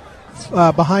make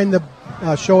behind the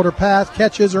shoulder pass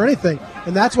catches or anything,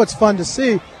 and that's what's fun to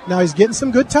see. Now he's getting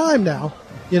some good time now,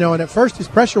 and at first he's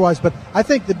pressure-wise, but I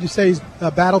think that you say he's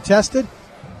battle-tested.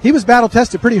 He was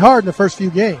battle-tested pretty hard in the first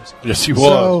few games. Yes, he was.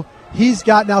 So he's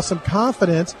got now some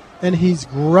confidence, and he's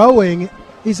growing.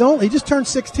 He just turned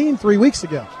 16 3 weeks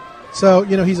ago. So,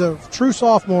 he's a true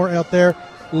sophomore out there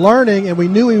learning, and we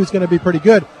knew he was going to be pretty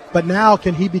good. But now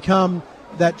can he become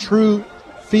that true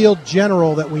field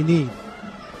general that we need?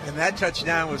 And that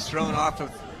touchdown was thrown off of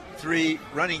 3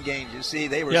 running games. You see,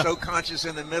 they were so conscious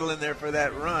in the middle in there for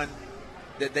that run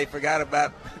that they forgot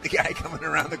about the guy coming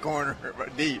around the corner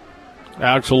deep.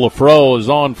 Axel Lafro is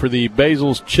on for the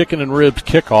Basil's Chicken and Ribs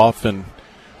kickoff, and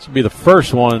this will be the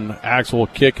first one Axel will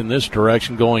kick in this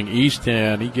direction going east,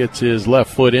 and he gets his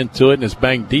left foot into it, and it's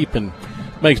banged deep, and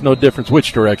makes no difference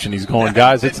which direction he's going,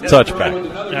 guys. It's a touchback.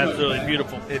 Absolutely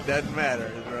beautiful. It doesn't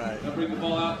matter. It's right.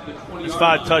 There's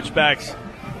 5 touchbacks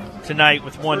tonight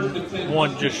with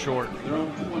one just short.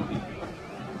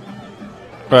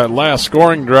 That last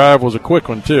scoring drive was a quick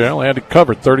one, too. I only had to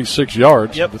cover 36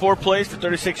 yards. Yep, 4 plays for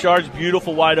 36 yards.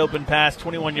 Beautiful wide-open pass,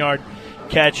 21-yard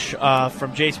catch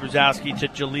from Jace Brzezowski to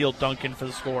Jaleel Duncan for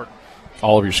the score.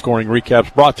 All of your scoring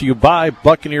recaps brought to you by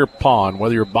Buccaneer Pawn.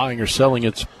 Whether you're buying or selling,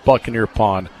 it's Buccaneer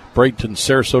Pawn. Bradenton,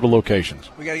 Sarasota locations.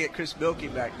 We got to get Chris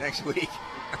Bilkey back next week.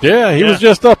 Yeah, he was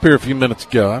just up here a few minutes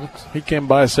ago. He came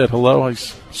by and said hello.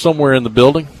 He's somewhere in the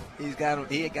building. He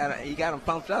got him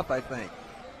pumped up, I think.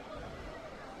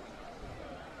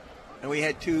 And we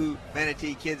had 2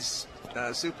 Manatee kids,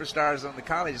 superstars on the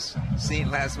college scene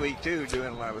last week, too, doing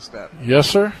a lot of stuff. Yes,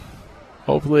 sir.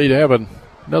 Hopefully they'd have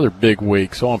another big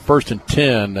week. So on 1st and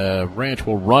 10, Ranch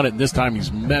will run it, and this time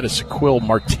he's met as Sequil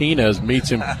Martinez meets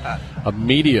him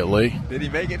immediately. Did he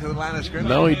make it to the line of scrimmage?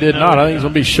 No, he did not. I think he's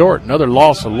going to be short. Another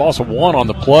loss, a loss of 1 on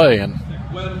the play. And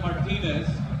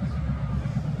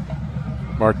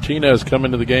Martinez come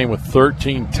into the game with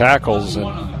 13 tackles, and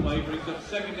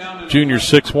Junior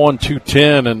 6'1",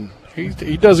 210, and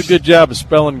he does a good job of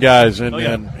spelling guys. And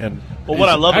well, what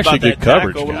I love about that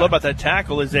tackle, guy. what I love about that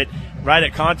tackle is that right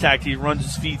at contact, he runs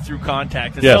his feet through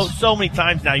contact. And yes. so many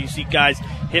times now you see guys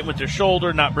hit with their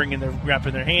shoulder, not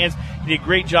wrapping their hands. He did a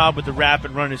great job with the wrap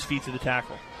and running his feet to the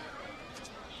tackle.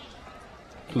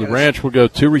 So the ranch will go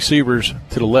 2 receivers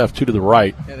to the left, 2 to the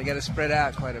right. Yeah, they got to spread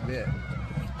out quite a bit.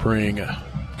 Bring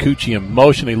Cucci in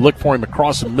motion. They look for him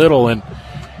across the middle, and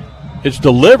it's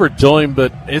delivered to him,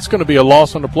 but it's going to be a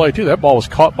loss on the play, too. That ball was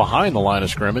caught behind the line of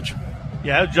scrimmage.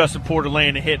 Yeah, that was Justin Porter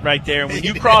laying a hit right there. And when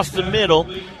you cross the middle,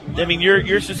 I mean,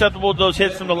 you're susceptible to those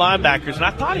hits from the linebackers. And I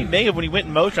thought he may have, when he went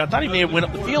in motion, I thought he may have went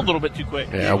up the field a little bit too quick.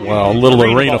 Yeah, well, a little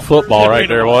arena football right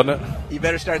there, wasn't it? You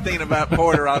better start thinking about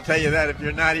Porter, I'll tell you that. If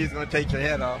you're not, he's going to take your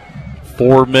head off.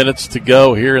 4 minutes to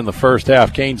go here in the first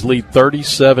half. Canes lead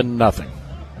 37-0.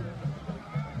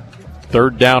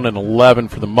 3rd down and 11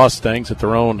 for the Mustangs at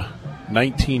their own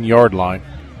 19-yard line.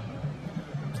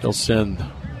 They'll send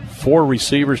 4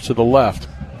 receivers to the left.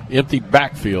 Empty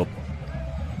backfield.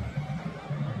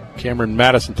 Cameron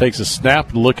Madison takes a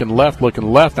snap, looking left.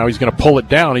 Now he's going to pull it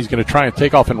down. He's going to try and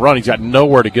take off and run. He's got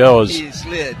nowhere to go. He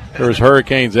slid. There was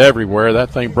Hurricanes everywhere. That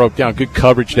thing broke down. Good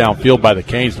coverage downfield by the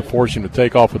Canes to force him to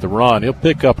take off with the run. He'll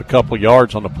pick up a couple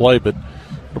yards on the play, but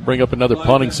it'll bring up another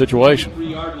punting situation.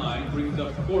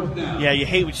 Yeah, you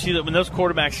hate when you see that when those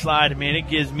quarterbacks slide. Man, it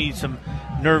gives me some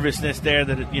nervousness there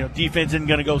that defense isn't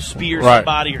going to go spear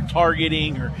somebody or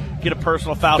targeting or get a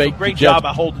personal foul. So great job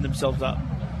by holding themselves up.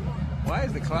 Why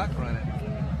is the clock running?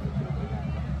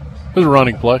 It was a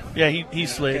running play. Yeah, he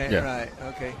slid. Okay, yeah. Right,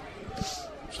 okay.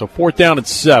 So 4th down and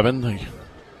 7.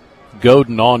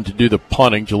 Godin on to do the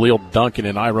punting. Jaleel Duncan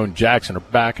and Iron Jackson are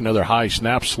back. Another high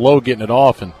snap. Slow getting it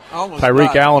off. And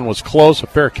Tyreek Allen was close. A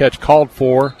fair catch called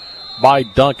for by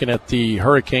Duncan at the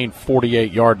Hurricane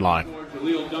 48-yard line.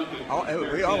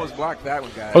 We almost blocked that one,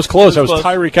 guys. That was close. That was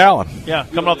Tyreek Allen. Yeah,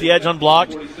 coming off the edge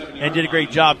unblocked and did a great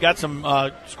job. Got some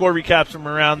score recaps from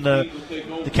around the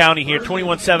county here.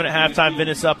 21-7 at halftime.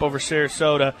 Venice up over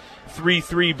Sarasota.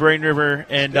 3-3 Brain River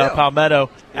and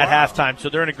Palmetto at halftime. So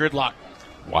they're in a gridlock.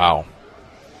 Wow.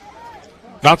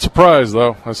 Not surprised,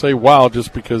 though. I say wow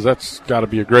just because that's got to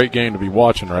be a great game to be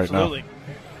watching right now.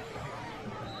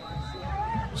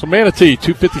 So Manatee,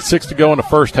 2:56 to go in the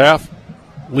first half.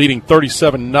 Leading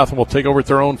 37-0, will take over at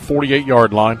their own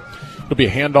 48-yard line. It'll be a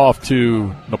handoff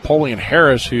to Napoleon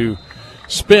Harris, who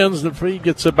spins. He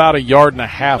gets about 1.5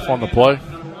 yards on the play.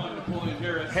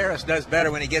 Harris does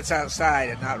better when he gets outside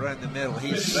and not run in the middle.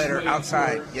 He's better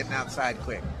outside, getting outside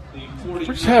quick. We're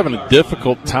just having a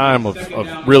difficult time of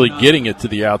really getting it to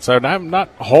the outside. Not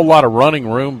a whole lot of running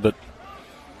room, but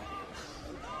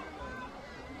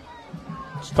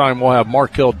this time we'll have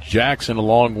Markel Jackson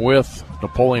along with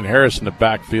Napoleon Harris in the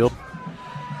backfield.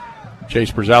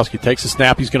 Chase Brzezowski takes a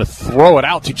snap. He's going to throw it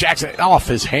out to Jackson off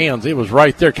his hands. It was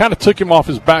right there. Kind of took him off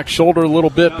his back shoulder a little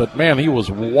bit, but, man, he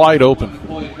was wide open.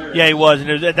 Yeah, he was.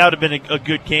 And that would have been a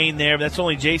good gain there. That's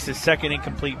only Jace's second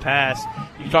incomplete pass.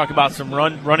 You talk about some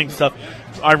running stuff.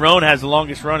 Iron has the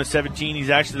longest run of 17. He's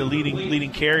actually the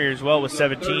leading carrier as well with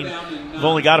 17. We've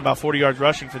only got about 40 yards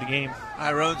rushing for the game.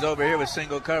 Iron's over here with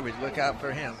single coverage. Look out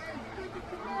for him.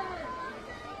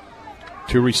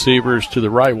 2 receivers to the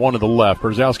right, 1 to the left.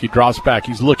 Brzezowski drops back.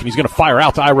 He's looking. He's going to fire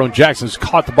out to Iron Jackson. He's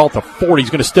caught the ball at the 40. He's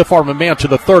going to stiff arm a man to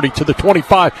the 30, to the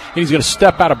 25, and he's going to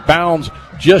step out of bounds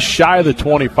just shy of the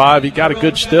 25. He got a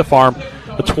good stiff arm,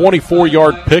 a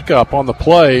 24-yard pickup on the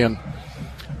play, and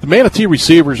the Manatee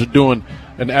receivers are doing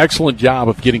an excellent job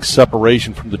of getting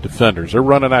separation from the defenders. They're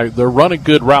running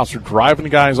good routes. They're driving the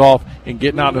guys off and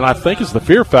getting out, and I think it's the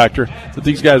fear factor that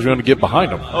these guys are going to get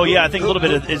behind them. Oh, yeah, I think a little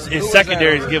bit of his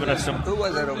secondary is giving us some. Who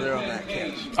was that over there on that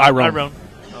catch? Iron.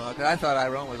 Oh, I thought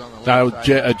Iron was on the left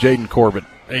side. Jaden Corbett.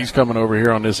 He's coming over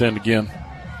here on this end again.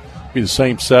 Be the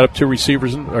same setup. 2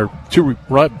 receivers or 2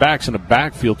 right backs in the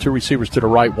backfield. 2 receivers to the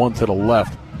right, 1 to the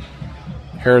left.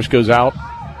 Harris goes out.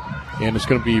 And it's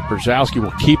going to be Brzezowski will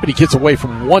keep it. He gets away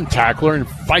from 1 tackler and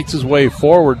fights his way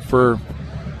forward for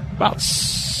about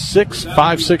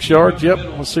 5-6 yards. Yep,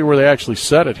 let's see where they actually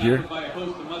set it here. Well,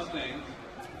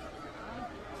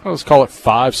 let's call it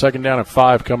 5. 2nd down and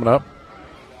 5 coming up.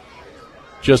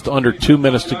 Just under 2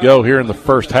 minutes to go here in the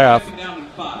first half.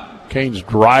 Canes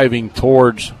driving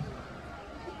towards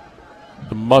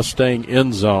the Mustang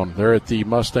end zone. They're at the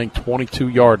Mustang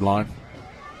 22-yard line.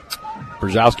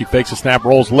 Brzezowski fakes a snap,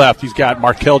 rolls left. He's got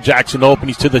Markel Jackson open.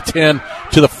 He's to the 10,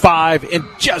 to the 5, and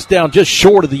just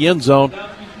short of the end zone.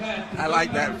 I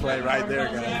like that play right there,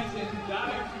 guys.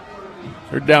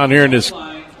 They're down here in this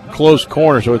close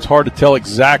corner, so it's hard to tell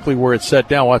exactly where it's set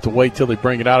down. We'll have to wait till they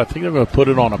bring it out. I think they're going to put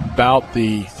it on about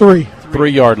the 3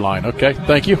 3-yard line. Okay,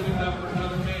 thank you.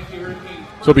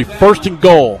 So it'll be first and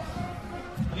goal.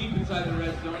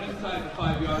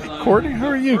 Courtney, how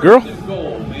are you, girl?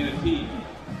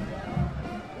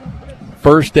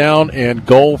 First down and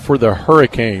goal for the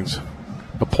Hurricanes.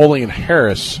 Napoleon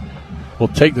Harris will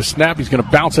take the snap. He's going to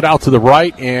bounce it out to the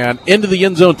right and into the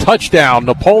end zone. Touchdown.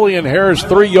 Napoleon Harris,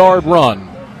 3-yard run.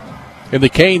 And the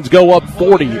Canes go up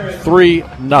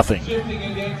 43-0.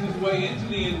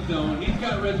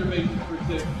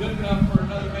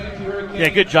 Yeah,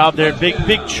 good job there.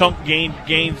 Big chunk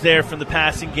gains there from the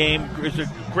passing game. It was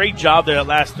a great job there, that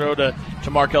last throw to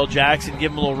Markel Jackson.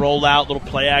 Give him a little rollout, little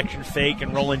play action fake,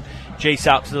 and rolling Jace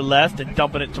out to the left and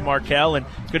dumping it to Markel. And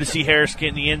good to see Harris get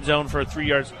in the end zone for a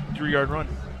 3-yard run.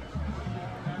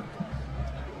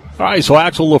 All right, so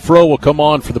Axel Lafro will come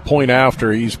on for the point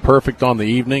after. He's perfect on the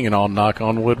evening, and I'll knock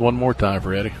on wood one more time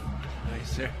for Eddie.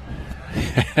 Nice, sir.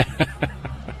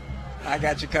 I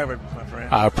got you covered, my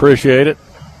friend. I appreciate it.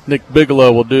 Nick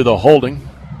Bigelow will do the holding.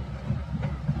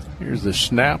 Here's the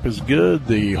snap is good.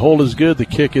 The hold is good. The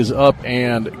kick is up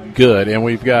and good. And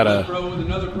we've got a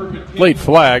late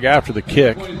flag after the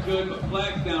kick.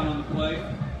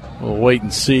 We'll wait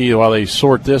and see while they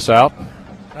sort this out.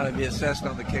 That'll be assessed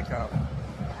on the kickoff,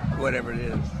 whatever it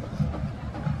is.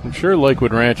 I'm sure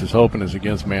Lakewood Ranch is hoping it's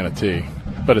against Manatee,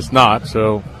 but it's not.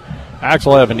 So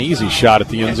Axel will have an easy shot at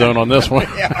the end zone on this one.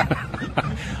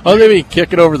 Oh, maybe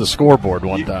kick it over the scoreboard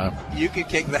one time. You can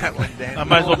kick that one, Dan. I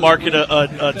might as well mark it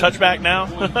a touchback now.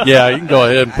 Yeah, you can go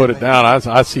ahead and put it down.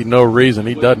 I see no reason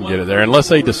he doesn't get it there, unless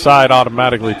they decide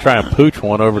automatically try and pooch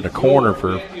one over the corner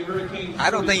for. I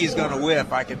don't think he's going to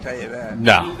whiff, I can tell you that.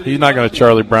 No, he's not going to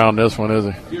Charlie Brown this one, is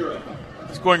he?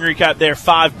 Scoring recap there,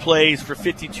 5 plays for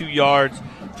 52 yards,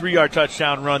 3-yard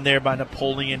touchdown run there by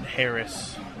Napoleon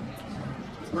Harris.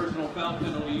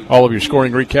 All of your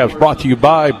scoring recaps brought to you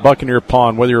by Buccaneer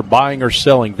Pawn. Whether you're buying or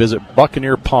selling, visit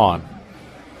Buccaneer Pawn.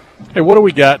 Hey, what do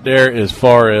we got there as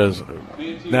far as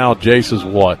now Jace's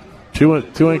what? Two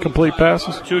incomplete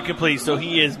passes? 2 incomplete. So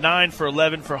he is 9 for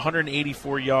 11 for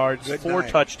 184 yards, Good 4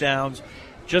 night. touchdowns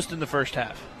just in the first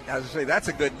half. I was going to say, that's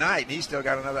a good night, and he's still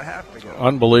got another half to go.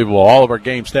 Unbelievable. All of our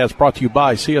game stats brought to you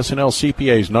by CSNL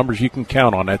CPAs. Numbers you can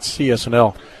count on. That's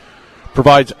CSNL.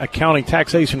 Provides accounting,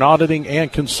 taxation, auditing,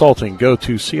 and consulting. Go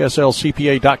to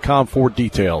cslcpa.com for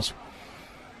details.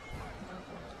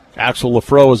 Axel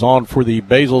Lafro is on for the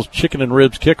Basil's Chicken and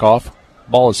Ribs kickoff.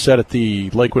 Ball is set at the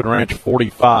Lakewood Ranch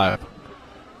 45.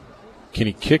 Can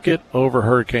he kick it over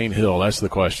Hurricane Hill? That's the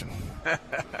question.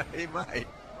 He might.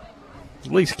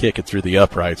 At least kick it through the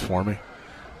uprights for me.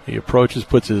 He approaches,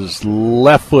 puts his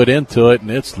left foot into it,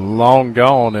 and it's long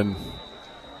gone and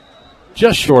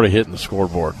just short of hitting the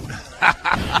scoreboard.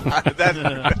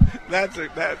 That's a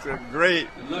great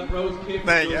thing.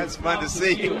 That's fun to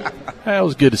see. That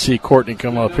was good to see Courtney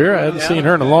come up here. I hadn't seen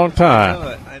her in a long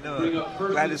time. I know it.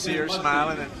 Glad to see her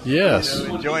smiling and yes,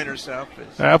 enjoying herself.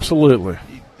 Absolutely.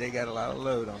 They got a lot of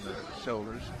load on their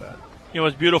shoulders. But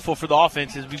What's beautiful for the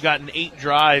offense is we've gotten 8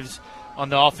 drives on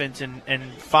the offense, and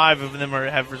 5 of them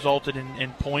have resulted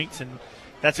in points, and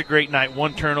that's a great night.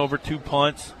 1 turnover, 2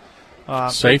 punts.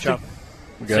 Safety.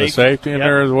 We got a safety in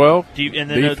there as well.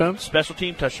 And then defense. A special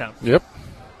team touchdown. Yep.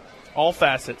 All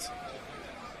facets.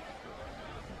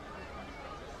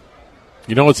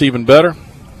 You know what's even better?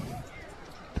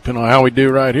 Depending on how we do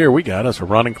right here, we got us a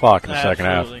running clock in the second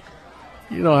half.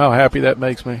 You know how happy that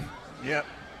makes me? Yep.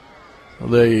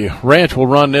 The Ranch will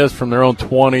run this from their own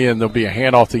 20, and there'll be a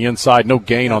handoff to the inside, no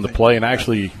gain on the play. And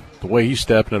actually, the way he's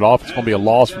stepping it off, it's going to be a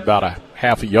loss of about a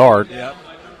half a yard. Yep.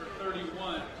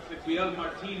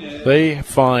 They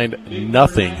find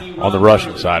nothing on the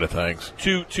rushing side of things.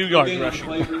 2 yards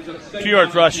rushing. 2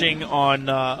 yards rushing on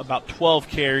about 12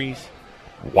 carries.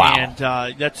 Wow.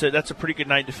 And that's a pretty good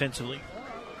night defensively.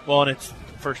 Well, in its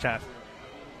first half.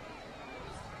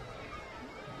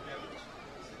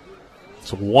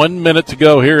 So 1 minute to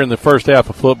go here in the first half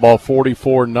of football.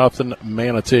 44-0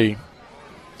 Manatee.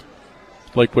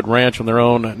 Lakewood Ranch on their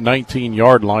own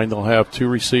 19-yard line. They'll have 2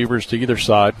 receivers to either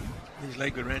side. These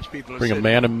Lakewood Ranch people are bring a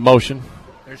man in motion.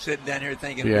 They're sitting down here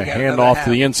thinking, yeah, hand off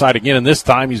to the inside again, and this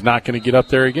time he's not going to get up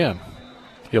there again.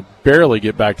 He'll barely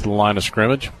get back to the line of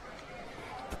scrimmage.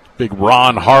 Big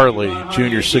Ron Hartley,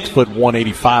 junior, 6',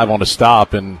 185 on a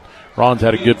stop, and Ron's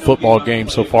had a good football game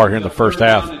so far here in the first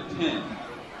half.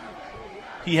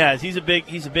 He has. He's a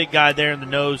big guy there in the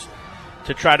nose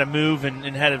to try to move, and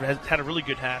has had a really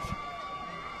good half.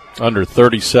 Under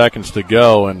 30 seconds to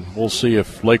go, and we'll see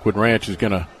if Lakewood Ranch is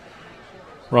going to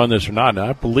run this or not. Now,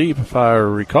 I believe, if I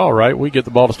recall right, we get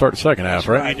the ball to start the second half,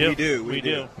 right? We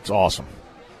do. It's awesome.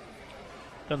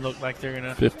 Doesn't look like they're going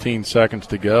to. 15 seconds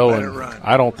to go, Let it and run.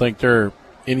 I don't think there's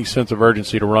any sense of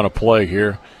urgency to run a play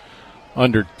here.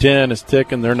 Under 10 is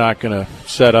ticking. They're not going to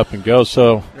set up and go,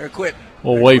 so They're quitting.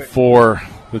 we'll wait for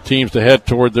the teams to head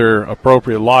toward their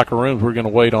appropriate locker rooms. We're going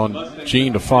to wait on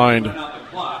Gene to find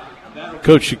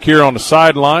Coach Shakir on the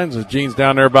sidelines. As Gene's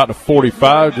down there about the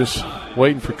 45, just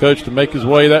waiting for Coach to make his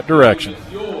way that direction.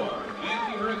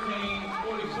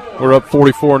 We're up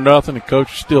 44-0, and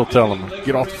Coach is still telling them,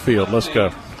 get off the field. Let's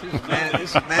go.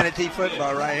 This is Manatee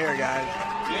football right here, guys.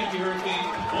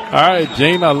 All right,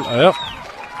 Gene, I'll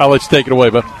let you take it away,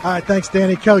 bud. All right, thanks,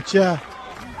 Danny. Coach,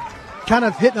 kind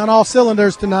of hitting on all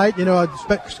cylinders tonight,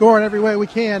 scoring every way we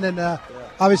can, and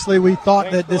obviously we thought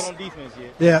that this –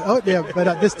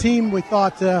 this team we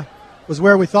thought was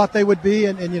where we thought they would be,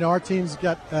 and our team's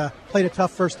got played a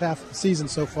tough first half of the season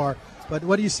so far. But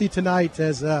what do you see tonight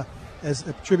as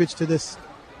attributes to this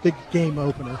big game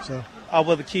opener?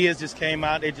 Well, the kids just came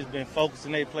out. They just been focused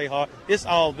and they play hard. It's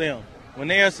all them. When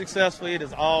they are successful, it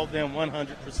is all them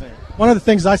 100%. One of the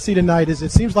things I see tonight is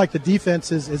it seems like the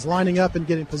defense is lining up and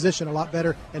getting position a lot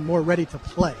better and more ready to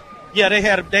play. Yeah, they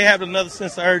have another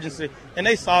sense of urgency, and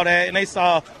they saw that, and they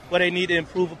saw what they need to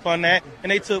improve upon that,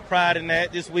 and they took pride in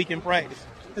that this week in practice.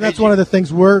 And that's one of the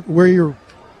things where you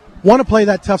want to play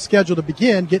that tough schedule to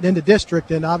begin, getting into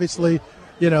district, and obviously,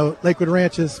 Lakewood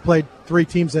Ranch has played 3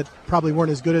 teams that probably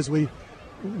weren't as good as we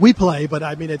play, but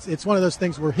I mean, it's one of those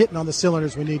things we're hitting on the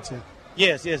cylinders we need to.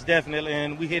 Yes, definitely,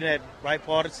 and we hit that right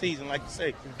part of the season, like you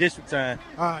say, district time.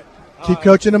 All right. Keep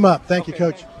coaching them up. Thank you,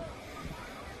 Coach.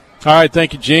 All right,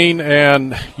 thank you, Gene.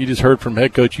 And you just heard from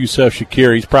head coach Yusef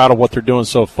Shakir. He's proud of what they're doing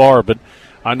so far, but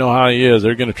I know how he is.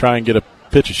 They're going to try and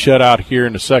pitch a shutout here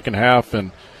in the second half.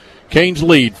 And Canes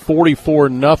lead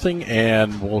 44-0,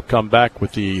 and we'll come back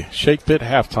with the Shake Pit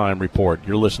halftime report.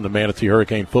 You're listening to Manatee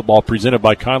Hurricane Football presented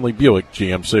by Conley Buick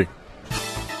GMC.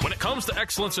 When it comes to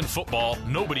excellence in football,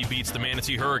 nobody beats the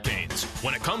Manatee Hurricanes.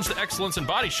 When it comes to excellence in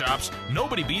body shops,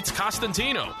 nobody beats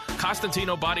Costantino.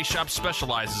 Costantino Body Shop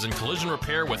specializes in collision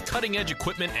repair with cutting-edge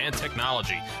equipment and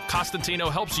technology.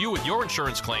 Costantino helps you with your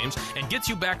insurance claims and gets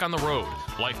you back on the road.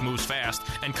 Life moves fast,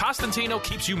 and Costantino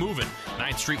keeps you moving.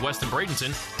 9th Street West in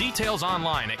Bradenton. Details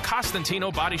online at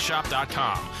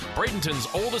CostantinoBodyShop.com. Bradenton's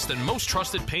oldest and most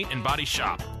trusted paint and body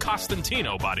shop.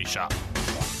 Costantino Body Shop.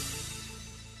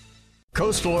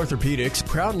 Coastal Orthopedics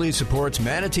proudly supports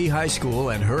Manatee High School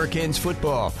and Hurricanes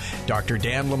football. Dr.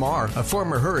 Dan Lamar, a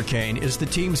former Hurricane, is the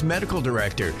team's medical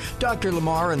director. Dr.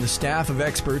 Lamar and the staff of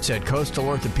experts at Coastal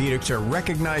Orthopedics are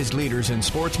recognized leaders in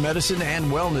sports medicine and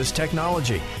wellness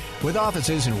technology. With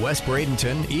offices in West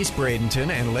Bradenton, East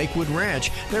Bradenton, and Lakewood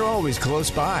Ranch, they're always close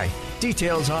by.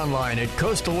 Details online at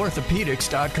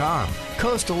coastalorthopedics.com.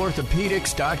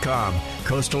 Coastalorthopedics.com.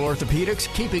 Coastal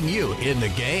Orthopedics, keeping you in the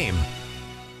game.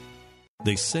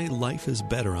 They say life is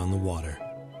better on the water,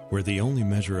 where the only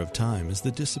measure of time is the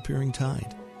disappearing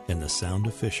tide and the sound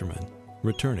of fishermen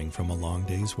returning from a long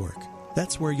day's work.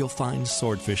 That's where you'll find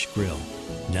Swordfish Grill,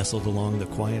 nestled along the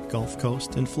quiet Gulf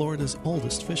Coast in Florida's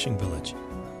oldest fishing village.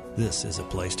 This is a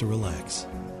place to relax,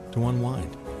 to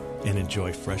unwind, and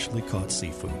enjoy freshly caught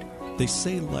seafood. They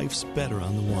say life's better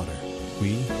on the water.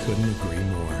 We couldn't agree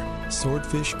more.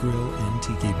 Swordfish Grill and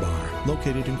Tiki Bar,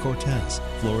 located in Cortez,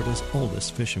 Florida's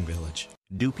oldest fishing village.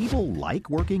 Do people like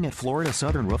working at Florida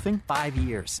Southern Roofing? 5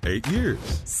 years. 8 years.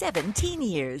 17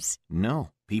 years. No.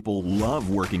 People love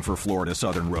working for Florida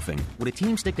Southern Roofing. Would a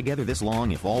team stick together this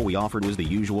long if all we offered was the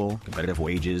usual? Competitive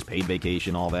wages, paid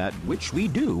vacation, all that? Which we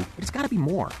do, but it's got to be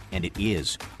more. And it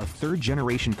is. A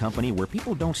third-generation company where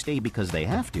people don't stay because they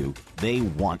have to, they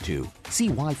want to. See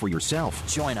why for yourself.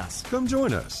 Join us. Come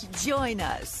join us. Join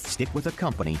us. Stick with a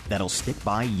company that'll stick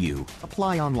by you.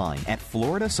 Apply online at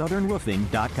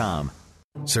FloridaSouthernRoofing.com.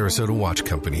 Sarasota Watch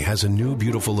Company has a new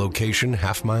beautiful location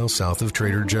half-mile south of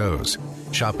Trader Joe's.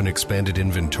 Shop an expanded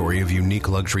inventory of unique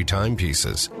luxury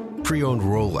timepieces. Pre-owned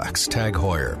Rolex, Tag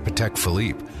Heuer, Patek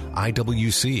Philippe,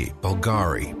 IWC,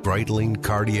 Bulgari, Breitling,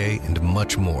 Cartier, and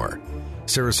much more.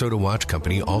 Sarasota Watch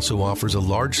Company also offers a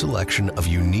large selection of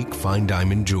unique fine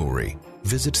diamond jewelry.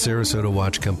 Visit Sarasota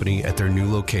Watch Company at their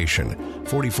new location,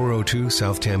 4402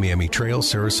 South Tamiami Trail,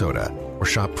 Sarasota, or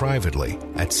shop privately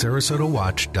at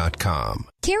sarasotawatch.com.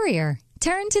 Carrier,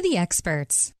 turn to the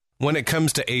experts. When it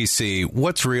comes to AC,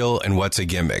 what's real and what's a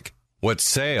gimmick? What's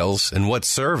sales and what's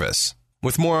service?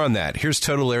 With more on that, here's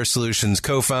Total Air Solutions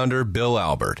co-founder Bill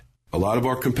Albert. A lot of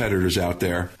our competitors out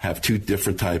there have two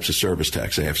different types of service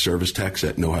techs. They have service techs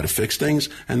that know how to fix things,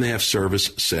 and they have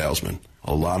service salesmen.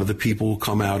 A lot of the people who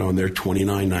come out on their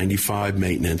 $29.95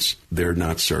 maintenance, they're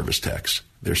not service techs.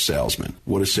 They're salesmen.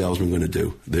 What is a salesman going to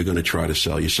do? They're going to try to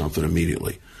sell you something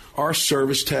immediately. Our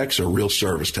service techs are real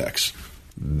service techs.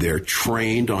 They're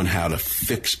trained on how to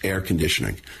fix air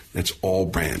conditioning. That's all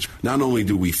brands. Not only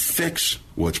do we fix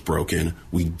what's broken,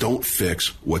 we don't fix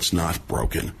what's not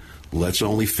broken. Let's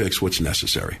only fix what's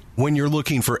necessary. When you're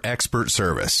looking for expert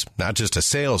service, not just a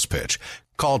sales pitch,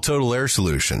 call Total Air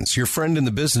Solutions, your friend in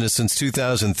the business since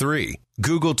 2003.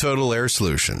 Google Total Air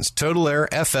Solutions,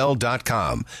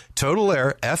 TotalAirFL.com,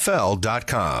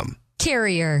 TotalAirFL.com.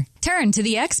 Carrier. Turn to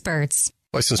the experts.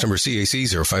 License number CAC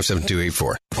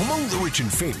 057284. Among the rich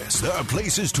and famous, there are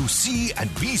places to see and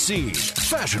be seen.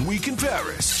 Fashion Week in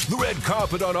Paris, the red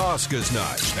carpet on Oscars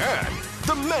night, and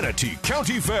the Manatee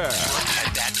County Fair.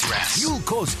 At that dress. You'll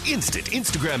cause instant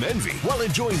Instagram envy while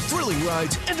enjoying thrilling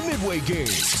rides and midway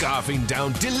games, scarfing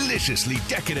down deliciously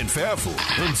decadent fair food,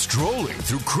 and strolling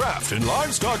through craft and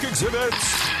livestock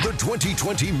exhibits. The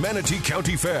 2020 Manatee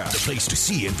County Fair, the place to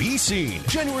see and be seen.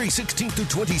 January 16th through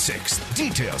 26th.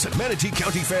 Details at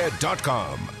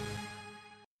ManateeCountyFair.com.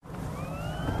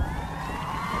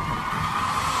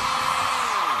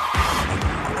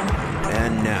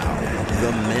 And now,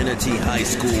 the Manatee High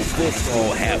School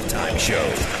Football Halftime Show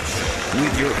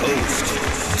with your host,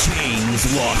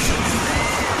 James Lawson.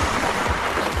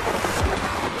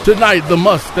 Tonight, the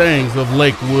Mustangs of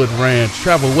Lakewood Ranch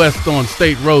travel west on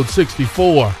State Road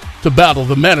 64 to battle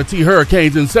the Manatee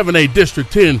Hurricanes in 7A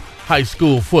District 10 high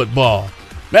school football.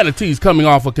 Manatee's coming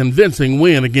off a convincing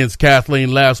win against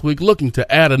Kathleen last week, looking to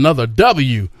add another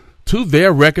W to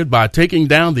their record by taking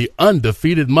down the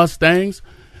undefeated Mustangs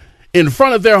in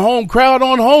front of their home crowd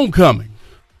on homecoming.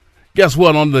 Guess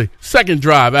what? On the second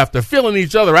drive, after filling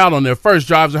each other out on their first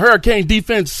drives, the Hurricane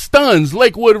defense stuns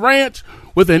Lakewood Ranch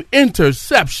with an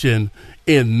interception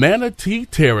in Manatee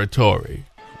territory.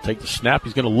 Take the snap.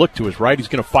 He's going to look to his right. He's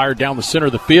going to fire down the center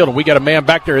of the field, and we got a man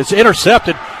back there. It's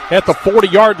intercepted at the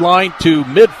 40-yard line to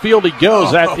midfield. He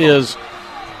goes. That is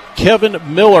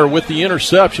Kevin Miller with the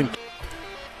interception.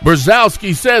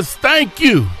 Brzezowski says thank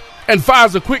you and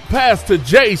fires a quick pass to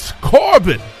Jace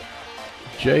Corbin.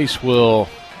 Jace will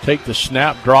take the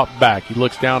snap, drop back. He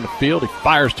looks down the field. He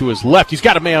fires to his left. He's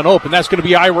got a man open. That's going to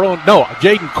be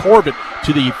Jaden Corbin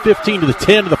to the 15, to the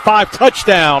 10, to the 5.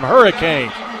 Touchdown,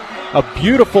 Hurricanes. A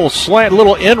beautiful slant,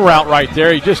 little in route right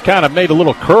there. He just kind of made a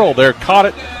little curl there, caught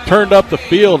it, turned up the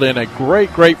field, and a great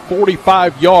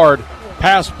 45-yard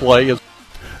pass play.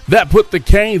 That put the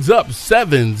Canes up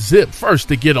 7-zip, first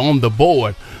to get on the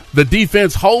board. The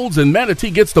defense holds, and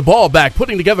Manatee gets the ball back,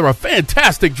 putting together a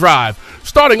fantastic drive,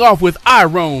 starting off with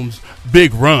Irone's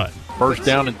big run. First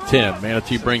down and 10.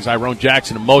 Manatee brings Irone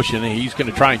Jackson in motion, and he's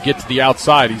going to try and get to the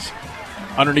outside. He's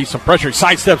underneath some pressure. He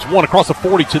sidesteps one across the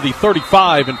 40 to the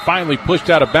 35 and finally pushed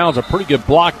out of bounds. A pretty good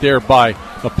block there by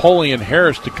Napoleon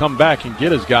Harris to come back and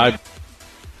get his guy.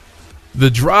 The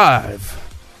drive.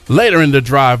 Later in the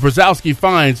drive, Brzezowski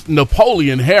finds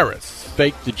Napoleon Harris.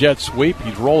 Fake the jet sweep.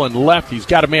 He's rolling left. He's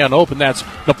got a man open. That's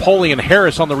Napoleon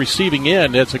Harris on the receiving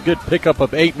end. It's a good pickup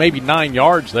of 8, maybe 9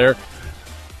 yards there.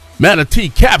 Manatee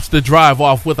caps the drive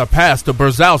off with a pass to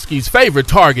Brzezowski's favorite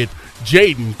target,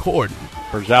 Jaden Corbin.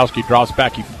 Brzezowski drops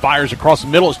back. He fires across the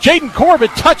middle. It's Jaden Corbin.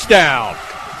 Touchdown.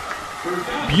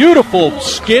 Beautiful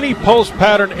skinny post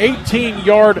pattern,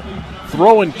 18-yard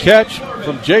throw and catch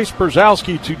from Jace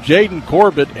Brzezowski to Jaden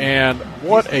Corbin, and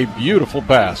what a beautiful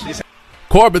pass.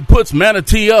 Corbin puts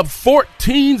Manatee up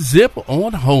 14-zip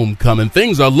on homecoming.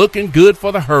 Things are looking good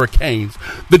for the Hurricanes.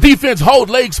 The defense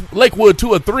holds Lakewood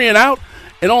to a 3-and-out,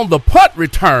 and on the punt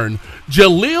return,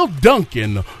 Jaleel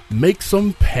Duncan makes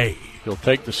them pay. He'll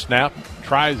take the snap,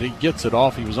 he gets it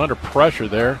off. He was under pressure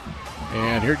there.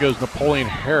 And here goes Napoleon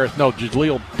Harris. No,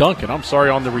 Jaleel Duncan. I'm sorry,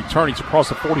 on the return. He's across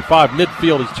the 45.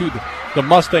 Midfield. He's to the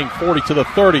Mustang 40, to the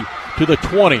 30, to the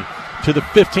 20, to the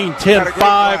 15, 10,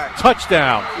 5.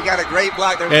 Touchdown. You got a great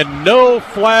block there. And no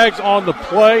flags on the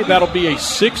play. That'll be a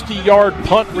 60-yard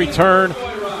punt return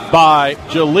by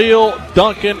Jaleel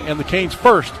Duncan, and the Canes'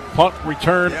 first punt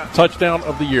return touchdown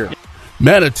of the year.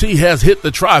 Manatee has hit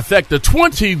the trifecta,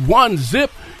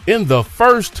 21-zip in the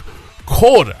first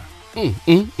quarter.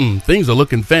 Things are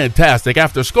looking fantastic.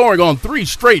 After scoring on 3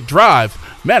 straight drives,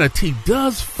 Manatee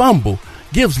does fumble,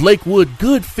 gives Lakewood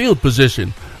good field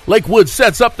position. Lakewood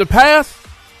sets up the pass,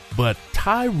 but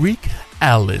Tyreek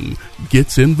Allen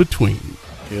gets in between.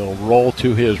 He'll roll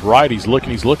to his right. He's looking.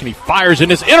 He fires,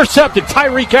 and it's intercepted.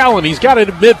 Tyreek Allen. He's got it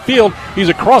in midfield. He's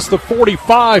across the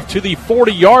 45 to the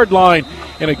 40-yard line.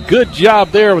 And a good job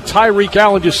there with Tyreek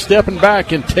Allen just stepping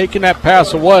back and taking that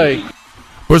pass away.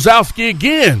 Brzezowski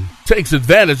again takes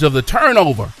advantage of the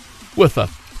turnover with a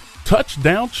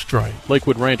touchdown strike.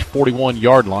 Lakewood Ranch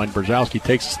 41-yard line. Brzezowski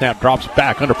takes the snap, drops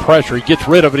back under pressure. He gets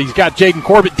rid of it. He's got Jaden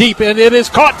Corbett deep, and it is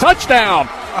caught. Touchdown!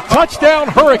 Touchdown,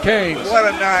 Hurricanes. What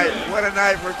a night. What a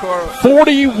night for Corbett.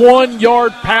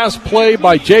 41-yard pass play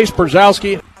by Jace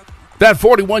Brzezowski. That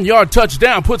 41-yard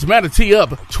touchdown puts Manatee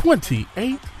up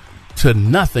 28-0.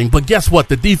 But guess what?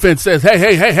 The defense says,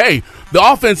 hey, the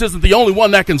offense isn't the only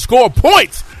one that can score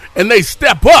points, and they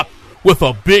step up with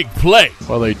a big play.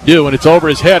 Well, they do, and it's over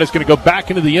his head. It's going to go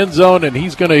back into the end zone, and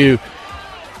he's going to,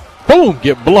 boom,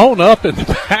 get blown up in the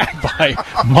back by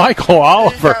Michael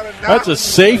Oliver. That's a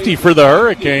safety for the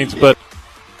Hurricanes, but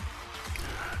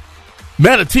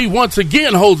Manatee once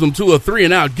again holds them to a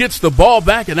 3-and-out, gets the ball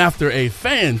back, and after a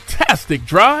fantastic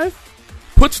drive,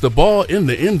 puts the ball in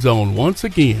the end zone once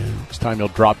again. This time he'll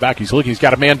drop back. He's looking. He's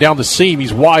got a man down the seam.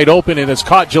 He's wide open, and it's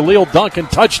caught. Jaleel Duncan,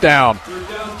 touchdown.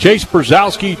 Jace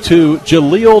Brzezowski to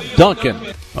Jaleel Duncan.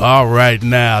 All right,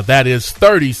 now that is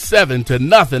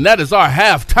 37-0. That is our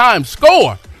halftime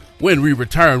score. When we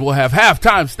return, we'll have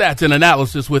halftime stats and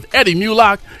analysis with Eddie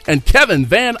Mulock and Kevin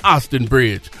Van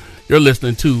Ostenbridge. You're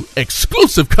listening to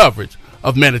exclusive coverage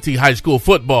of Manatee High School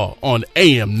football on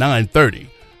AM 930.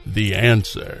 The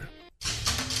Answer.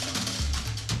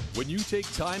 When you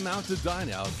take time out to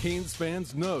dine out, Canes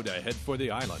fans know to head for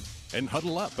the island and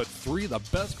huddle up at 3 of the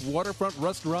best waterfront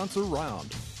restaurants around.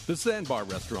 The Sandbar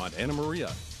Restaurant, Anna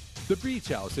Maria, the Beach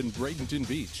House in Bradenton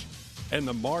Beach, and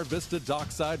the Mar Vista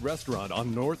Dockside Restaurant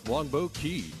on North Longbow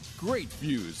Key. Great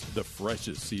views, the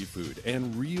freshest seafood,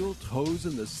 and real toes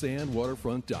in the sand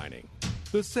waterfront dining.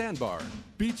 The Sandbar,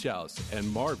 Beach House, and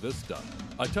Mar Vista.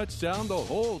 A touchdown the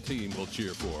whole team will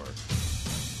cheer for.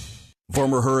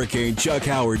 Former Hurricane Chuck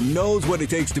Howard knows what it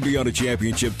takes to be on a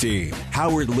championship team.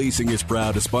 Howard Leasing is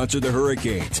proud to sponsor the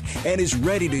Hurricanes and is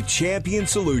ready to champion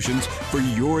solutions for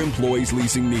your employees'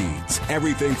 leasing needs.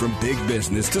 Everything from big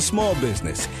business to small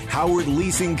business, Howard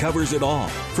Leasing covers it all.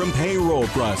 From payroll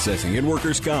processing and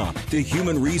workers' comp to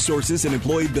human resources and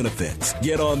employee benefits.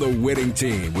 Get on the winning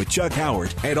team with Chuck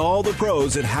Howard and all the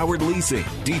pros at Howard Leasing.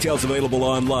 Details available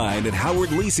online at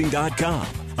howardleasing.com.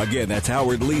 Again, that's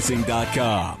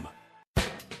howardleasing.com.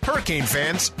 Hurricane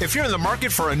fans, if you're in the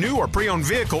market for a new or pre-owned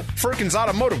vehicle, Firkins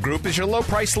Automotive Group is your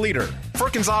low-price leader.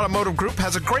 Firkins Automotive Group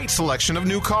has a great selection of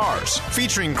new cars,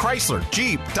 featuring Chrysler,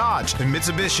 Jeep, Dodge, and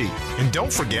Mitsubishi. And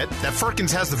don't forget that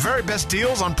Firkins has the very best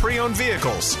deals on pre-owned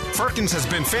vehicles. Firkins has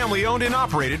been family-owned and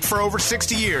operated for over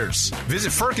 60 years.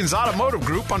 Visit Firkins Automotive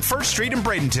Group on 1st Street in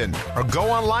Bradenton, or go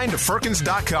online to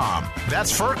Firkins.com.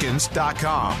 That's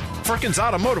Firkins.com. Firkins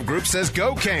Automotive Group says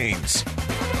go Canes.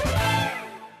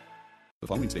 The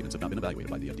following statements have not been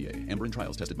evaluated by the FDA. Amberen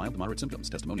trials tested mild to moderate symptoms.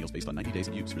 Testimonials based on 90 days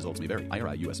of use. Results may vary.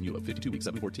 IRI US and ULO 52 weeks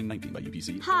 7/14/19 by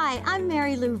UPC. Hi, I'm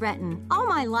Mary Lou Retton. All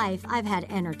my life, I've had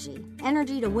energy.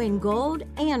 Energy to win gold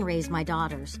and raise my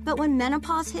daughters. But when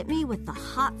menopause hit me with the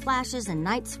hot flashes and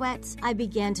night sweats, I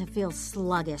began to feel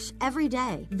sluggish every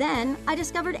day. Then I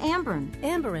discovered Amberen.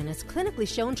 Amberen is clinically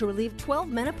shown to relieve 12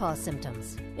 menopause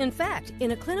symptoms. In fact,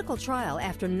 in a clinical trial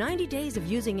after 90 days of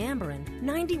using Amberen,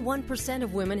 91%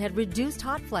 of women had reduced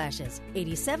hot flashes,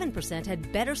 87%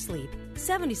 had better sleep,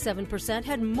 77%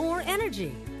 had more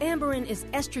energy. Amberen is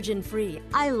estrogen-free.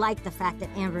 I like the fact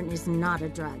that Amberen is not a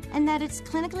drug and that it's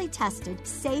clinically tested,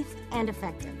 safe, and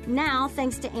effective. Now,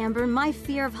 thanks to Amberen, my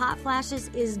fear of hot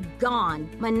flashes is gone.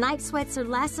 My night sweats are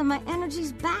less and my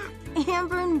energy's back.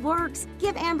 Amberen works.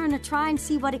 Give Amberen a try and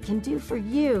see what it can do for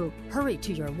you. Hurry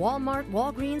to your Walmart,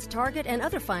 Walgreens, Target, and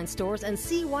other fine stores and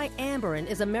see why Amberen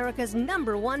is America's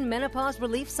 #1 menopause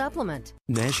relief supplement.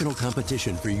 National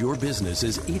competition for your business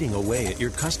is eating away at your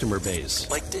customer base.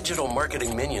 Like digital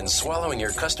marketing minions swallowing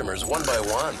your customers one by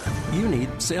one. You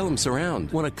need Salem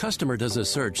Surround. When a customer does a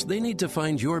search, they need to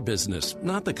find your business,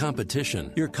 not the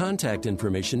competition. Your contact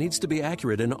information needs to be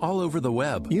accurate and all over the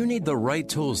web. You need the right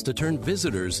tools to turn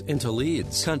visitors into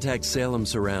leads. Contact Salem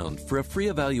Surround for a free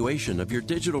evaluation of your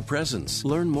digital presence.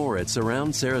 Learn more at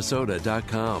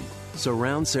surroundsarasota.com.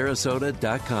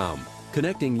 Surroundsarasota.com.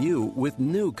 Connecting you with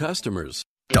new customers.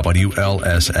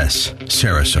 WLSS,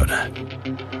 Sarasota.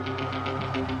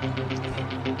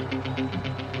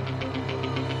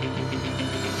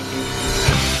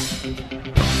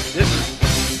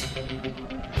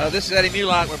 This is Eddie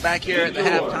Mulock. We're back here at the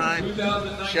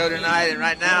halftime show tonight, and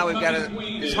right now we've got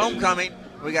it's homecoming.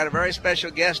 We got a very special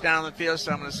guest down on the field,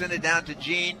 so I'm going to send it down to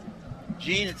Gene.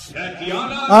 Gene, it's...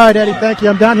 All right, Eddie, thank you.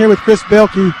 I'm down here with Chris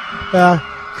Belke.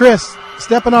 Chris,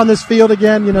 stepping on this field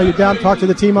again, you know, you're down to talk to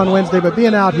the team on Wednesday, but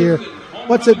being out here,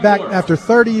 what's it back after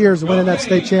 30 years of winning that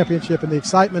state championship and the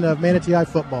excitement of Manatee High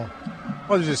football?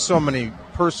 Well, there's just so many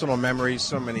personal memories,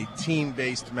 so many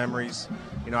team-based memories.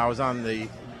 You know, I was on the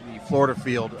Florida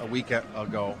Field a week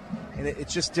ago, and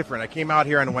it's just different. I came out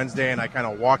here on Wednesday, and I kind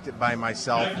of walked it by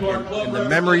myself, and the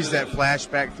memories that flash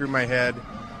back through my head,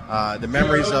 the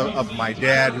memories of my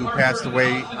dad who passed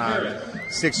away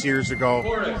 6 years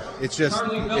ago. It's just,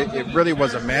 it really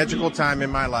was a magical time in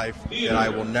my life that I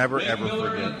will never, ever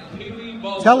forget.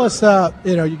 Tell us,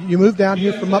 you moved down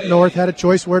here from up north, had a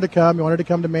choice where to come. You wanted to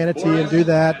come to Manatee and do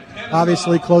that.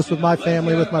 Obviously close with my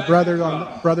family, with my brothers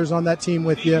on that team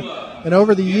with you. And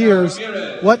over the years,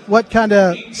 what kind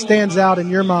of stands out in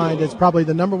your mind as probably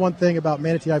the number one thing about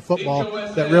Manatee High football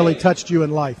that really touched you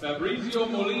in life?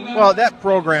 Well, that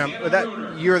program,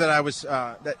 that year that I was,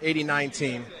 that 89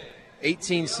 team,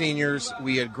 18 seniors,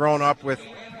 we had grown up with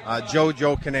Joe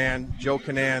Canaan, Joe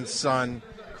Canaan's son,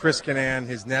 Chris Canaan,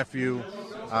 his nephew.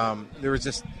 There was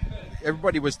just,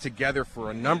 everybody was together for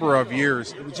a number of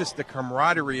years. It was just the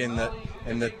camaraderie and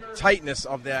the tightness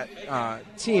of that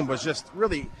team was just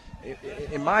really,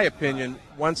 in my opinion,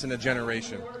 once in a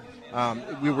generation.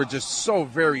 We were just so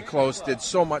very close, did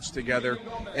so much together.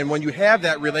 And when you have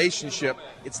that relationship,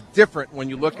 it's different when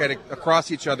you look at it across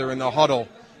each other in the huddle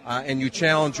and you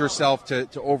challenge yourself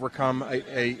to overcome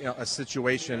a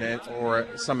situation or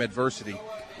some adversity.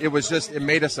 It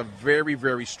made us a very,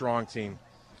 very strong team.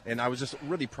 And I was just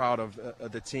really proud of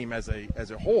the team as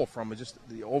a whole, from just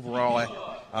the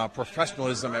overall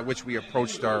professionalism at which we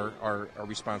approached our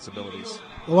responsibilities.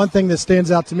 The one thing that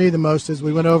stands out to me the most is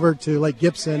we went over to Lake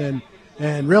Gibson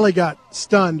and really got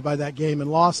stunned by that game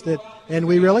and lost it. And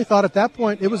we really thought at that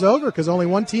point it was over because only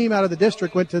one team out of the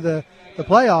district went to the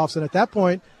playoffs. And at that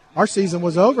point, our season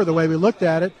was over the way we looked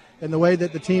at it, and the way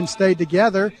that the team stayed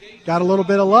together, got a little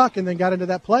bit of luck, and then got into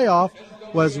that playoff.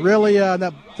 Was really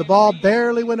the ball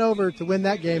barely went over to win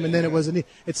that game, and then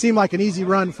it seemed like an easy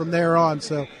run from there on.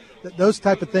 So those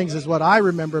type of things is what I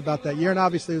remember about that year, and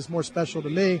obviously it was more special to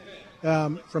me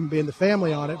from being the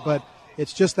family on it. But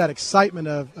it's just that excitement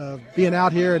of being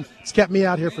out here, and it's kept me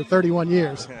out here for 31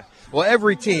 years. Well,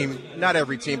 every team, not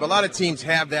every team, but a lot of teams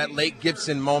have that Lake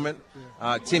Gibson moment.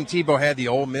 Tim Tebow had the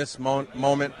Ole Miss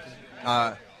moment.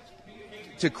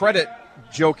 To credit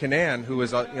Joe Canaan, who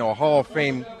is a Hall of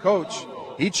Fame coach,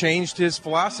 he changed his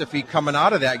philosophy coming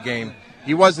out of that game.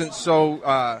 He wasn't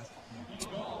so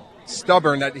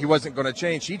stubborn that he wasn't going to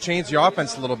change. He changed the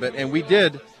offense a little bit, and we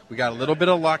did. We got a little bit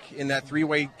of luck in that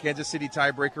three-way Kansas City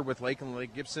tiebreaker with Lake and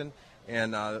Lake Gibson,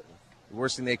 and the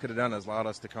worst thing they could have done is allowed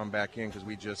us to come back in because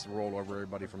we just rolled over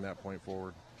everybody from that point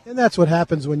forward. And that's what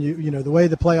happens when the way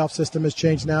the playoff system has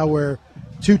changed now, where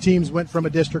two teams went from a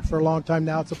district for a long time.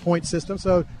 Now it's a point system,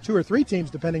 so two or three teams,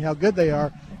 depending how good they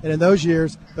are. And in those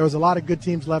years, there was a lot of good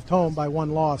teams left home by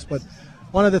one loss. But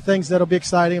one of the things that'll be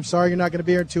exciting, I'm sorry you're not going to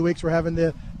be here in 2 weeks. We're having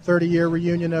the 30-year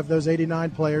reunion of those 89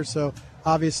 players. So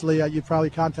obviously you've probably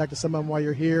contacted some of them while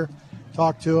you're here,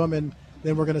 talk to them, and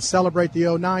then we're going to celebrate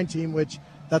the 09 team, which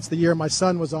that's the year my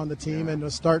son was on the team and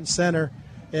was starting center.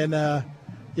 And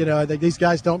these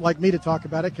guys don't like me to talk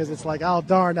about it because it's like, oh,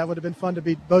 darn, that would have been fun to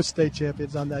beat both state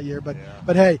champions on that year. But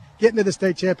hey, getting to the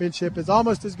state championship is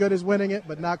almost as good as winning it,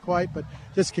 but not quite. But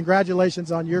just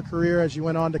congratulations on your career as you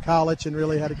went on to college and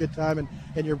really had a good time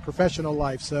in your professional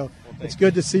life. So it's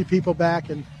good to see people back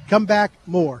and come back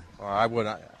more. I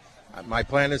would. My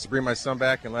plan is to bring my son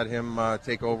back and let him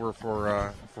take over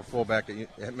for fullback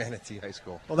at Manatee High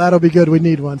School. Well, that'll be good. We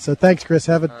need one. So thanks, Chris.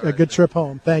 Have a good trip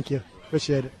home. Thank you.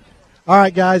 Appreciate it. All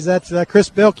right, guys, that's Chris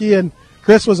Bilkey, and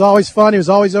Chris was always fun. He was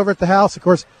always over at the house. Of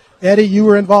course, Eddie, you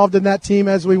were involved in that team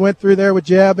as we went through there with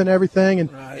Jeb and everything, and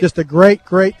just a great,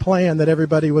 great plan that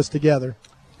everybody was together.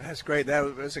 That's great.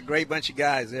 That was a great bunch of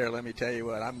guys there, let me tell you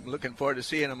what. I'm looking forward to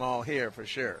seeing them all here for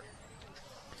sure.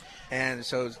 And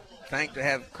so thanked to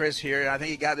have Chris here. I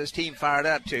think he got his team fired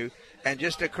up, too. And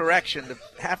just a correction, the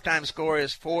halftime score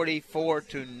is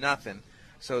 44-0.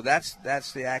 So that's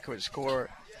the accurate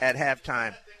score at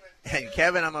halftime. And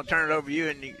Kevin, I'm going to turn it over to you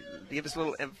and give us a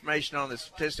little information on the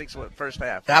statistics of the first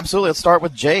half. Absolutely. Let's start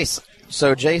with Jace.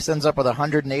 So Jace ends up with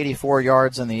 184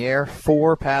 yards in the air,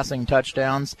 4 passing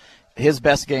touchdowns. His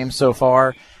best game so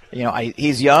far.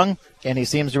 He's young, and he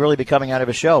seems to really be coming out of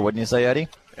his shell, wouldn't you say, Eddie?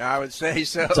 I would say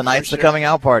so. Tonight's the coming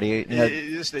out party.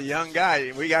 He's just a young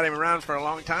guy. We got him around for a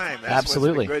long time. That's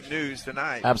absolutely. What's the good news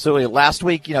tonight. Absolutely. Last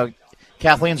week,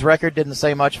 Kathleen's record didn't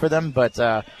say much for them, but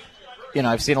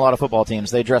I've seen a lot of football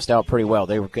teams. They dressed out pretty well.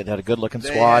 They had a good-looking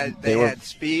squad. They had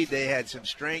speed. They had some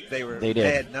strength. They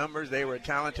had numbers. They were a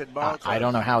talented ball club. I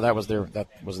don't know how that was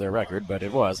their record, but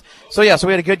it was. So we had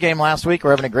a good game last week.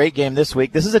 We're having a great game this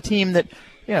week. This is a team that,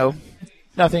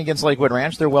 nothing against Lakewood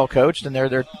Ranch. They're well coached and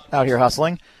they're out here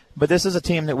hustling. But this is a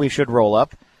team that we should roll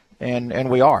up, and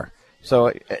we are.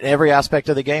 So every aspect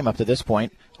of the game up to this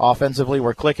point, offensively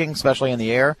we're clicking, especially in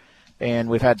the air. and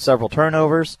we've had several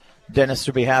turnovers. Dennis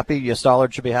should be happy.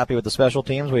 Stollard should be happy with the special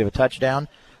teams. We have a touchdown,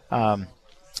 and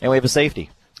we have a safety.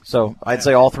 So I'd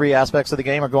say all three aspects of the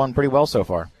game are going pretty well so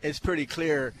far. It's pretty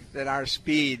clear that our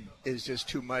speed is just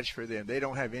too much for them. They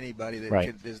don't have anybody that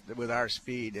Right. with our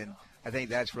speed, and I think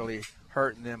that's really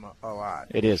hurting them a lot.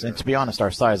 It is, and to be honest,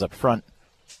 our size up front,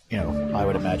 I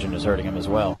would imagine is hurting them as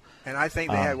well. And I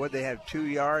think they have 2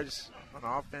 yards on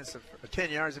offense, 10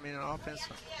 yards. on offense.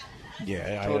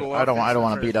 Yeah, Total I don't offense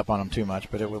want to for- beat up on them too much,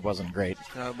 but it wasn't great.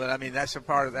 No, but I mean that's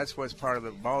what's part of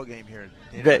the ball game here.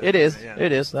 It is. Yeah.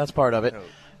 It is. That's part of it.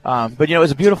 But it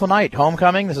was a beautiful night.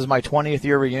 Homecoming. This is my 20th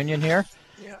year reunion here,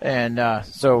 and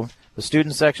so the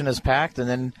student section is packed, and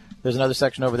then there's another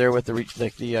section over there with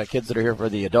the kids that are here for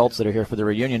the adults that are here for the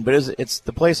reunion. But it's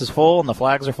the place is full, and the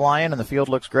flags are flying, and the field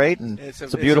looks great, and it's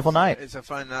a beautiful night. It's a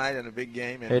fun night and a big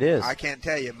game. And It is. I can't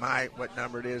tell you what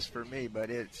number it is for me, but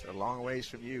it's a long ways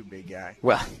from you, big guy.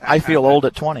 Well, I feel old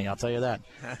at 20. I'll tell you that.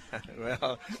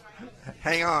 Well,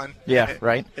 hang on. Yeah,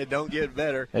 right. It don't get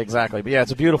better. Exactly. But yeah,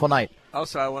 it's a beautiful night.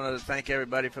 Also, I wanted to thank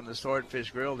everybody from the Swordfish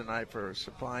Grill tonight for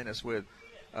supplying us with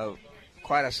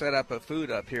quite a setup of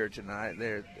food up here tonight.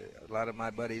 There, a lot of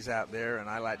my buddies out there, and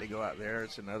I like to go out there.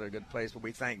 It's another good place. But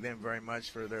we thank them very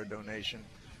much for their donation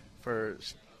for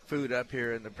food up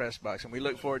here in the press box, and we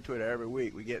look forward to it every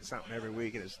week. We get something every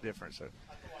week, and it's different. So,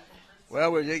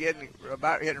 well, we're getting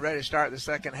ready to start the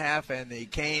second half, and the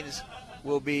Canes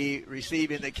will be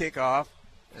receiving the kickoff,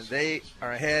 and they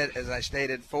are ahead, as I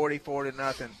stated,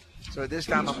 44-0. So at this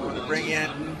time, I'm going to bring in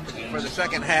for the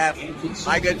second half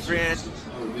my good friend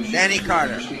Danny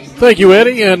Carter. Thank you,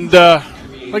 Eddie. And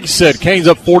like you said, Canes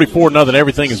up 44-0.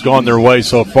 Everything has gone their way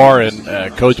so far.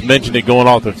 And Coach mentioned it going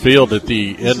off the field at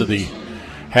the end of the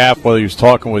half while he was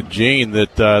talking with Gene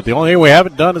that the only thing we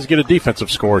haven't done is get a defensive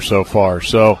score so far.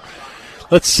 So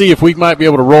let's see if we might be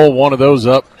able to roll one of those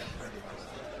up.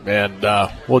 And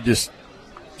we'll just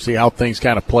see how things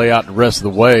kind of play out the rest of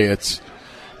the way.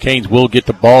 Canes will get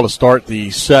the ball to start the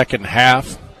second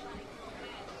half.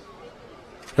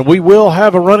 And we will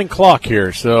have a running clock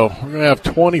here, so we're going to have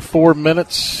 24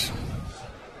 minutes,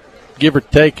 give or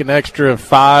take an extra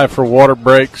 5 for water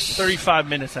breaks. 35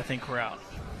 minutes, I think we're out.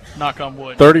 Knock on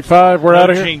wood. 35, we're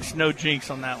out of here? No jinx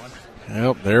on that one.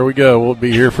 Yep, there we go. We'll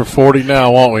be here for 40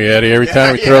 now, won't we, Eddie? Every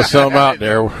time we throw something out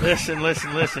there. Listen.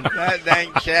 That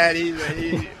dang Chad,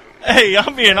 Hey,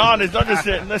 I'm being honest. I'm just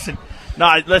saying, listen. No,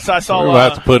 I saw. We'll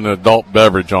have to put an adult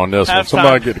beverage on this one.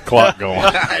 Somebody get the clock going.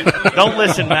 Don't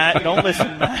listen, Matt. Don't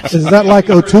listen, Matt. Is that like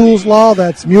O'Toole's law?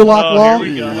 That's Mulock law?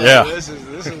 Here we go. Yeah. This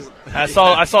is. I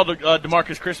saw the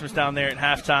DeMarcus Christmas down there at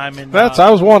halftime, and I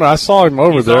was wondering. I saw him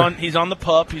over there. He's on the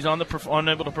PUP. He's on the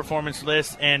unable to performance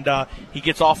list, and he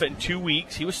gets off it in 2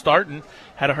 weeks. He was starting,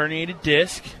 had a herniated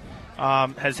disc,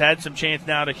 has had some chance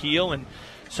now to heal, and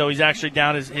so he's actually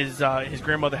down. His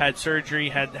grandmother had surgery,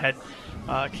 had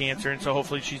cancer, and so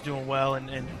hopefully she's doing well,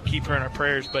 and keep her in our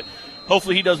prayers. But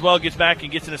hopefully he does well, gets back,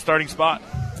 and gets in a starting spot.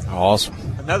 Awesome.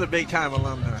 Another big-time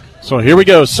alumni. So here we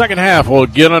go. Second half will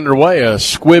get underway. A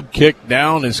squib kick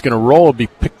down is going to roll. It'll be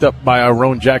picked up by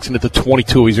Rowan Jackson at the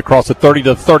 22. He's across the 30 to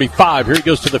the 35. Here he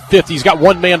goes to the 50. He's got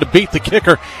one man to beat the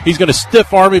kicker. He's going to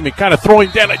stiff arm him and kind of throw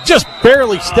him down. It just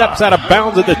barely steps out of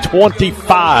bounds at the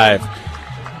 25.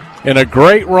 And a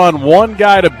great run. One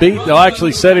guy to beat. They'll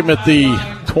actually set him at the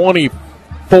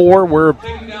 24. We're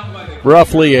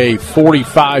roughly a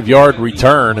 45-yard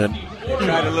return. And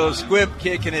tried a little squib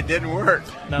kick, and it didn't work.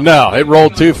 no, it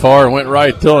rolled too far and went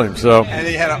right to him. So, And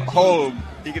he had a hole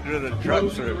he could do the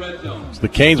truck through. so the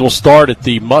Canes will start at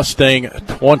the Mustang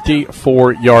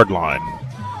 24-yard line.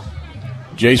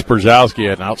 Jace Brzezowski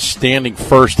had an outstanding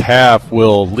first half,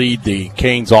 will lead the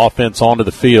Canes offense onto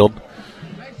the field.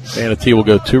 Manatee will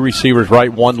go 2 receivers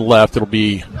right, 1 left. It'll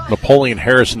be Napoleon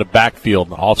Harris in the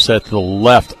backfield, offset to the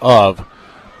left of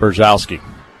Brzezowski.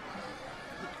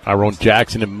 Tyrone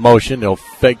Jackson in motion. They'll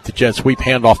fake the jet sweep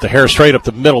handoff to Harris straight up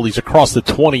the middle. He's across the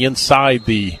 20 inside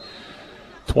the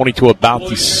 20 to about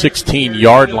the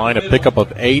 16-yard line. A pickup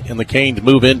of 8, and the Canes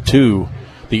move into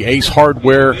the Ace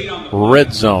Hardware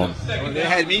red zone. Well, they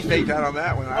had me faked out on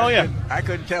that one. I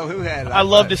couldn't tell who had it. I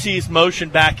love to see his motion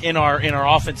back in our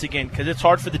offense again, because it's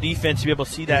hard for the defense to be able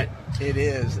to see that. It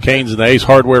is. Canes in the Ace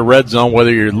Hardware red zone.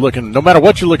 Whether you're looking, no matter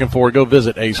what you're looking for, go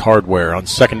visit Ace Hardware. On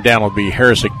second down, it'll be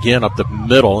Harris again up the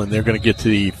middle, and they're going to get to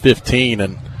the 15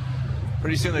 and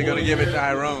Pretty soon they're going to give it to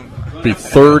Tyrone. Be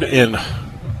third and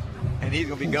he's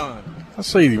going to be gone.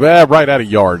 Let's see, right at a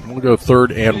yard. We'll go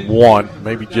 3rd and 1,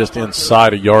 maybe just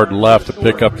inside a yard left to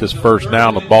pick up this first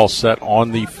down. The ball set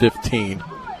on the 15.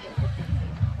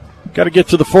 Got to get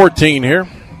to the 14 here.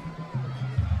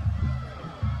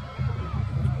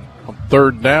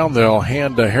 third down. They'll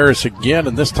hand to Harris again,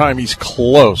 and this time he's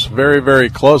close, very, very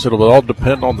close. It'll all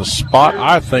depend on the spot.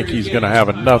 I think he's going to have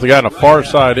enough. The guy on the far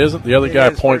side isn't. The other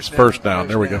guy points first down.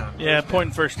 There we go. Yeah,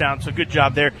 pointing first down, so good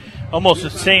job there. Almost the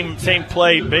same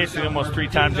play, basically almost 3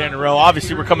 times in a row.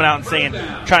 Obviously, we're coming out and saying,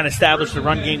 trying to establish the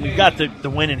run game. We've got the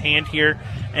win in hand here,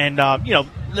 and,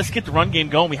 let's get the run game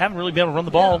going. We haven't really been able to run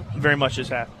the ball very much this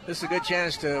half. This is a good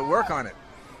chance to work on it.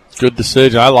 Good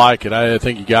decision. I like it. I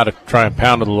think you got to try and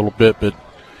pound it a little bit, but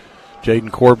Jaden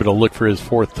Corbett will look for his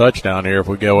 4th touchdown here if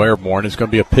we go airborne. It's going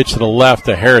to be a pitch to the left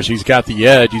to Harris. He's got the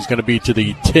edge. He's going to be to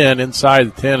the 10,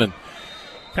 inside the 10, and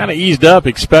kind of eased up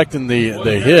expecting the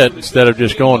hit instead of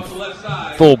just going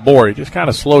full bore. He just kind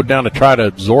of slowed down to try to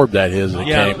absorb that hit as it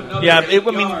came. Yeah,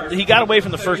 he got away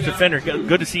from the first defender.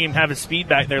 Good to see him have his speed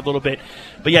back there a little bit.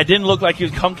 But, yeah, it didn't look like he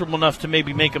was comfortable enough to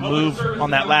maybe make a move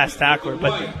on that last tackler.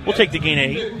 But we'll take the gain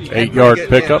of 8. 8-yard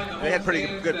pickup. They had pretty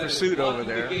good pursuit over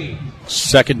there.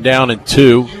 2nd down and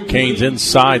 2. Canes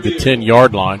inside the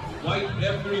 10-yard line.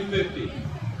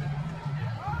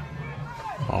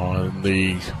 On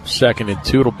the 2nd and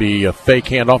 2, it'll be a fake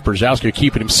handoff. Brzezowski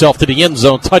keeping himself to the end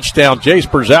zone. Touchdown, Jace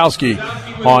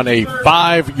Brzezowski on a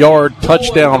 5-yard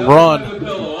touchdown run.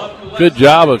 Good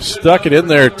job of stuck it in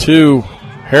there to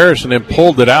Harrison and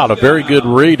pulled it out. A very good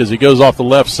read as he goes off the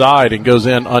left side and goes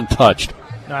in untouched.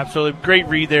 Absolutely. Great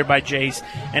read there by Jace.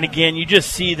 And, again, you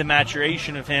just see the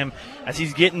maturation of him as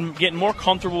he's getting more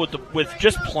comfortable with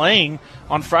just playing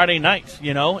on Friday nights,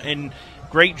 and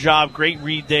great job, great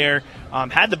read there.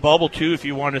 Had the bubble, too, if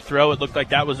you wanted to throw. It looked like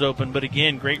that was open. But,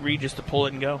 again, great read just to pull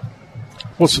it and go.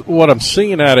 What I'm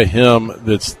seeing out of him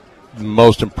that's the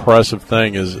most impressive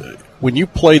thing is when you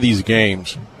play these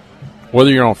games, whether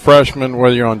you're on freshman,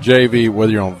 whether you're on JV,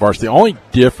 whether you're on varsity, the only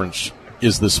difference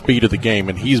is the speed of the game.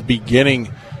 And he's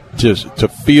beginning to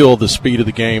feel the speed of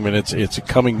the game, and it's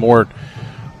coming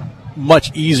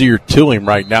much easier to him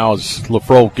right now as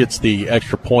LaFro gets the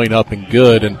extra point up and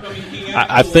good. And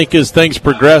I think as things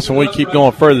progress and we keep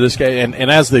going further, this guy, and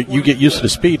as you get used to the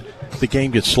speed, the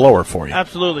game gets slower for you.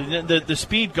 Absolutely. The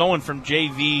speed going from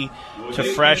JV to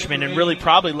freshman and really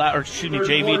probably,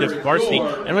 JV to varsity,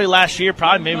 and really last year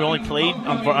probably maybe only played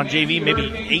on JV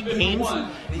maybe 8 games.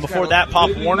 Before that,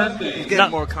 Pop Warner. He's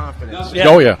getting more confidence.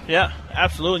 Yeah, Yeah,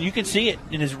 absolutely. You can see it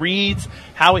in his reads,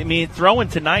 throwing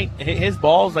tonight. His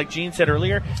balls, like Gene said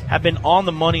earlier, have been on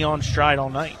the money on stride all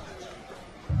night.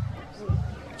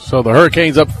 So the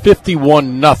Hurricanes up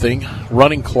 51-0.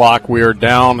 Running clock, we are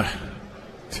down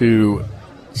to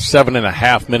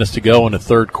 7.5 minutes to go in the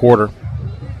third quarter.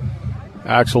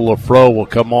 Axel LaFro will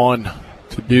come on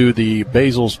to do the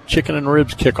Basil's Chicken and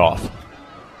Ribs kickoff.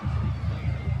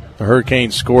 The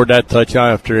Hurricanes scored that touchdown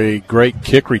after a great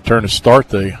kick return to start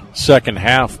the second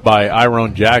half by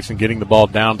Iron Jackson, getting the ball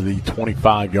down to the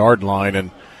 25-yard line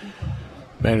and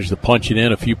managed to punch it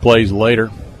in a few plays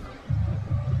later.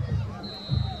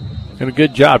 And a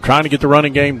good job trying to get the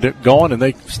running game going, and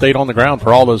they stayed on the ground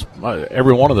for all those,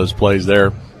 every one of those plays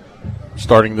there,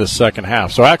 starting this second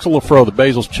half. So Axel LaFro, the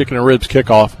Basil's Chicken and Ribs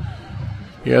kickoff.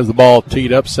 He has the ball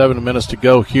teed up, 7 minutes to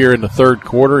go here in the third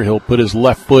quarter. He'll put his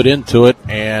left foot into it,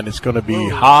 and it's going to be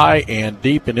high and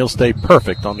deep, and he'll stay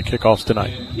perfect on the kickoffs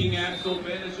tonight.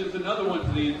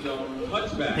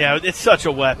 Yeah, it's such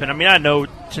a weapon. I mean, I know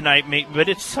tonight, but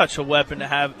it's such a weapon to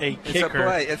have a kicker. It's a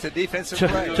play. It's a defensive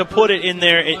play. To put it in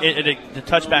there, the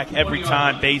touchback every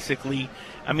time, basically.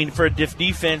 I mean, for a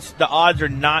defense, the odds are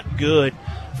not good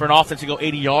for an offense to go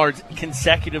 80 yards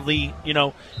consecutively, in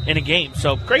a game.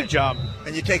 So, great job.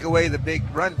 And you take away the big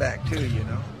run back, too,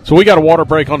 So we got a water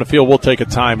break on the field. We'll take a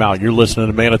timeout. You're listening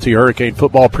to Manatee Hurricane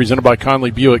Football presented by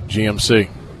Conley Buick GMC.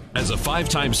 As a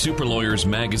 5-time Super Lawyers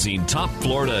Magazine top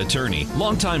Florida attorney,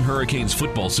 longtime Hurricanes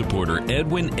football supporter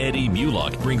Edwin Eddie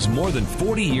Mulock brings more than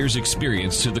 40 years'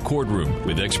 experience to the courtroom.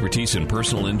 With expertise in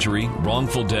personal injury,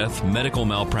 wrongful death, medical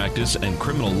malpractice, and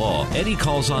criminal law, Eddie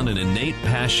calls on an innate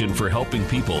passion for helping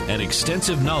people and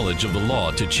extensive knowledge of the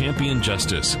law to champion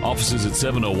justice. Offices at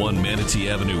 701 Manatee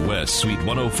Avenue West, Suite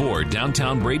 104,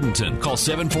 downtown Bradenton. Call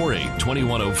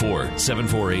 748-2104,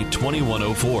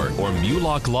 748-2104, or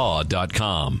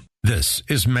MulockLaw.com. This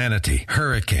is Manatee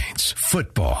Hurricanes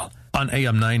football on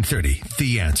AM 930,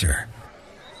 The Answer.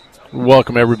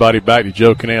 Welcome, everybody, back to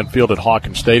Joe Canaan Field at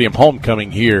Hawkins Stadium.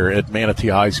 Homecoming here at Manatee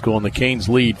High School, and the Canes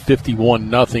lead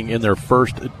 51-0 in their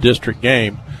first district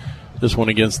game. This one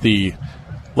against the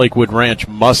Lakewood Ranch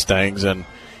Mustangs, and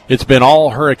it's been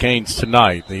all Hurricanes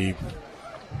tonight. The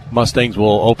Mustangs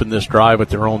will open this drive at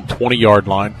their own 20-yard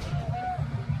line.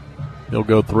 They'll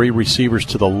go 3 receivers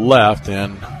to the left,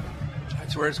 and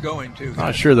That's where it's going, too.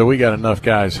 Not sure that we got enough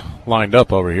guys lined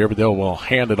up over here, but they'll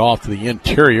hand it off to the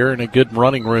interior, and a good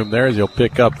running room there as he'll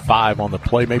pick up 5 on the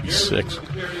play, maybe 6.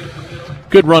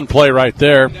 Good run play right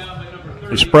there.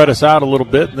 They spread us out a little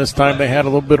bit, and this time they had a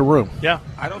little bit of room. Yeah.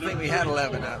 I don't think we had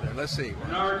 11 out there. Let's see.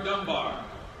 Yeah,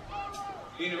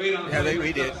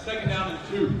 we did.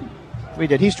 We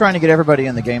did. He's trying to get everybody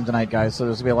in the game tonight, guys, so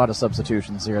there's going to be a lot of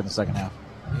substitutions here in the second half.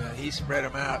 Yeah, he spread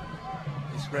them out.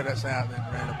 He spread us out and then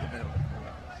ran up the middle.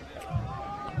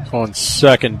 On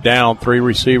second down, 3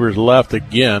 receivers left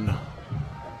again.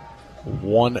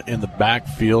 1 in the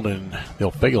backfield, and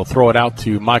they'll throw it out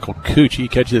to Michael Cucci. He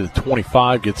catches it at the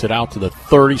 25, gets it out to the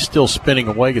 30, still spinning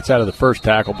away, gets out of the first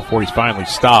tackle before he's finally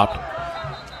stopped.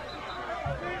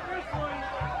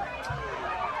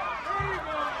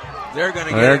 They're going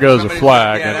to there goes a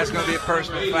flag. Yeah, that's going to be a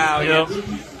personal foul. Yep.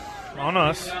 On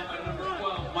us.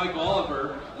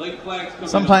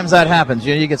 Sometimes that happens.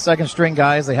 You get second-string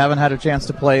guys. They haven't had a chance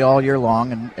to play all year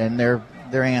long, and they're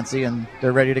antsy, and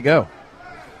they're ready to go.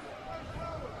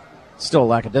 Still a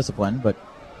lack of discipline, but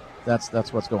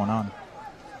that's what's going on.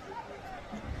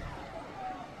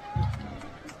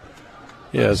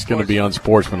 Yeah, it's going to be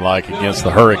unsportsmanlike against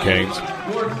the Hurricanes.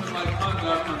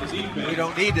 We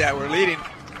don't need that. We're leading.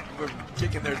 We're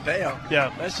kicking their tail.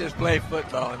 Yeah. Let's just play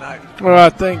football tonight. Well, I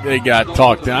think they got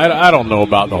talked in. I don't know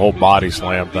about the whole body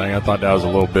slam thing. I thought that was a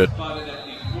little bit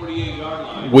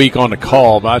weak on the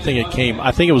call, but I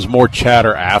think it was more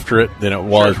chatter after it than it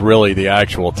was really the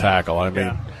actual tackle. I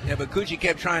mean, yeah, but Cucci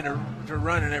kept trying to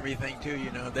run and everything too.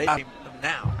 They got him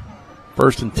now.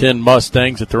 1st and 10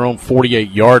 Mustangs at their own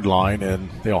 48-yard line,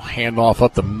 and they'll hand off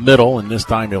up the middle, and this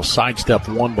time he'll sidestep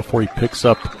 1 before he picks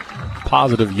up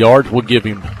positive yards. We'll give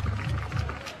him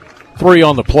 3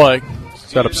 on the play.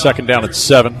 Set up second down at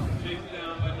 7.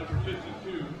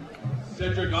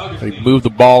 They move the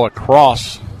ball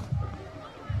across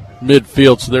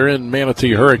midfield, so they're in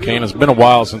Manatee Hurricane. It's been a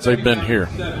while since they've been here.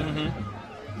 Mm-hmm.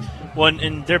 Well,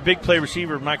 and their big play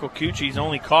receiver, Michael Cucci's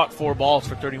only caught 4 balls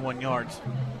for 31 yards.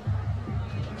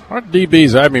 Our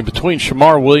DBs, I mean, between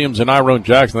Shamar Williams and Iron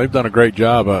Jackson, they've done a great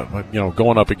job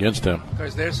going up against him.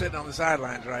 Because they're sitting on the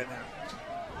sidelines right now.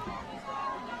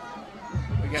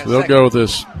 So they'll go with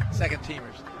this second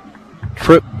teamers.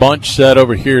 Trip bunch set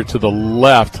over here to the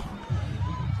left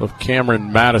of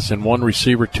Cameron Madison, 1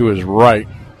 receiver to his right.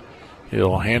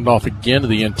 He'll hand off again to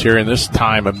the interior, and this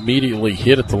time immediately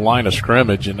hit at the line of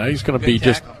scrimmage, and now he's going to be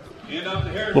just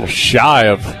a little shy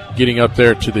of getting up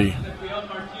there to the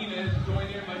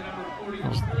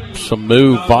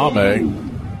Samu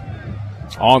Vame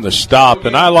on the stop,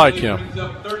 and I like him.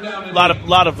 A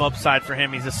lot of upside for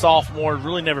him. He's a sophomore,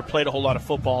 really never played a whole lot of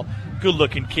football.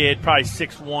 Good-looking kid, probably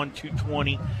 6'1",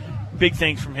 220. Big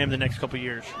things from him the next couple of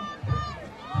years.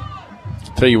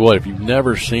 Tell you what, if you've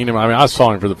never seen him, I mean, I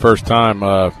saw him for the first time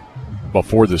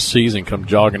before the season, come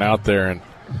jogging out there, and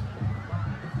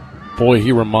boy,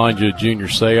 he reminds you of Junior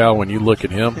Seau when you look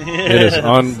at him. Yes. It is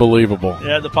unbelievable.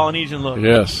 Yeah, the Polynesian look.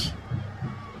 Yes.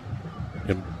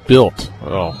 And built.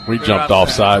 Oh, we jumped off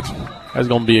sides. That's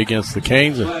going to be against the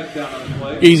Canes.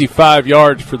 Easy 5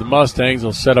 yards for the Mustangs.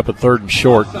 They'll set up a 3rd and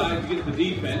short.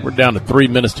 We're down to 3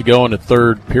 minutes to go in the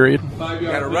third period. You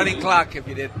got a running clock if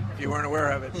you weren't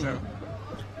aware of it. So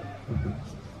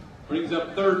brings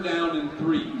up 3rd down and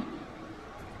 3.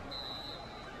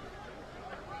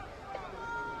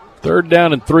 3rd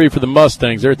down and 3 for the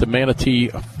Mustangs. They're at the Manatee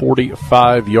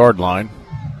 45-yard line.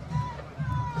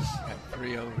 Got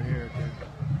 3 over here,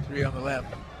 3 on the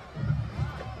left.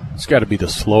 It's got to be the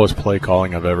slowest play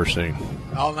calling I've ever seen.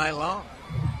 All night long.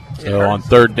 So on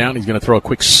 3rd down, he's going to throw a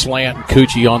quick slant.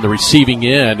 Cucci on the receiving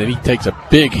end, and he takes a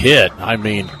big hit. I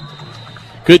mean,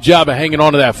 good job of hanging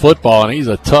on to that football, and he's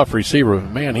a tough receiver.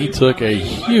 Man, he took a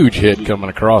huge hit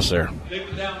coming across there.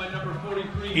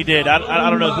 He did. I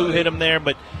don't know who hit him there,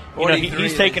 but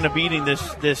he's taken a beating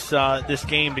this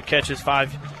game to catch his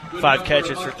five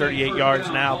catches for 38 yards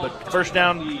now. But first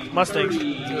down, Mustangs.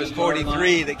 It was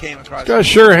 43 that came across. He's got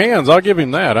sure hands. I'll give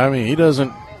him that. I mean, he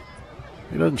doesn't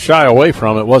shy away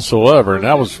from it whatsoever, and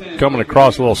that was coming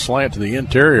across a little slant to the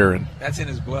interior. And that's in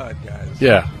his blood, guys.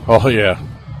 Yeah. Oh, yeah.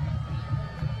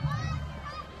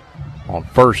 On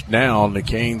 1st down, the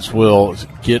Canes will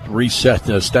get reset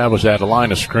to establish that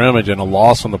line of scrimmage, and a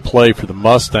loss on the play for the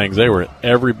Mustangs. They were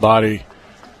everybody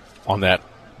on that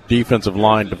defensive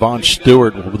line. Devon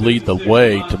Stewart will lead the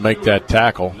way to make that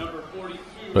tackle,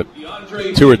 but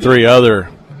 2 or 3 other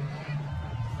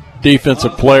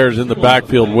defensive players in the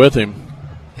backfield with him.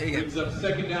 Brings up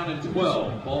 2nd down and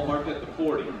 12. Ball marked at the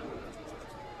 40.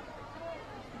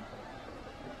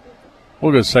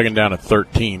 We'll go 2nd down at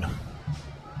 13.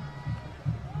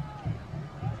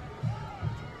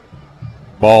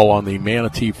 Ball on the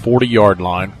Manatee 40-yard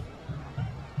line.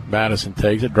 Madison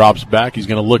takes it, drops back. He's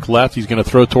going to look left. He's going to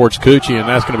throw towards Cucci, and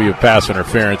that's going to be a pass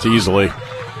interference easily.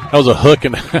 That was a hook,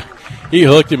 and he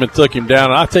hooked him and took him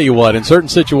down. And I'll tell you what, in certain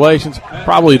situations,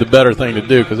 probably the better thing to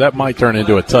do because that might turn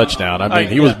into a touchdown. I mean,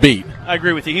 he was beat. I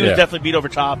agree with you. He was definitely beat over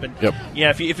top. And,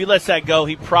 if he lets that go,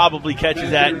 he probably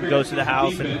catches that and goes to the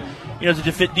house. And, as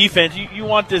a defense, you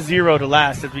want this 0 to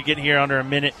last as we get here under a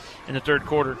minute in the third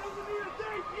quarter.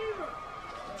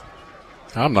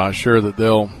 I'm not sure that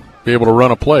they'll be able to run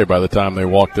a play by the time they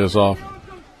walk this off.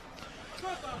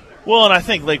 Well, and I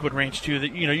think Lakewood Ranch, too,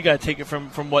 that, you got to take it from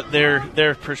what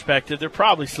their perspective. They're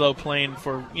probably slow playing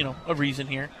for, a reason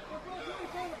here.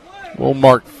 We'll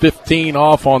mark 15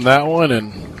 off on that one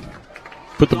and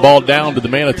put the ball down to the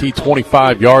Manatee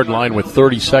 25-yard line with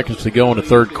 30 seconds to go in the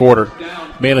third quarter.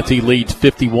 Manatee leads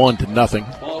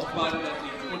 51-0.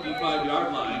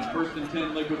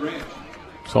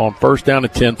 So on first down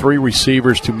and 10, 3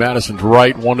 receivers to Madison's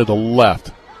right, 1 to the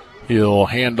left. He'll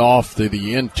hand off to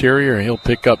the interior, and he'll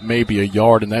pick up maybe a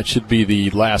yard, and that should be the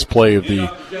last play of the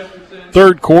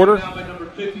third quarter.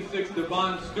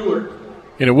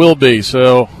 And it will be.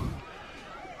 So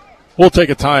we'll take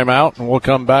a timeout, and we'll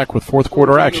come back with fourth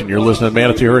quarter action. You're listening to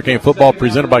Manatee Hurricane Football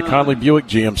presented by Conley Buick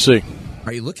GMC.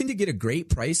 Are you looking to get a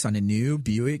great price on a new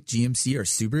Buick, GMC, or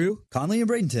Subaru? Conley and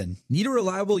Bradenton. Need a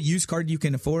reliable used car you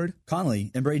can afford?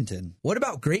 Conley and Bradenton. What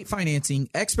about great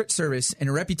financing, expert service, and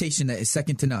a reputation that is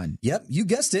second to none? Yep, you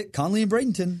guessed it, Conley and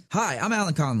Bradenton. Hi, I'm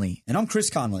Alan Conley. And I'm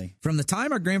Chris Conley. From the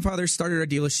time our grandfathers started our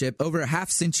dealership over a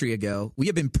half-century ago, we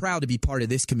have been proud to be part of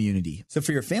this community. So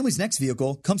for your family's next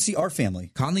vehicle, come see our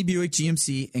family. Conley Buick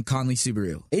GMC and Conley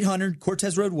Subaru. 800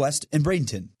 Cortez Road West in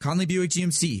Bradenton. Conley Buick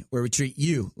GMC, where we treat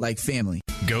you like family.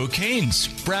 Go Canes!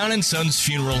 Brown & Sons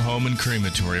Funeral Home and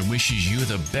Crematory wishes you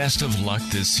the best of luck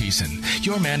this season.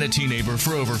 Your Manatee neighbor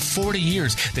for over 40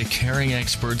 years, the caring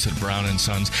experts at Brown &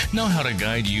 Sons know how to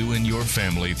guide you and your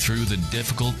family through the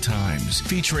difficult times.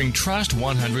 Featuring Trust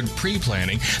 100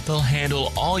 pre-planning, they'll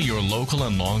handle all your local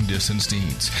and long-distance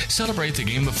needs. Celebrate the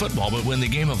game of football, but when the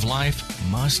game of life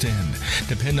must end.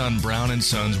 Depend on Brown &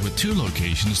 Sons with 2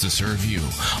 locations to serve you.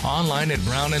 Online at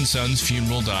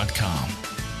brownandsonsfuneral.com.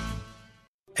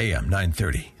 AM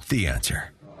 930, The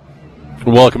Answer.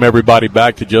 Welcome everybody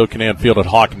back to Joe Canaan Field at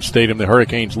Hawkins Stadium. The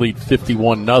Hurricanes lead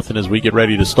 51-0 as we get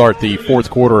ready to start the fourth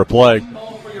quarter of play. We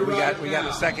got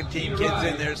the second team kids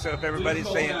in there, so if everybody's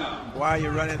saying, why are you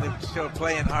running, they're still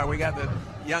playing hard. We got the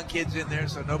young kids in there,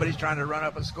 so nobody's trying to run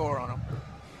up a score on them.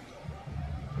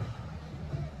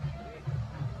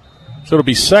 So it'll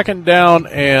be second down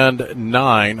and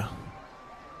 9.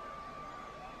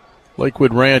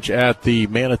 Lakewood Ranch at the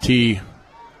Manatee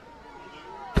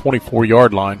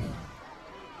 24-yard line.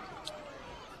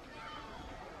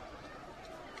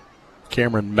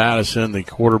 Cameron Madison, the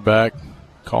quarterback,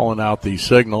 calling out the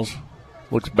signals.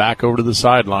 Looks back over to the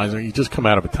sidelines. You just come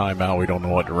out of a timeout. We don't know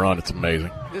what to run. It's amazing.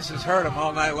 This has hurt them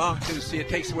all night long, too. See, it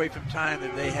takes away from time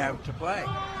that they have to play.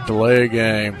 Delay a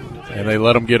game. And they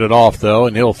let him get it off, though,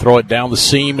 and he'll throw it down the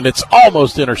seam, and it's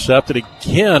almost intercepted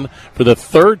again for the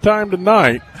third time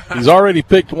tonight. He's already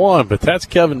picked one, but that's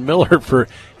Kevin Miller for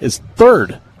his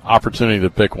third opportunity to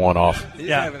pick one off. He's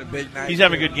having a big night. He's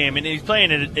having a good game, and he's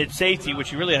playing at safety,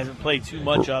 which he really hasn't played too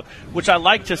much of, which I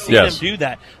like to see them do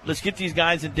that. Let's get these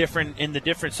guys in the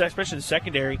different, especially the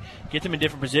secondary, get them in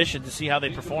different positions to see how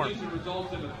they perform.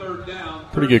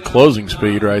 Pretty good closing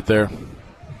speed right there.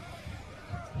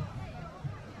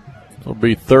 It'll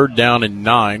be third down and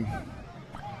 9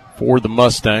 for the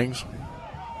Mustangs.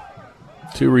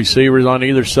 2 receivers on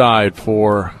either side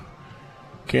for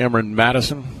Cameron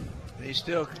Madison. He's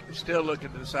still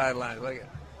looking to the sidelines. Look at.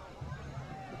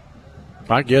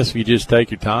 I guess if you just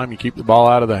take your time, you keep the ball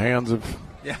out of the hands of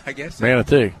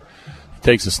Manatee. He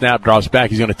takes the snap, drops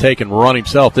back. He's going to take and run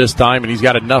himself this time, and he's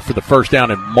got enough for the first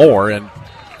down and more. And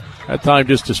that time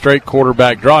just a straight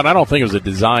quarterback draw. And I don't think it was a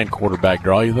designed quarterback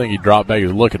draw. You think he dropped back, he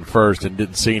was looking first and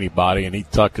didn't see anybody, and he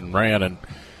tucked and ran and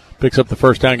picks up the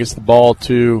first down, gets the ball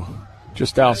to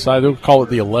just outside. They'll call it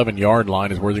the 11-yard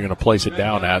line is where they're going to place it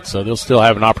down at. So they'll still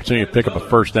have an opportunity to pick up a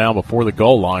first down before the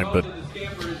goal line. But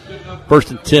first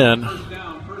and 10,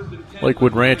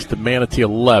 Lakewood Ranch at the Manatee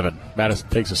 11. Madison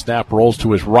takes a snap, rolls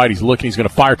to his right. He's looking. He's going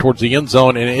to fire towards the end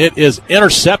zone, and it is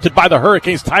intercepted by the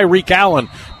Hurricanes. Tyreek Allen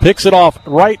picks it off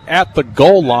right at the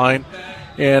goal line,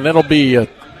 and that'll be a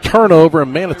turnover,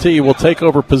 and Manatee will take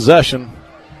over possession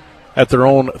at their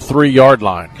own 3-yard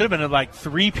line. Could have been like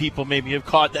 3 people maybe have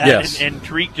caught that, and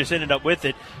Tariq just ended up with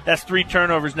it. That's 3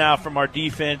 turnovers now from our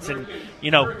defense, and,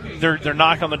 they're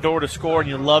knocking on the door to score, and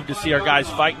you love to see our guys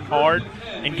fighting hard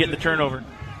and getting the turnover.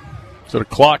 So the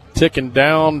clock ticking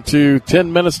down to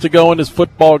 10 minutes to go in this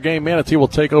football game. Manatee will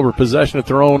take over possession at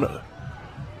their own.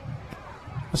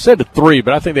 I said to 3,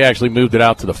 but I think they actually moved it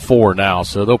out to the 4 now.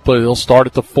 So they'll start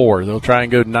at the 4. They'll try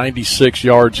and go 96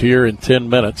 yards here in 10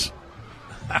 minutes,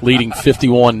 leading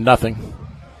 51-0.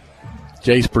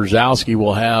 Jace Brzezowski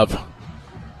will have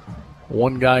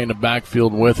one guy in the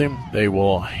backfield with him. They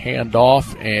will hand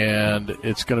off, and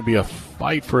it's going to be a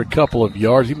fight for a couple of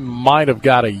yards. He might have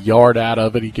got a yard out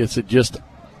of it. He gets it just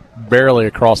barely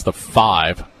across the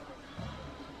 5.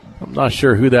 I'm not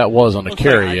sure who that was on the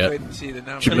carry yet.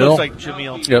 Jamil? It looks like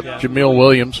Jamil. Yep, yeah. Jamil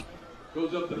Williams.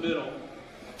 Goes up the middle.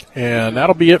 And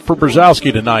that'll be it for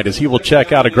Brzezowski tonight as he will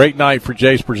check out. A great night for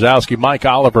Jace Brzezowski. Mike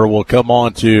Oliver will come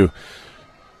on to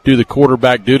do the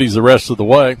quarterback duties the rest of the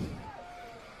way.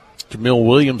 Jamil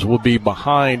Williams will be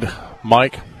behind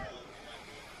Mike.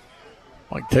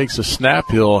 Mike takes a snap.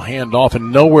 He'll hand off,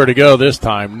 and nowhere to go this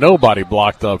time. Nobody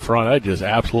blocked up front. That just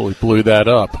absolutely blew that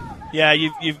up. Yeah,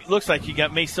 looks like you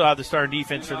may still have the starting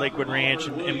defense for Lakewood Ranch,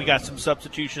 and we got some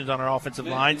substitutions on our offensive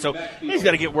line. So he's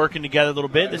got to get working together a little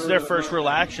bit. This is their first real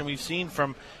action we've seen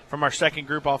from our second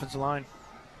group offensive line.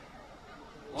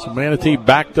 So Manatee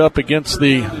backed up against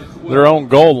their own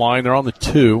goal line. They're on the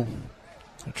 2.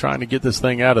 They're trying to get this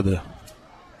thing out of the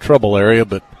trouble area,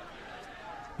 but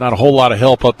not a whole lot of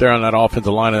help up there on that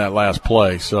offensive line in that last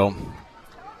play. So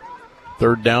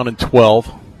 3rd down and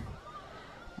 12.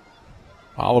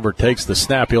 Oliver takes the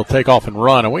snap. He'll take off and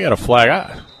run, and we had a flag.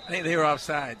 I think they were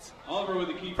offsides. Oliver with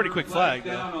the keeper. Pretty quick flag.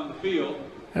 Down on the field.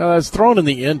 That's thrown in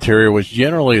the interior, which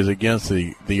generally is against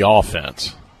the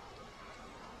offense.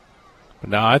 But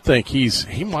now I think he's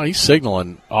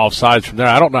signaling offsides from there.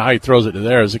 I don't know how he throws it to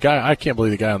there. As a guy, I can't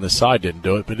believe the guy on this side didn't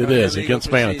do it, but it is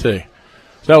against Manatee.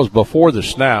 So that was before the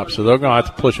snap, so they're going to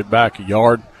have to push it back a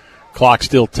yard. Clock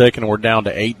still ticking, and we're down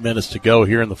to 8 minutes to go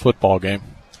here in the football game.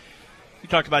 You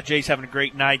talked about Jace having a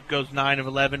great night. Goes 9 of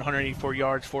 11, 184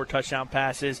 yards, 4 touchdown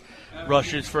passes,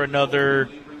 rushes for another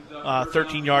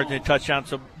 13 yards and a touchdown.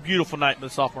 So beautiful night for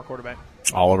the sophomore quarterback.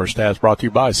 All of our stats brought to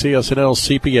you by CSNL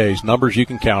CPAs, numbers you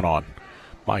can count on.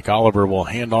 Mike Oliver will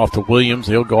hand off to Williams.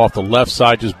 He'll go off the left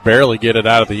side, just barely get it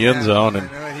out of the end zone. And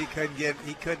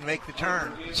he couldn't make the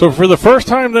turn. So for the first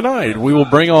time tonight, we will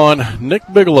bring on Nick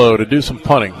Bigelow to do some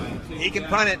punting. He can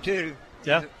punt it too.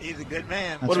 Yeah, he's a good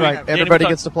man. That's right. Everybody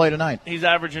gets to play tonight. He's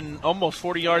averaging almost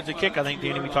 40 yards a kick, I think,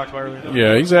 Danny, we talked about earlier.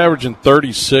 Yeah, he's averaging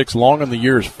 36. Long in the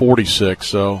year is 46.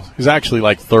 So he's actually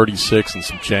like 36 and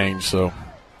some change. So,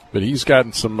 but he's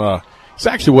gotten some. It's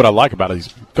actually what I like about it.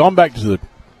 He's gone back to the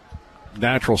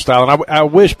natural style, and I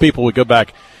wish people would go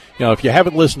back. You know, if you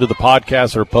haven't listened to the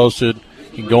podcasts that are posted,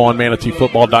 you can go on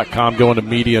ManateeFootball.com, go into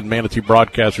media and Manatee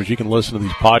Broadcasters. You can listen to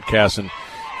these podcasts, and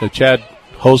Chad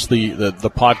hosts the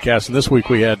podcast. And this week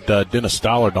we had Dennis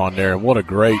Stollard on there, and what a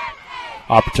great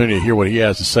opportunity to hear what he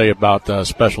has to say about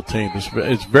special teams.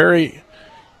 It's very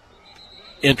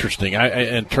interesting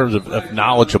in terms of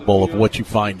knowledgeable of what you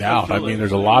find out. I mean,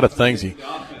 there's a lot of things,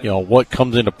 what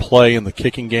comes into play in the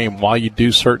kicking game, why you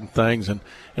do certain things, and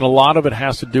a lot of it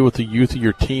has to do with the youth of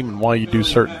your team and why you do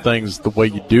certain things the way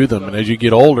you do them. And as you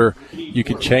get older, you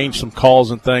can change some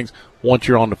calls and things once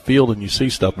you're on the field and you see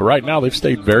stuff. But right now, they've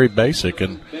stayed very basic.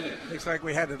 And looks like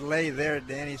we had to lay there,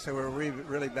 Danny, so we're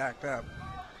really backed up.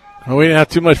 Well, we didn't have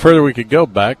too much further we could go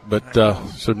back, but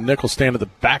so Nick will stand at the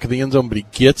back of the end zone, but he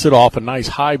gets it off a nice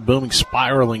high booming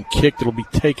spiraling kick that'll be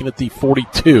taken at the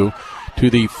 42 to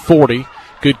the 40.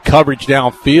 Good coverage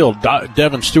downfield.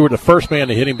 Devin Stewart, the first man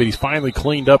to hit him, but he's finally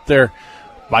cleaned up there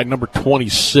by number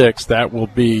 26. That will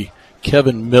be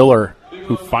Kevin Miller,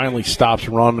 who finally stops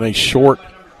running a short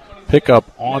pickup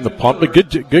on the punt, but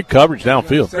good coverage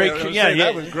downfield.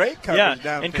 That was great coverage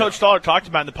downfield. And Coach Stoller talked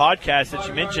about in the podcast that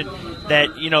you mentioned that,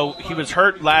 he was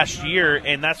hurt last year,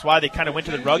 and that's why they kind of went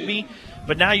to the rugby.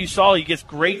 But now you saw he gets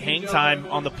great hang time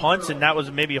on the punts, and that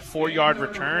was maybe a 4-yard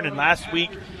return. And last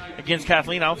week against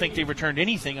Kathleen, I don't think they returned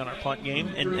anything on our punt game,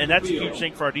 and that's a huge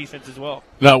thing for our defense as well.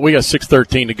 No, we got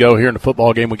 6:13 to go here in the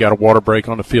football game. We got a water break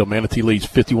on the field. Manatee leads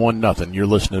 51-0. You're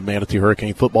listening to Manatee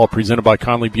Hurricane Football presented by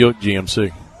Conley Buick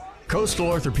GMC. Coastal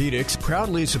Orthopedics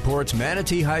proudly supports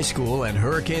Manatee High School and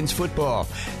Hurricanes football.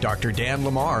 Dr. Dan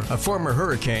Lamar, a former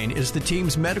Hurricane, is the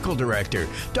team's medical director.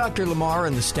 Dr. Lamar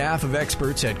and the staff of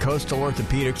experts at Coastal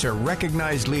Orthopedics are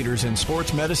recognized leaders in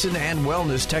sports medicine and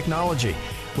wellness technology.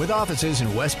 With offices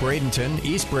in West Bradenton,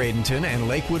 East Bradenton, and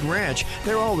Lakewood Ranch,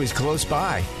 they're always close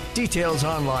by. Details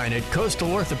online at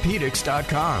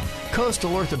coastalorthopedics.com.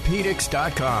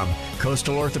 Coastalorthopedics.com.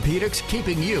 Coastal Orthopedics,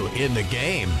 keeping you in the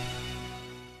game.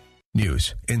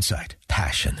 News, insight,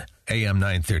 passion. AM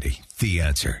 930, The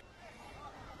Answer.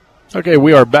 Okay,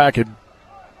 we are back at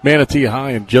Manatee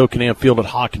High and Joe Canam Field at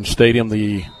Hawkins Stadium.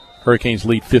 The Hurricanes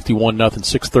lead 51-0,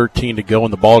 6:13 to go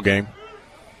in the ball game.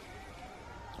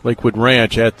 Lakewood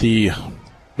Ranch at the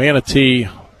Manatee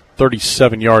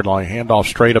 37-yard line. Handoff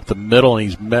straight up the middle, and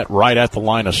he's met right at the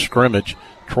line of scrimmage.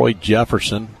 Troy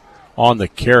Jefferson on the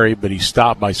carry, but he's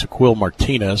stopped by Sequil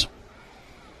Martinez.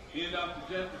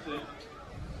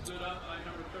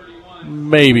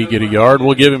 Maybe get a yard.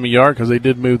 We'll give him a yard because they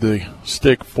did move the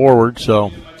stick forward,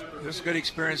 so This is a good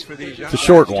experience for these young it's a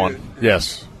short guys, one. too.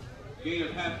 Yes. Gain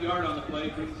of half yard on the play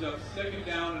brings up second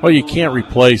down. Well, you can't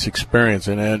replace experience,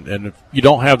 and if you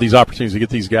don't have these opportunities to get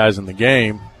these guys in the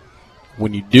game,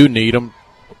 when you do need them,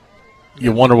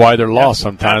 you wonder why they're lost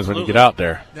sometimes when you get out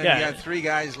there. Then you got 3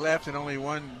 guys left and only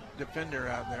 1 defender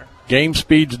out there. Game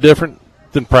speed's different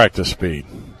than practice speed.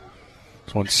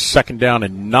 So on second down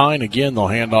and 9, again, they'll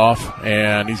hand off,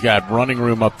 and he's got running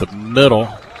room up the middle.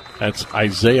 That's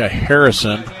Isaiah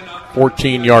Harrison,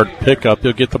 14-yard pickup.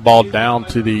 He'll get the ball down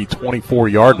to the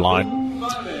 24-yard line.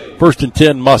 First and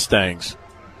 10, Mustangs.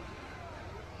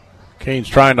 Canes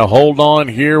trying to hold on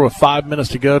here with 5 minutes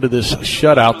to go to this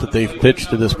shutout that they've pitched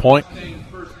to this point.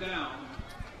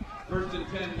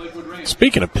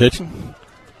 Speaking of pitching,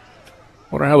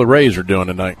 wonder how the Rays are doing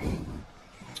tonight.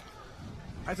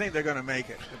 I think they're going to make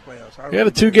it to the playoffs. They had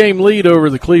a 2-game lead over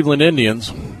the Cleveland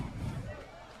Indians.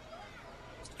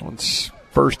 Once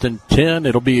first and 10,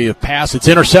 it'll be a pass. It's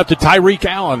intercepted. Tyreek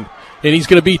Allen, and he's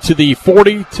going to be to the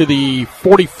 40, to the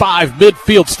 45,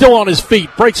 midfield, still on his feet.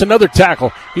 Breaks another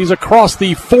tackle. He's across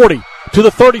the 40, to the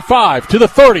 35, to the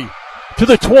 30, to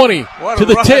the 20, to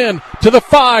the 10, to the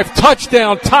 5.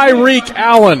 Touchdown, Tyreek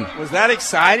Allen. Was that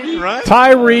exciting run?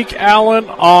 Tyreek Allen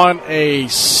on a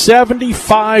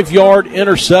 75-yard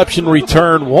interception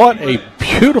return. What a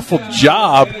beautiful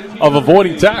job of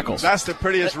avoiding tackles. That's the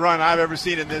prettiest run I've ever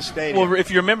seen in this stadium. Well,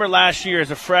 if you remember last year as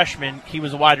a freshman, he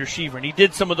was a wide receiver, and he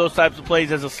did some of those types of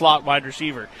plays as a slot wide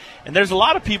receiver. And there's a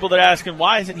lot of people that ask him,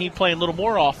 why isn't he playing a little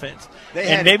more offense?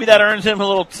 And maybe that earns him a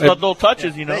little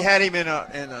touches, you know. They had him in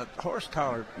a horse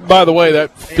collar. By the way,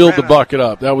 that filled the bucket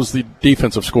up. That was the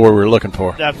defensive score we were looking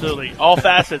for. Absolutely. All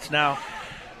facets now.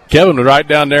 Kevin was right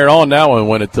down there on that one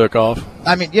when it took off.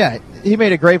 I mean, yeah, he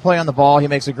made a great play on the ball. He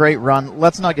makes a great run.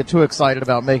 Let's not get too excited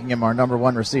about making him our number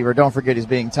 1 receiver. Don't forget he's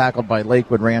being tackled by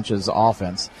Lakewood Ranch's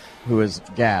offense, who is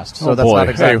gassed. So that's not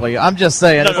exactly. I'm just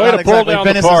saying, it's not exactly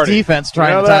Venice's defense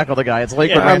trying to tackle the guy. It's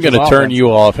Lakewood Ranch's I'm going to turn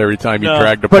you off every time you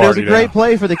drag the party. But it was a great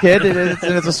play for the kid, and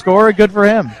it's a score. Good for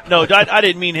him. No, I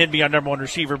didn't mean him to be our number 1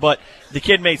 receiver, but the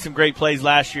kid made some great plays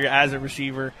last year as a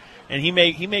receiver. And he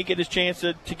may get his chance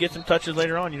to get some touches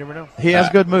later on. You never know. He has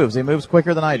good moves. He moves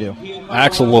quicker than I do.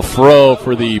 Axel Lafro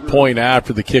for the point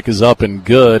after the kick is up and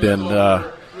good. And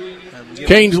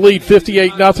Canes lead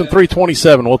 58-0,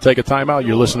 3:27. We'll take a timeout.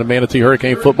 You're listening to Manatee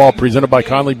Hurricane Football presented by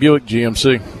Conley Buick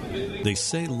GMC. They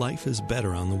say life is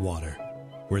better on the water,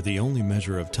 where the only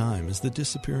measure of time is the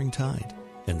disappearing tide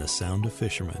and the sound of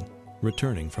fishermen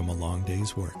returning from a long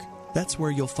day's work. That's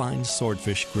where you'll find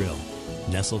Swordfish Grill,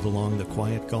 nestled along the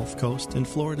quiet Gulf Coast in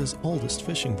Florida's oldest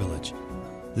fishing village.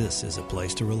 This is a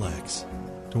place to relax,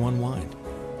 to unwind,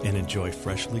 and enjoy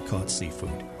freshly caught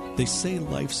seafood. They say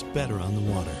life's better on the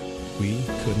water. We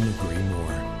couldn't agree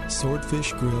more.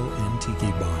 Swordfish Grill and Tiki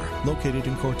Bar, located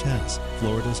in Cortez,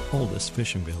 Florida's oldest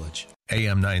fishing village.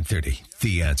 AM 930,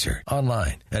 The Answer.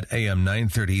 Online at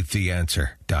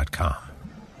am930theanswer.com.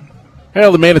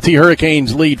 Well, the Manatee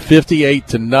Hurricanes lead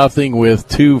 58-0 with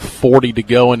 2:40 to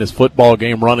go in this football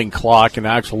game. Running clock, and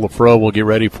Axel Lafro will get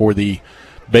ready for the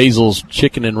Basil's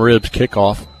Chicken and Ribs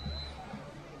kickoff.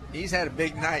 He's had a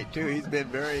big night, too. He's been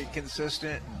very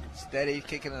consistent and steady,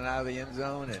 kicking it out of the end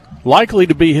zone. And likely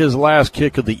to be his last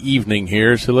kick of the evening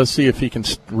here, so let's see if he can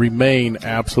remain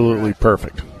absolutely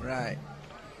perfect. Right.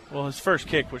 Well, his first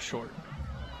kick was short.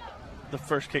 The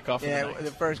first kick off. Yeah,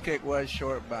 the first kick was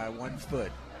short by 1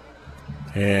 foot.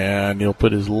 And he'll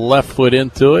put his left foot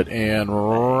into it and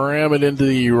ram it into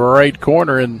the right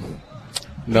corner, and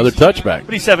another touchback.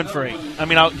 But he's 7 for 8. I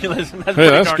mean, listen,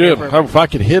 that's good. If I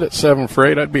could hit it 7 for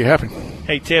 8, I'd be happy.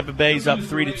 Hey, Tampa Bay's up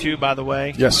 3-2, by the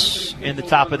way. Yes. In the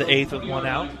top of the 8th with 1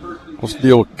 out. Let's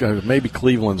deal with maybe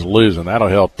Cleveland's losing. That'll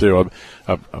help, too.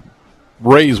 A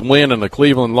Rays win and the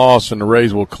Cleveland loss, and the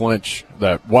Rays will clinch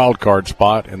that wild card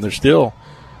spot. And they're still,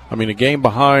 a game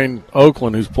behind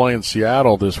Oakland, who's playing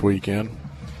Seattle this weekend.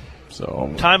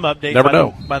 So time update. Never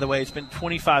know. By the way, it's been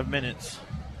 25 minutes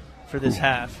for this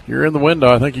half. You're in the window.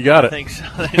 I think you got it. I think so.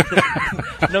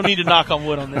 No need to knock on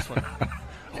wood on this one.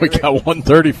 We got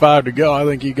 1:35 to go. I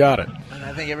think you got it. And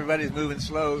I think everybody's moving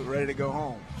slow, ready to go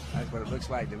home. That's what it looks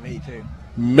like to me, too.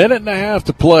 Minute and a half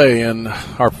to play, and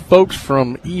our folks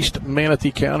from East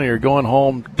Manatee County are going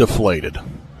home deflated.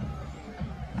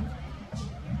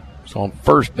 So on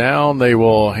first down, they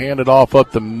will hand it off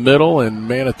up the middle, and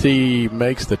Manatee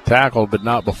makes the tackle, but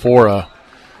not before a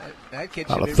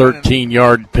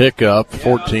 13-yard pickup,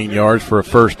 14 yards for a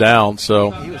first down.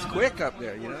 So he was quick up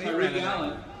there, He ran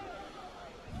it.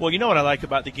 Well, you know what I like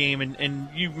about the game, and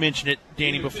you mentioned it,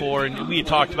 Danny, before, and we had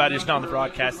talked about it just now on the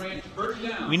broadcast.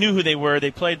 We knew who they were.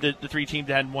 They played the three teams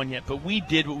that hadn't won yet, but we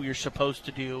did what we were supposed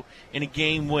to do in a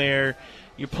game where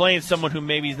you're playing someone who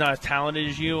maybe is not as talented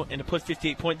as you, and to put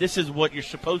 58 points, this is what you're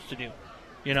supposed to do,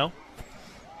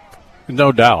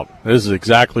 No doubt. This is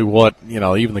exactly what,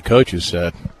 even the coaches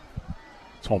said.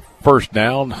 It's on first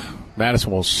down.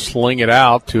 Madison will sling it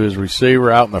out to his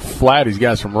receiver out in the flat. He's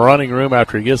got some running room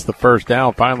after he gets the first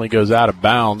down. Finally goes out of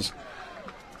bounds.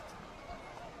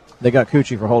 They got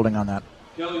Coochie for holding on that.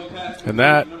 And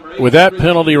with that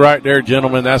penalty right there,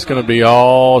 gentlemen, that's going to be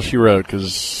all she wrote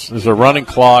because there's a running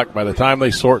clock. By the time they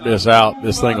sort this out,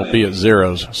 this thing will be at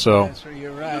zeros. So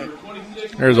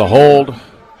there's a hold.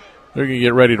 They're going to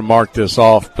get ready to mark this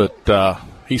off, but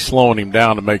he's slowing him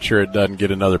down to make sure it doesn't get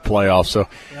another playoff. So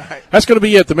that's going to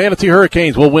be it. The Manatee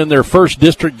Hurricanes will win their first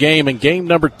district game and game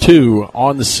number 2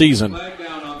 on the season,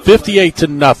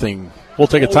 58-0. We'll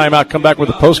take a timeout, come back with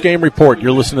a post-game report.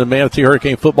 You're listening to Manatee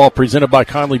Hurricane Football presented by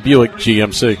Conley Buick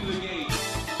GMC.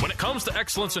 When it comes to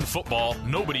excellence in football,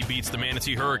 nobody beats the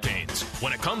Manatee Hurricanes.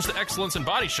 When it comes to excellence in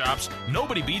body shops,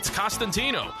 nobody beats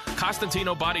Costantino.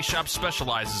 Costantino Body Shop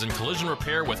specializes in collision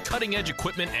repair with cutting-edge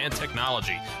equipment and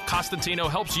technology. Costantino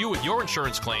helps you with your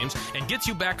insurance claims and gets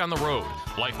you back on the road.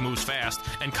 Life moves fast,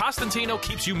 and Costantino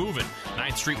keeps you moving.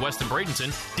 9th Street West in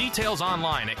Bradenton. Details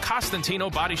online at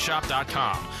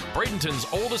CostantinoBodyShop.com. Bradenton's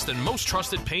oldest and most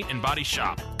trusted paint and body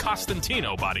shop.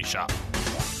 Costantino Body Shop.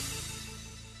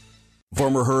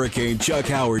 Former Hurricane Chuck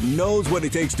Howard knows what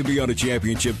it takes to be on a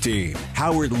championship team.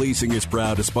 Howard Leasing is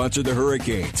proud to sponsor the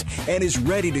Hurricanes and is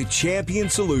ready to champion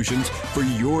solutions for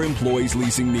your employees'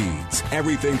 leasing needs.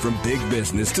 Everything from big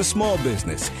business to small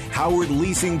business, Howard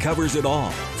Leasing covers it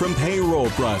all. From payroll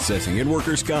processing and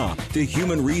workers' comp to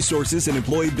human resources and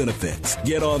employee benefits.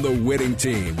 Get on the winning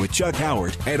team with Chuck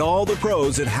Howard and all the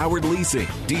pros at Howard Leasing.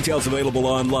 Details available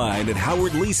online at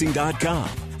howardleasing.com.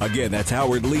 Again, that's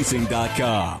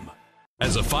howardleasing.com.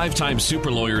 As a 5-time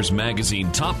Super Lawyers Magazine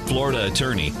top Florida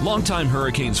attorney, longtime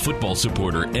Hurricanes football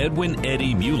supporter Edwin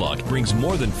Eddie Mulock brings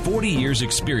more than 40 years'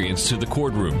 experience to the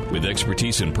courtroom. With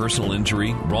expertise in personal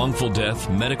injury, wrongful death,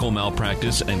 medical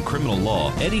malpractice, and criminal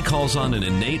law, Eddie calls on an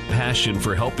innate passion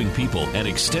for helping people and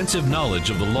extensive knowledge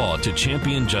of the law to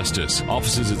champion justice.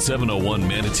 Offices at 701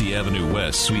 Manatee Avenue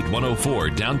West, Suite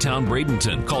 104, downtown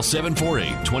Bradenton. Call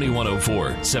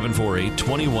 748-2104,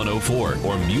 748-2104,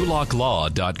 or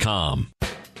MulockLaw.com.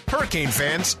 Hurricane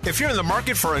fans, if you're in the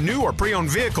market for a new or pre-owned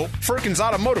vehicle, Firkins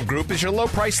Automotive Group is your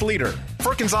low-price leader.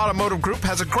 Firkins Automotive Group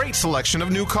has a great selection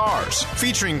of new cars,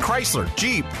 featuring Chrysler,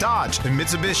 Jeep, Dodge, and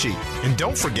Mitsubishi. And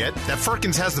don't forget that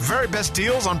Firkins has the very best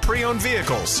deals on pre-owned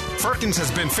vehicles. Firkins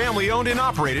has been family-owned and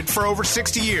operated for over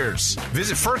 60 years.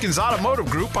 Visit Firkins Automotive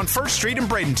Group on 1st Street in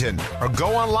Bradenton, or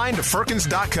go online to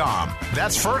Firkins.com.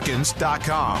 That's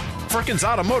Firkins.com. Firkins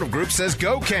Automotive Group says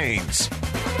go Canes.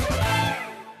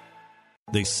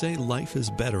 They say life is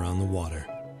better on the water,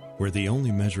 where the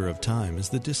only measure of time is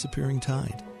the disappearing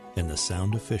tide and the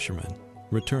sound of fishermen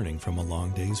returning from a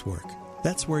long day's work.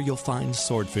 That's where you'll find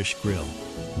Swordfish Grill,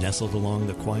 nestled along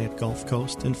the quiet Gulf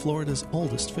Coast in Florida's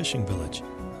oldest fishing village.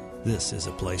 This is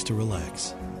a place to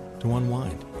relax, to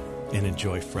unwind, and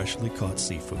enjoy freshly caught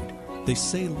seafood. They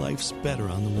say life's better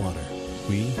on the water.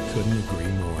 We couldn't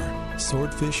agree more.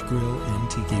 Swordfish Grill and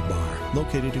Tiki Bar,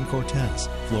 located in Cortez,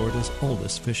 Florida's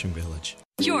oldest fishing village.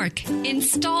 York,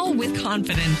 install with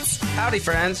confidence. Howdy,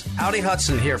 friends. Howdy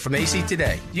Hudson here from AC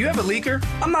Today. Do you have a leaker?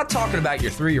 I'm not talking about your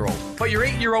 3-year-old, but your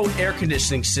 8-year-old air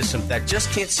conditioning system that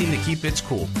just can't seem to keep its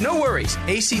cool. No worries.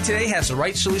 AC Today has the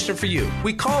right solution for you.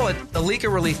 We call it the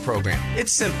Leaker Relief Program.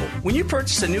 It's simple. When you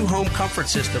purchase a new home comfort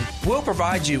system, we'll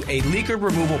provide you a leaker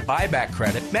removal buyback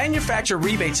credit, manufacturer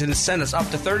rebates and incentives up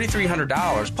to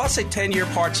 $3,300, plus a 10-year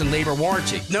parts and labor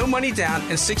warranty. No money down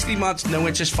and 60 months no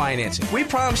interest financing. We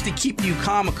promise to keep you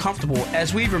calm and comfortable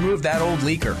as we remove that old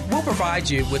leaker. We'll provide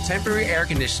you with temporary air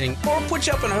conditioning or put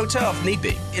you up in a hotel if need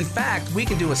be. In fact, we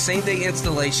can do a same-day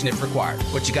installation if required,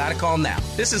 but you gotta call now.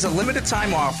 This is a limited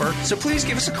time offer, so please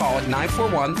give us a call at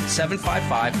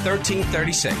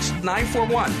 941-755-1336.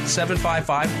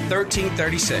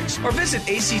 941-755-1336. Or visit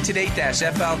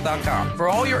actoday-fl.com. For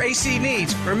all your AC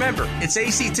needs, remember, it's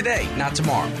AC today, not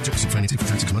tomorrow. Financing for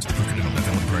 36 months. Approved credit on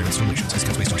FL and prior installations.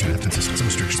 Discounts based on China 10 systems. Some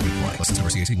restrictions may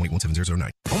VAT 1817009.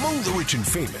 Among the rich and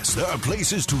famous, there are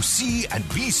places to see and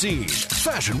be seen.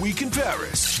 Fashion Week in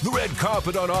Paris, the red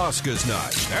carpet on Oscars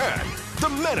night, and the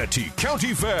Manatee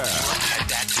County Fair.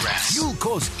 That dress. You'll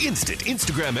cause instant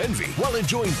Instagram envy while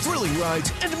enjoying thrilling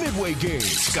rides and midway games,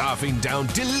 scarfing down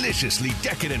deliciously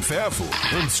decadent fair food,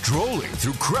 and strolling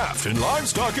through craft and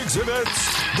livestock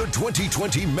exhibits. The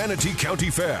 2020 Manatee County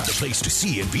Fair, the place to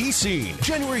see and be seen.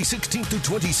 January 16th through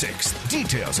 26th.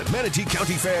 Details at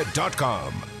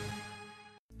manateecountyfair.com.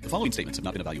 The following statements have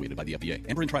not been evaluated by the FDA.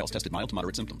 Amberen trials tested mild to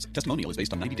moderate symptoms. Testimonial is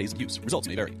based on 90 days of use. Results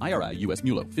may vary. IRI US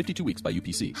MULO, 52 weeks by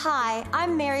UPC. Hi,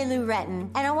 I'm Mary Lou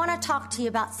Retton, and I want to talk to you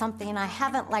about something I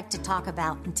haven't liked to talk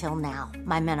about until now,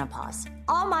 my menopause.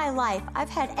 All my life, I've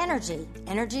had energy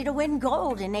to win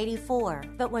gold in '84.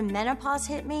 But when menopause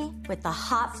hit me, with the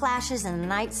hot flashes and the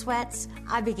night sweats,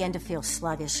 I began to feel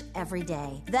sluggish every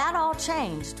day. That all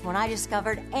changed when I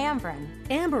discovered Amberen.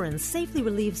 Amberen safely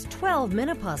relieves 12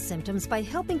 menopause symptoms by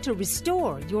helping to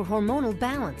restore your hormonal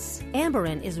balance.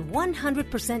 Amberen is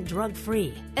 100%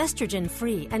 drug-free,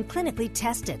 estrogen-free, and clinically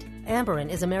tested. Amberen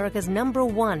is America's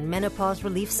 #1 menopause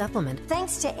relief supplement.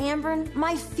 Thanks to Amberen,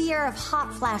 my fear of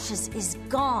hot flashes is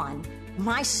gone.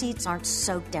 My sheets aren't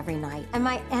soaked every night, and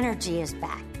my energy is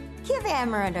back. Give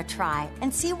Amberen a try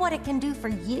and see what it can do for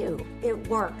you. It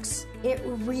works. It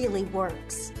really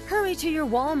works. Hurry to your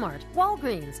Walmart,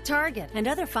 Walgreens, Target, and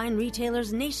other fine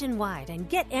retailers nationwide and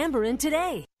get Amberen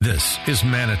today. This is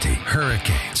Manatee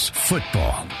Hurricanes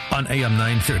football on AM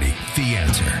 930, The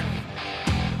Answer.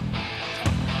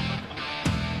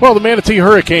 Well, the Manatee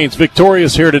Hurricanes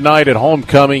victorious here tonight at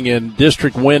homecoming in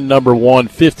district win number 1,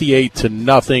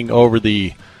 58-0 over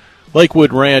the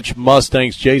Lakewood Ranch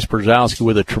Mustangs. Jace Brzezowski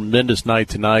with a tremendous night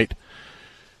tonight,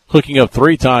 hooking up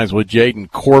 3 times with Jaden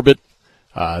Corbett.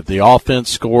 The offense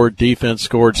scored, defense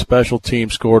scored, special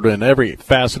teams scored. In every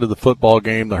facet of the football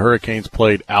game, the Hurricanes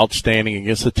played outstanding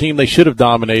against a team they should have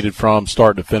dominated from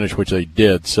start to finish, which they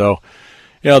did. So,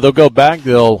 they'll go back.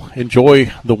 They'll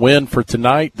enjoy the win for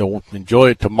tonight. They'll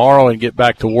enjoy it tomorrow and get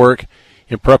back to work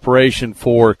in preparation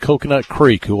for Coconut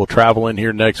Creek, who will travel in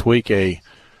here next week, a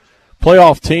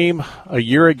playoff team a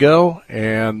year ago,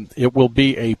 and it will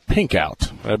be a pink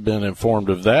out. I've been informed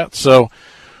of that. So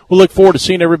we'll look forward to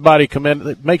seeing everybody come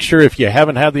in. Make sure if you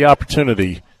haven't had the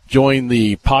opportunity, join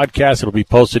the podcast. It'll be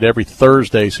posted every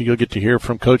Thursday, so you'll get to hear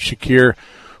from Coach Shakir,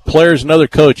 players, and other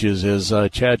coaches as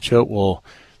Chad Choate will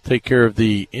take care of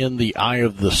the In the Eye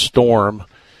of the Storm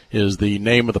is the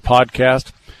name of the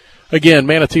podcast. Again,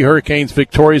 Manatee Hurricanes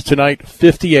victorious tonight,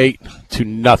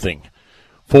 58-0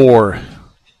 for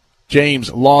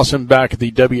James Lawson back at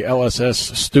the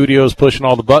WLSS studios, pushing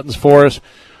all the buttons for us.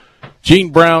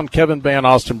 Gene Brown, Kevin Van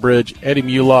Ostenbridge, Eddie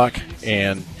Mulock,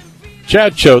 and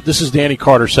Chad Choate. This is Danny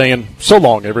Carter saying so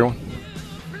long, everyone.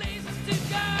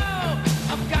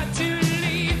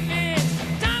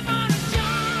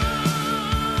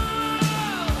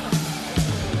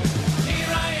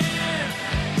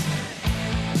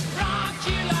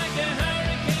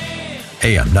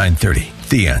 AM 930,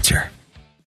 The Answer.